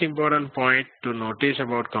most important point to notice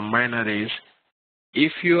about combiner is,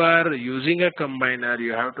 if you are using a combiner,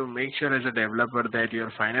 you have to make sure as a developer that your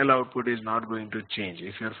final output is not going to change.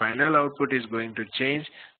 If your final output is going to change,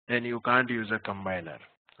 then you can't use a combiner.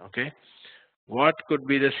 Okay. What could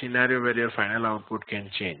be the scenario where your final output can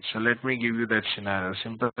change? So let me give you that scenario.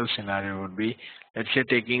 Simple scenario would be, let's say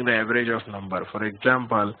taking the average of number. For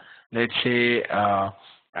example, let's say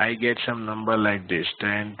I get some number like this,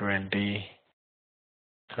 10, 20,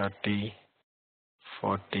 30,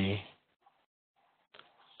 40.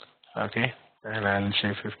 Okay, and I'll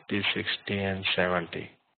say 50, 60, and 70.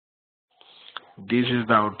 This is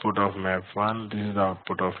the output of map 1. This is the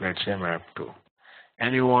output of, let's say, map 2.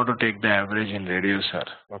 And you want to take the average in reducer.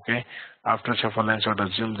 Okay, after shuffle and sort,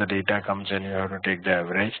 assume the data comes and you have to take the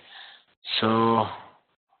average. So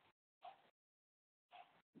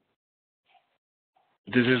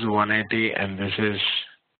this is 180 and this is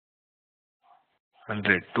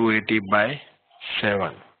 100. 280 by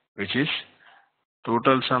 7, which is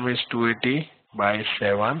total sum is 280 by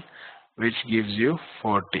 7, which gives you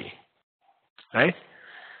 40, right?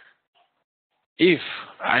 If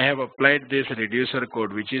I have applied this reducer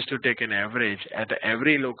code, which is to take an average at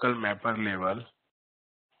every local mapper level,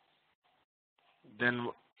 then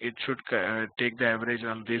it should take the average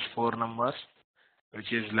on these 4 numbers,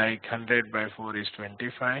 which is like 100 by 4 is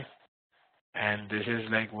 25, and this is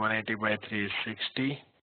like 180 by 3 is 60.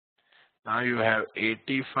 Now you have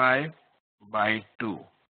 85 by 2.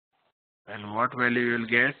 And what value you will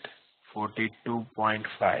get?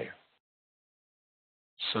 42.5.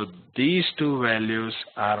 So these two values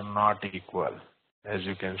are not equal, as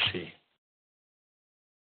you can see,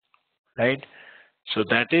 right? So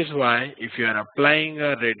that is why if you are applying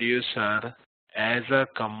a reducer as a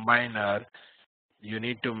combiner, you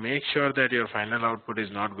need to make sure that your final output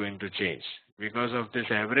is not going to change. because of this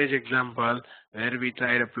average example where we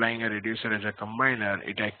tried applying a reducer as a combiner,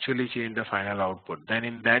 it actually changed the final output. Then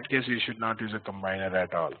in that case, we should not use a combiner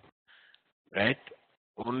at all, right?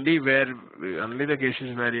 Only the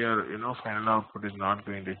cases where your final output is not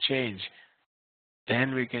going to change,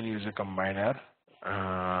 then we can use a combiner,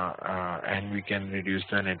 and we can reduce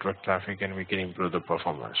the network traffic and we can improve the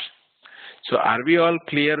performance. So are we all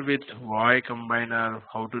clear with why combiner,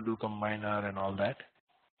 how to do combiner and all that?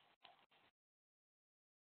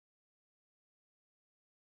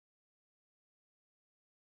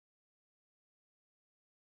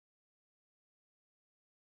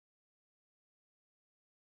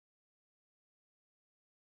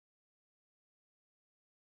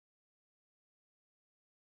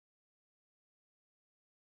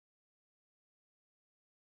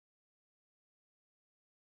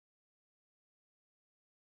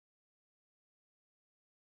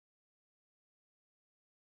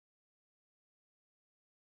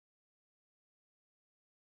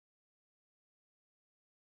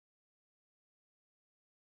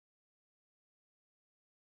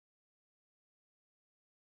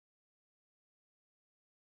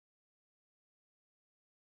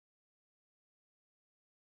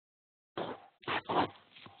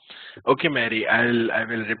 Okay, Mary, I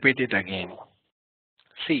will repeat it again.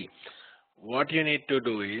 See, what you need to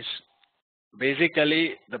do is,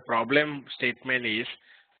 basically the problem statement is,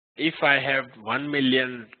 if I have 1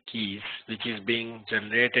 million keys which is being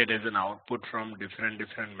generated as an output from different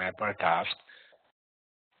mapper tasks,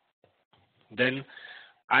 then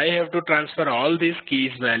I have to transfer all these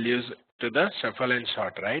keys values to the shuffle and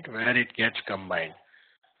sort, right, where it gets combined.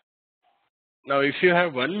 Now, if you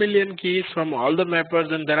have 1 million keys from all the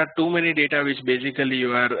mappers, then there are too many data which basically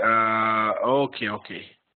you are, okay.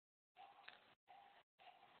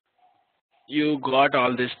 You got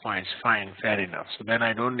all these points, fine, fair enough. So then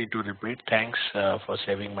I don't need to repeat. Thanks for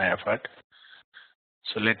saving my effort.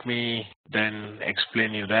 So let me then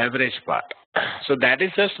explain you the average part. So that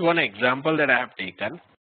is just one example that I have taken.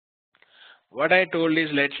 What I told is,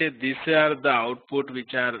 let's say these are the output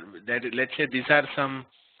which are, let's say these are some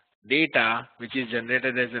data which is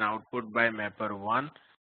generated as an output by mapper 1,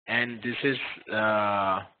 and this is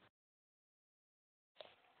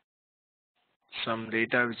some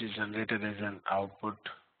data which is generated as an output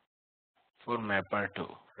for mapper 2,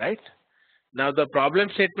 right? Now the problem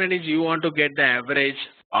statement is you want to get the average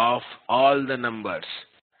of all the numbers,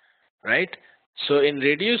 right? So in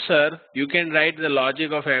reducer, you can write the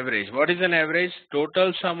logic of average. What is an average?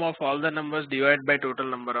 Total sum of all the numbers divided by total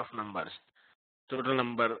number of numbers. Total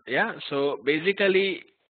number, yeah. So basically,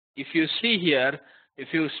 if you see here, if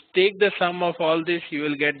you take the sum of all this, you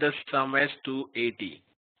will get the sum as 280.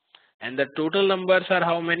 And the total numbers are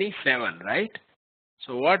how many? 7, right?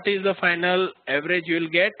 So what is the final average you will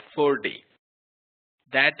get? 40.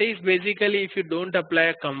 That is basically if you don't apply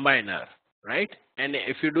a combiner, right? And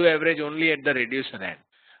if you do average only at the reducer end.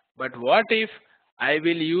 But what if I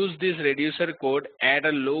will use this reducer code at a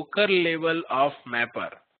local level of mapper?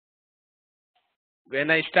 When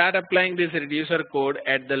I start applying this reducer code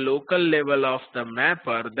at the local level of the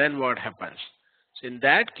mapper, then what happens? So in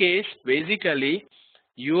that case, basically,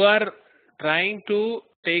 you are trying to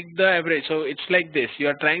take the average. So it's like this. You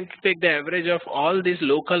are trying to take the average of all these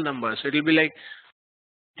local numbers. So it will be like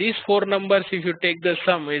these 4 numbers, if you take the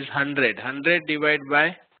sum, is 100. 100 divided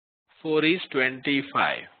by 4 is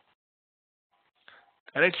 25.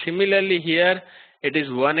 Correct? Similarly, here it is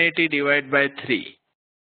 180 divided by 3,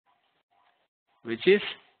 which is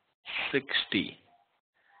 60.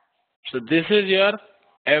 So this is your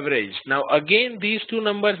average. Now again, these 2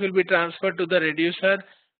 numbers will be transferred to the reducer,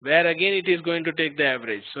 where again it is going to take the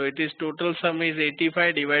average. So it is total sum is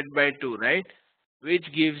 85 divided by 2, right? Which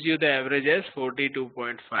gives you the average as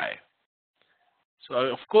 42.5. So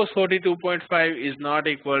of course 42.5 is not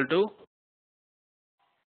equal to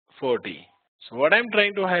 40. So what I'm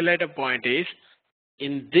trying to highlight a point is,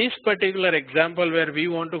 in this particular example where we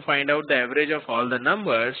want to find out the average of all the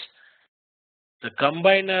numbers, the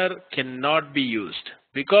combiner cannot be used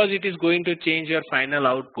because it is going to change your final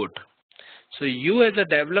output. So you as a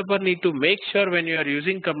developer need to make sure when you are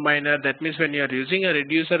using combiner, that means when you are using a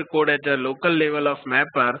reducer code at the local level of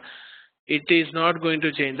mapper, it is not going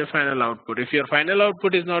to change the final output. If your final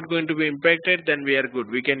output is not going to be impacted, then we are good.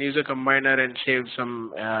 We can use a combiner and save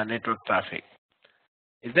some network traffic.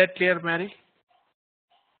 Is that clear, Mary?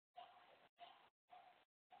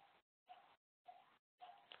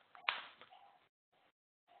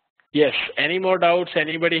 Yes. Any more doubts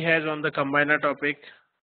anybody has on the combiner topic?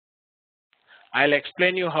 I'll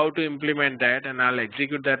explain you how to implement that and I'll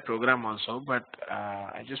execute that program also, but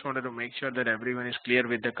I just wanted to make sure that everyone is clear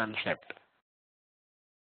with the concept.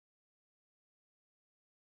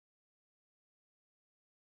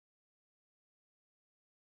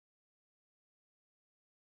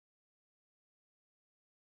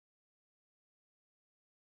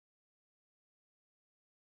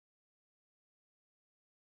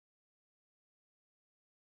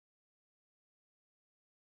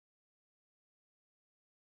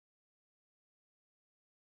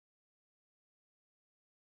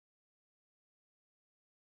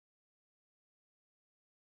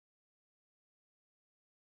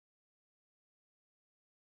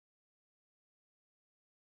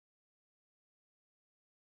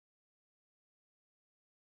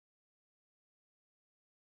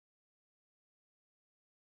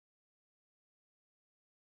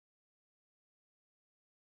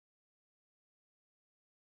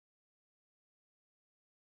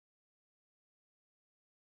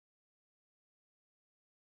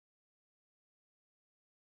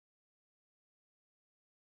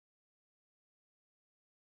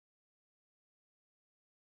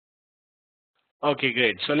 Okay,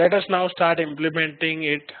 great. So let us now start implementing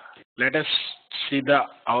it. Let us see the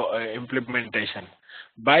implementation.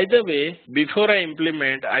 By the way, before I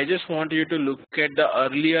implement, I just want you to look at the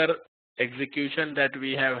earlier execution that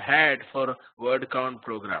we have had for word count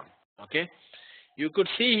program. Okay, you could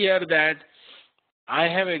see here that I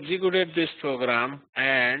have executed this program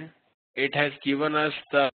and it has given us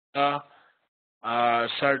the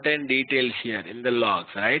certain details here in the logs,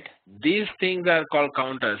 right? These things are called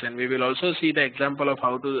counters, and we will also see the example of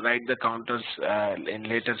how to write the counters in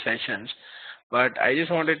later sessions. But I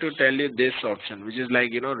just wanted to tell you this option, which is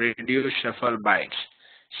like, reduce shuffle bytes.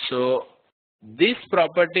 So this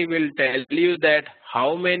property will tell you that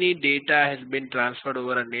how many data has been transferred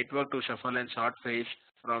over a network to shuffle and sort phase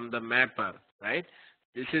from the mapper, right?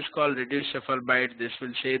 This is called reduce shuffle byte. This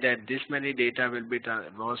will say that this many data will be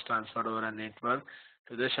was transferred over a network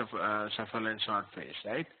to the shuffle and sort phase,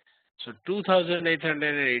 right? So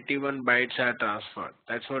 2,881 bytes are transferred.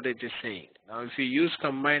 That's what it is saying. Now, if you use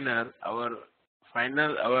combiner,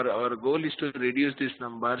 our goal is to reduce this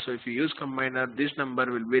number. So if you use combiner, this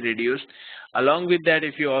number will be reduced. Along with that,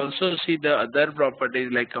 if you also see the other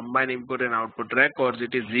properties like combine input and output records,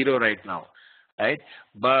 it is 0 right now, right?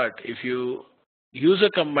 But if you use a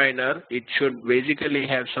combiner, it should basically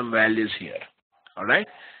have some values here. All right.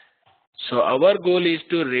 So our goal is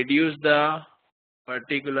to reduce the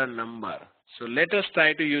particular number. So let us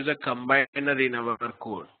try to use a combiner in our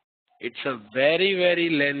code. It's a very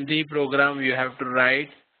lengthy program you have to write.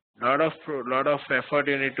 Lot of effort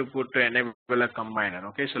you need to put to enable a combiner.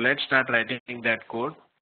 Okay, so let's start writing that code.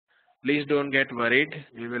 Please don't get worried.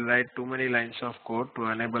 We will write too many lines of code to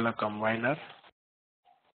enable a combiner.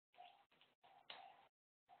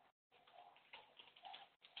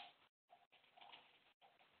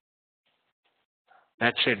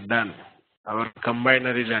 That's it, done. Our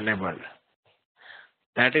combiner is enabled.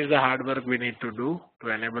 That is the hard work we need to do to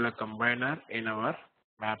enable a combiner in our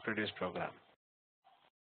MapReduce program.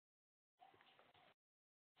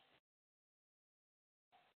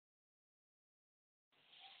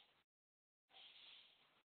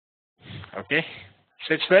 Okay,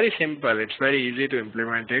 so it's very simple. It's very easy to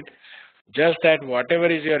implement it. Just that whatever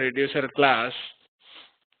is your reducer class,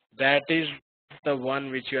 that is the one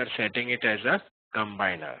which you are setting it as a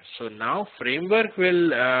combiner. So now framework will,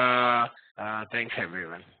 thanks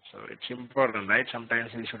everyone. So it's important, right? Sometimes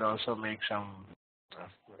we should also make some uh,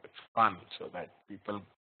 fun so that people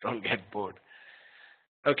don't get bored.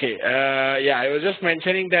 Okay, yeah, I was just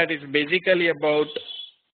mentioning that it's basically about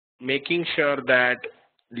making sure that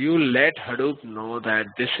you let Hadoop know that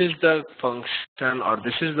this is the function or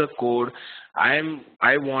this is the code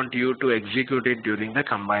I want you to execute it during the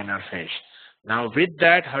combiner phase. Now with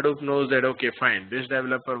that, Hadoop knows that okay, fine, this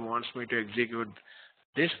developer wants me to execute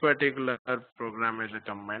this particular program as a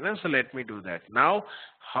combiner, so let me do that. Now,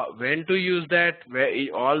 when to use that, where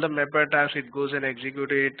all the mapper tasks, it goes and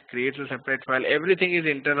execute it, creates a separate file, everything is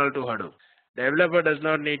internal to Hadoop. Developer does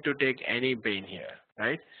not need to take any pain here,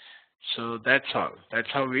 right? So that's all. That's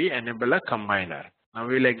how we enable a combiner. Now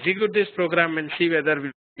we'll execute this program and see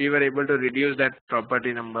whether we were able to reduce that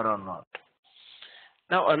property number or not.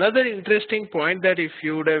 Now another interesting point that if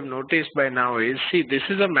you would have noticed by now is, see, this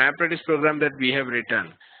is a MapReduce program that we have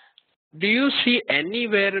written. Do you see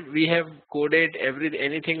anywhere we have coded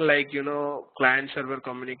anything like, client server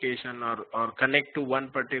communication or connect to one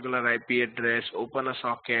particular IP address, open a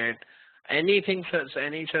socket, any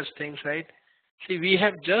such things, right? See, we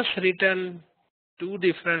have just written two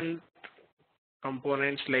different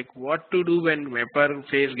components like what to do when mapper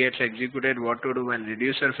phase gets executed, what to do when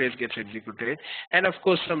reducer phase gets executed, and of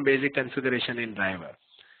course some basic configuration in driver.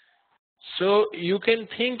 So you can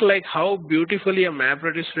think like how beautifully a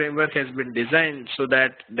MapReduce framework has been designed so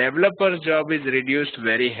that developer's job is reduced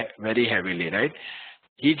very heavily, right?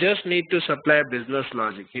 He just need to supply business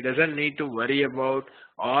logic. He doesn't need to worry about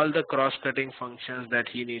all the cross-cutting functions that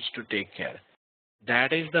he needs to take care.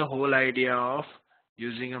 That is the whole idea of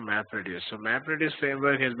using a MapReduce. So MapReduce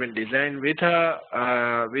framework has been designed with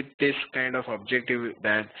this kind of objective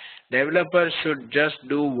that developers should just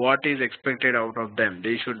do what is expected out of them.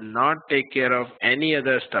 They should not take care of any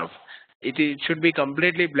other stuff. It should be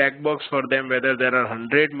completely black box for them whether there are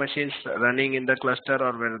 100 machines running in the cluster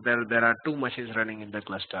or whether there are 2 machines running in the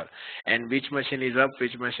cluster, and which machine is up,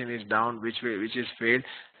 which machine is down, which is failed.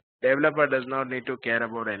 Developer does not need to care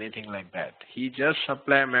about anything like that. He just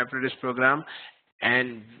supply a MapReduce program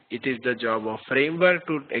and it is the job of framework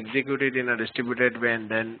to execute it in a distributed way and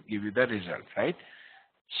then give you the result, right?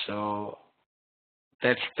 So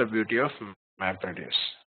that's the beauty of MapReduce.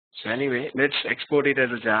 So anyway, let's export it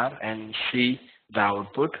as a jar and see the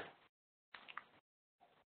output.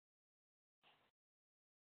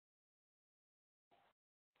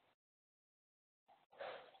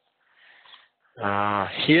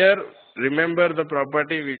 Here, remember the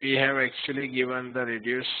property we have actually given the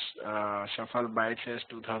reduce shuffle bytes as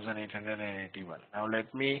 2881. Now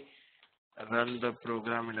let me run the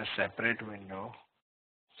program in a separate window.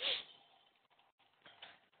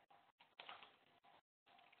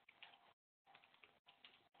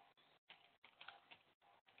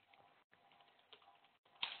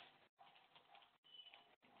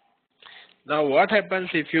 Now what happens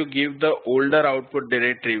if you give the older output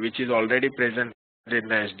directory which is already present in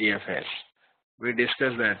the SDFS? We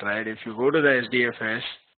discussed that, right? If you go to the SDFS,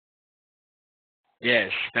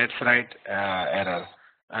 yes, that's right, error.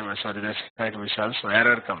 I'm sorry, that's right, Vishal. So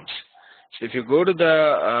error comes. So if you go to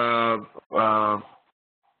the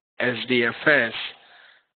SDFS,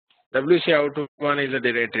 WC out 1 is a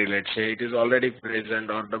directory, let's say it is already present,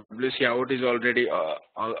 or WC out is already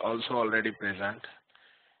also already present.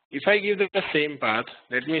 If I give the same path,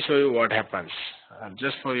 let me show you what happens.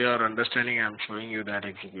 Just for your understanding, I'm showing you that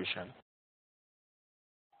execution.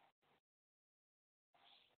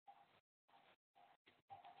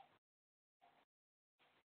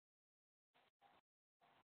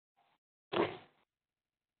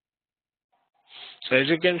 So as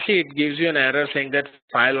you can see, it gives you an error saying that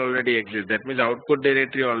file already exists. That means output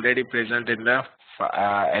directory already present in the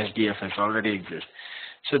SDFS already exists.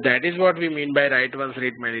 So that is what we mean by write once,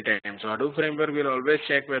 read many times. So Hadoop framework will always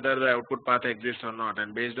check whether the output path exists or not,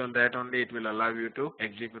 and based on that only it will allow you to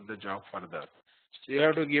execute the job further. So you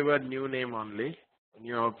have to give a new name only,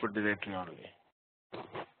 new output directory only.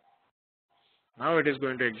 Now it is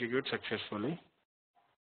going to execute successfully.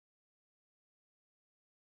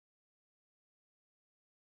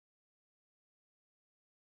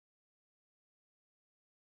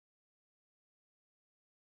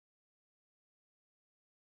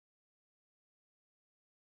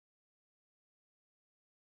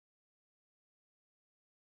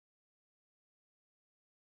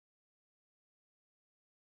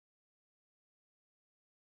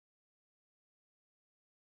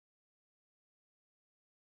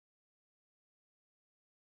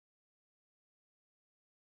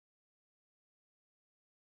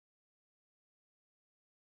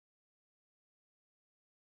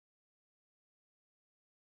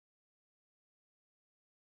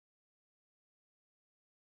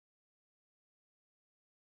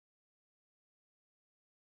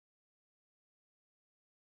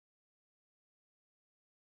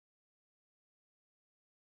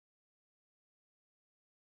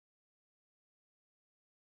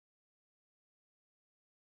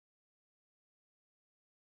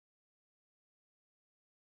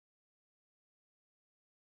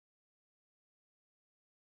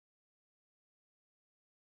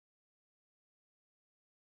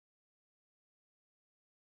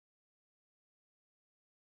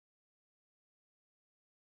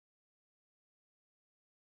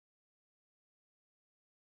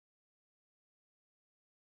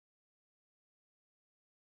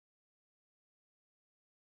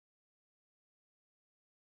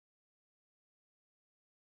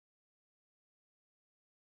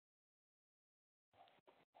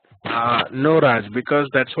 No, Raj, because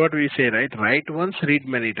that's what we say, right? Write once, read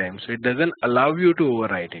many times. So it doesn't allow you to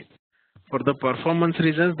overwrite it. For the performance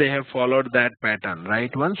reasons, they have followed that pattern.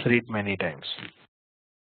 Write once, read many times.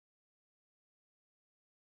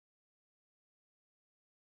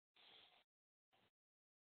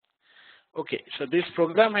 Okay, so this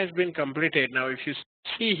program has been completed. Now, if you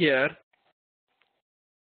see here,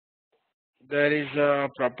 there is a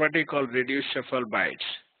property called reduce shuffle bytes.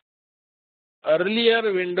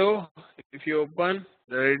 Earlier window, if you open,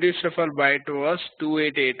 the reduce shuffle byte was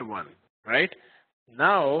 2881, right?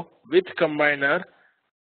 Now, with combiner,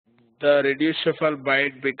 the reduce shuffle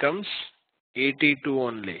byte becomes 82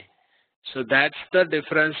 only. So that's the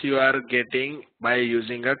difference you are getting by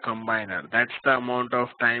using a combiner. That's the amount of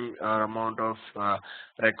time or amount of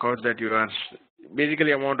records that you are,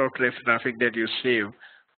 basically amount of traffic that you save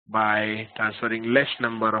by transferring less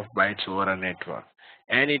number of bytes over a network.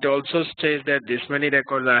 And it also says that this many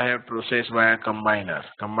records I have processed via combiner.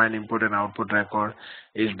 Combined input and output record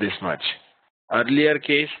is this much. Earlier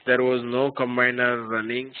case, there was no combiner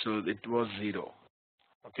running, so it was 0.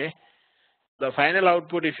 Okay. The final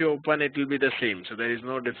output, if you open, it will be the same. So there is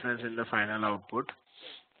no difference in the final output.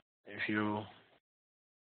 If you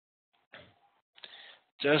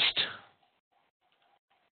just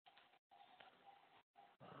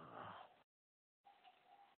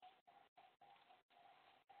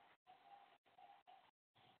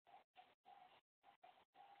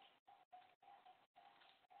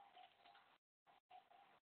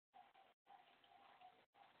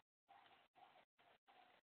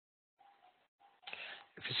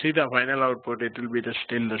see the final output, it will be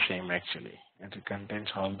still the same actually. It contains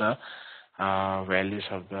all the values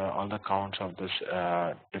of all the counts of this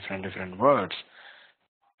different words.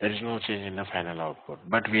 There is no change in the final output,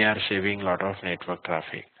 but we are saving a lot of network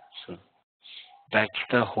traffic. So that's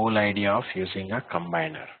the whole idea of using a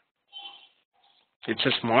combiner. It's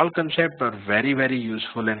a small concept, but very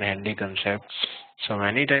useful and handy concept. So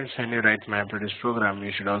many times when you write MapReduce program,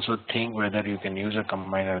 you should also think whether you can use a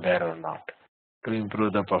combiner there or not to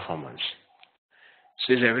improve the performance.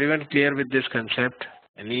 So is everyone clear with this concept?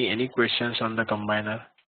 Any questions on the combiner?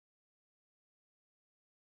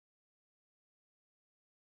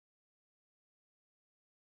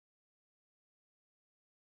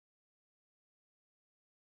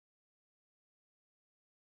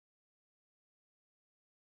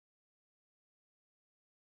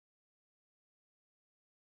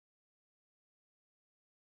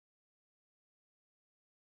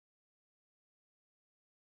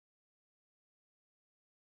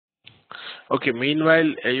 Okay,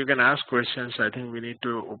 meanwhile, you can ask questions. I think we need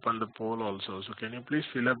to open the poll also. So can you please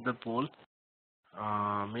fill up the poll?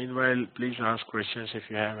 Meanwhile, please ask questions if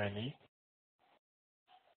you have any.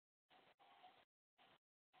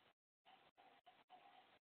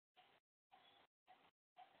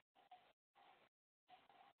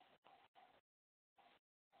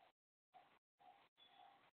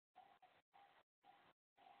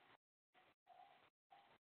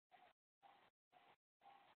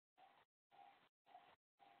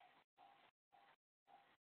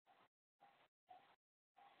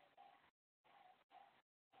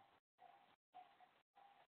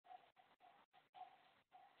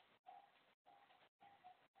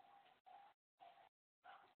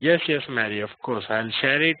 Yes, Mary, of course. I'll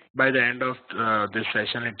share it by the end of this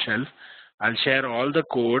session itself. I'll share all the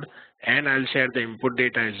code and I'll share the input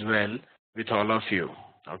data as well with all of you.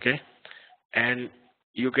 Okay. And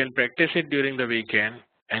you can practice it during the weekend.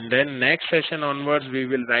 And then next session onwards, we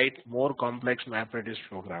will write more complex MapReduce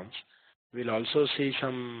programs. We'll also see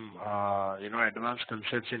some, advanced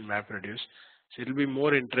concepts in MapReduce. So it'll be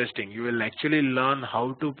more interesting. You will actually learn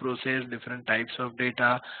how to process different types of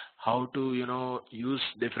data, how to, use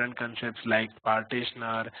different concepts like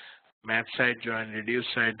partitioner, map side join, reduce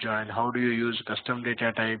side join, how do you use custom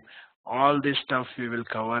data type. All this stuff we will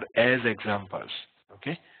cover as examples.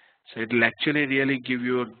 Okay. So it will actually really give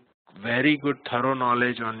you a very good thorough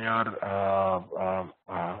knowledge on your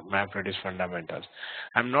MapReduce fundamentals.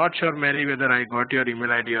 I'm not sure, Mary, whether I got your email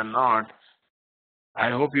ID or not. I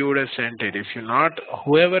hope you would have sent it. If you not,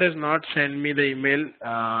 whoever has not sent me the email,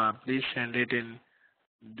 please send it in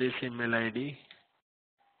this email ID.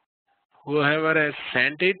 Whoever has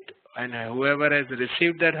sent it and whoever has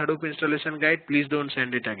received that Hadoop installation guide, please don't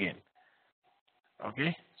send it again.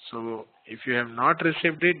 Okay. So if you have not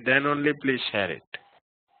received it, then only please share it.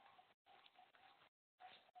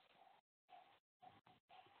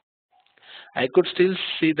 I could still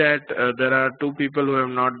see that there are 2 people who have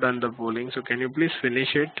not done the polling. So can you please finish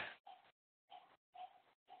it?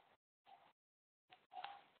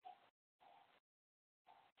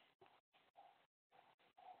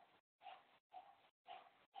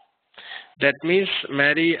 That means,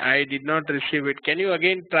 Mary, I did not receive it. Can you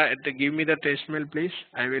again try to give me the test mail, please?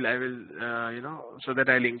 I will, so that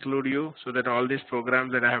I'll include you, so that all these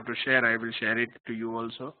programs that I have to share, I will share it to you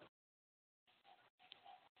also.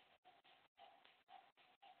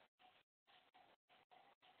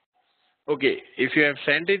 Okay, if you have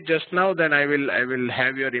sent it just now, then I will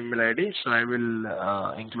have your email ID, so I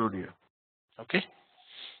will include you. Okay.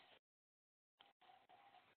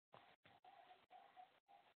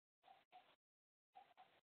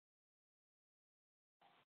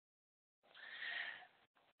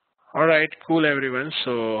 All right, cool, everyone.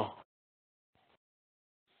 So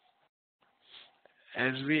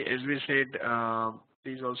as we said,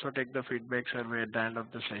 please also take the feedback survey at the end of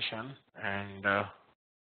the session. And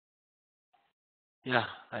yeah,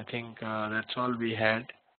 I think that's all we had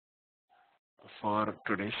for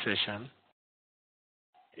today's session.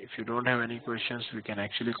 If you don't have any questions, we can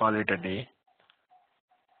actually call it a day.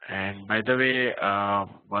 And by the way,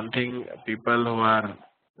 one thing, people who are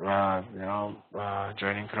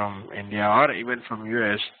joining from India or even from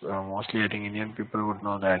US, mostly I think Indian people would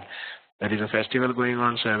know that there is a festival going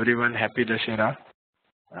on. So everyone, happy Dussehra,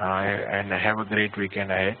 and have a great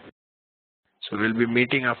weekend ahead. So we'll be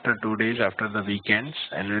meeting after 2 days after the weekends,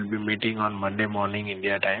 and we'll be meeting on Monday morning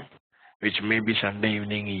India time, which may be Sunday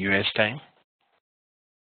evening US time.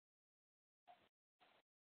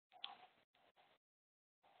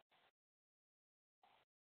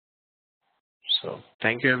 So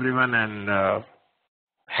thank you, everyone, and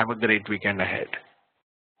have a great weekend ahead.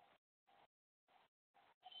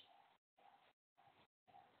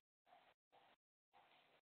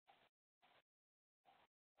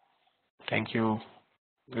 Thank you.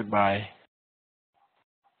 Goodbye.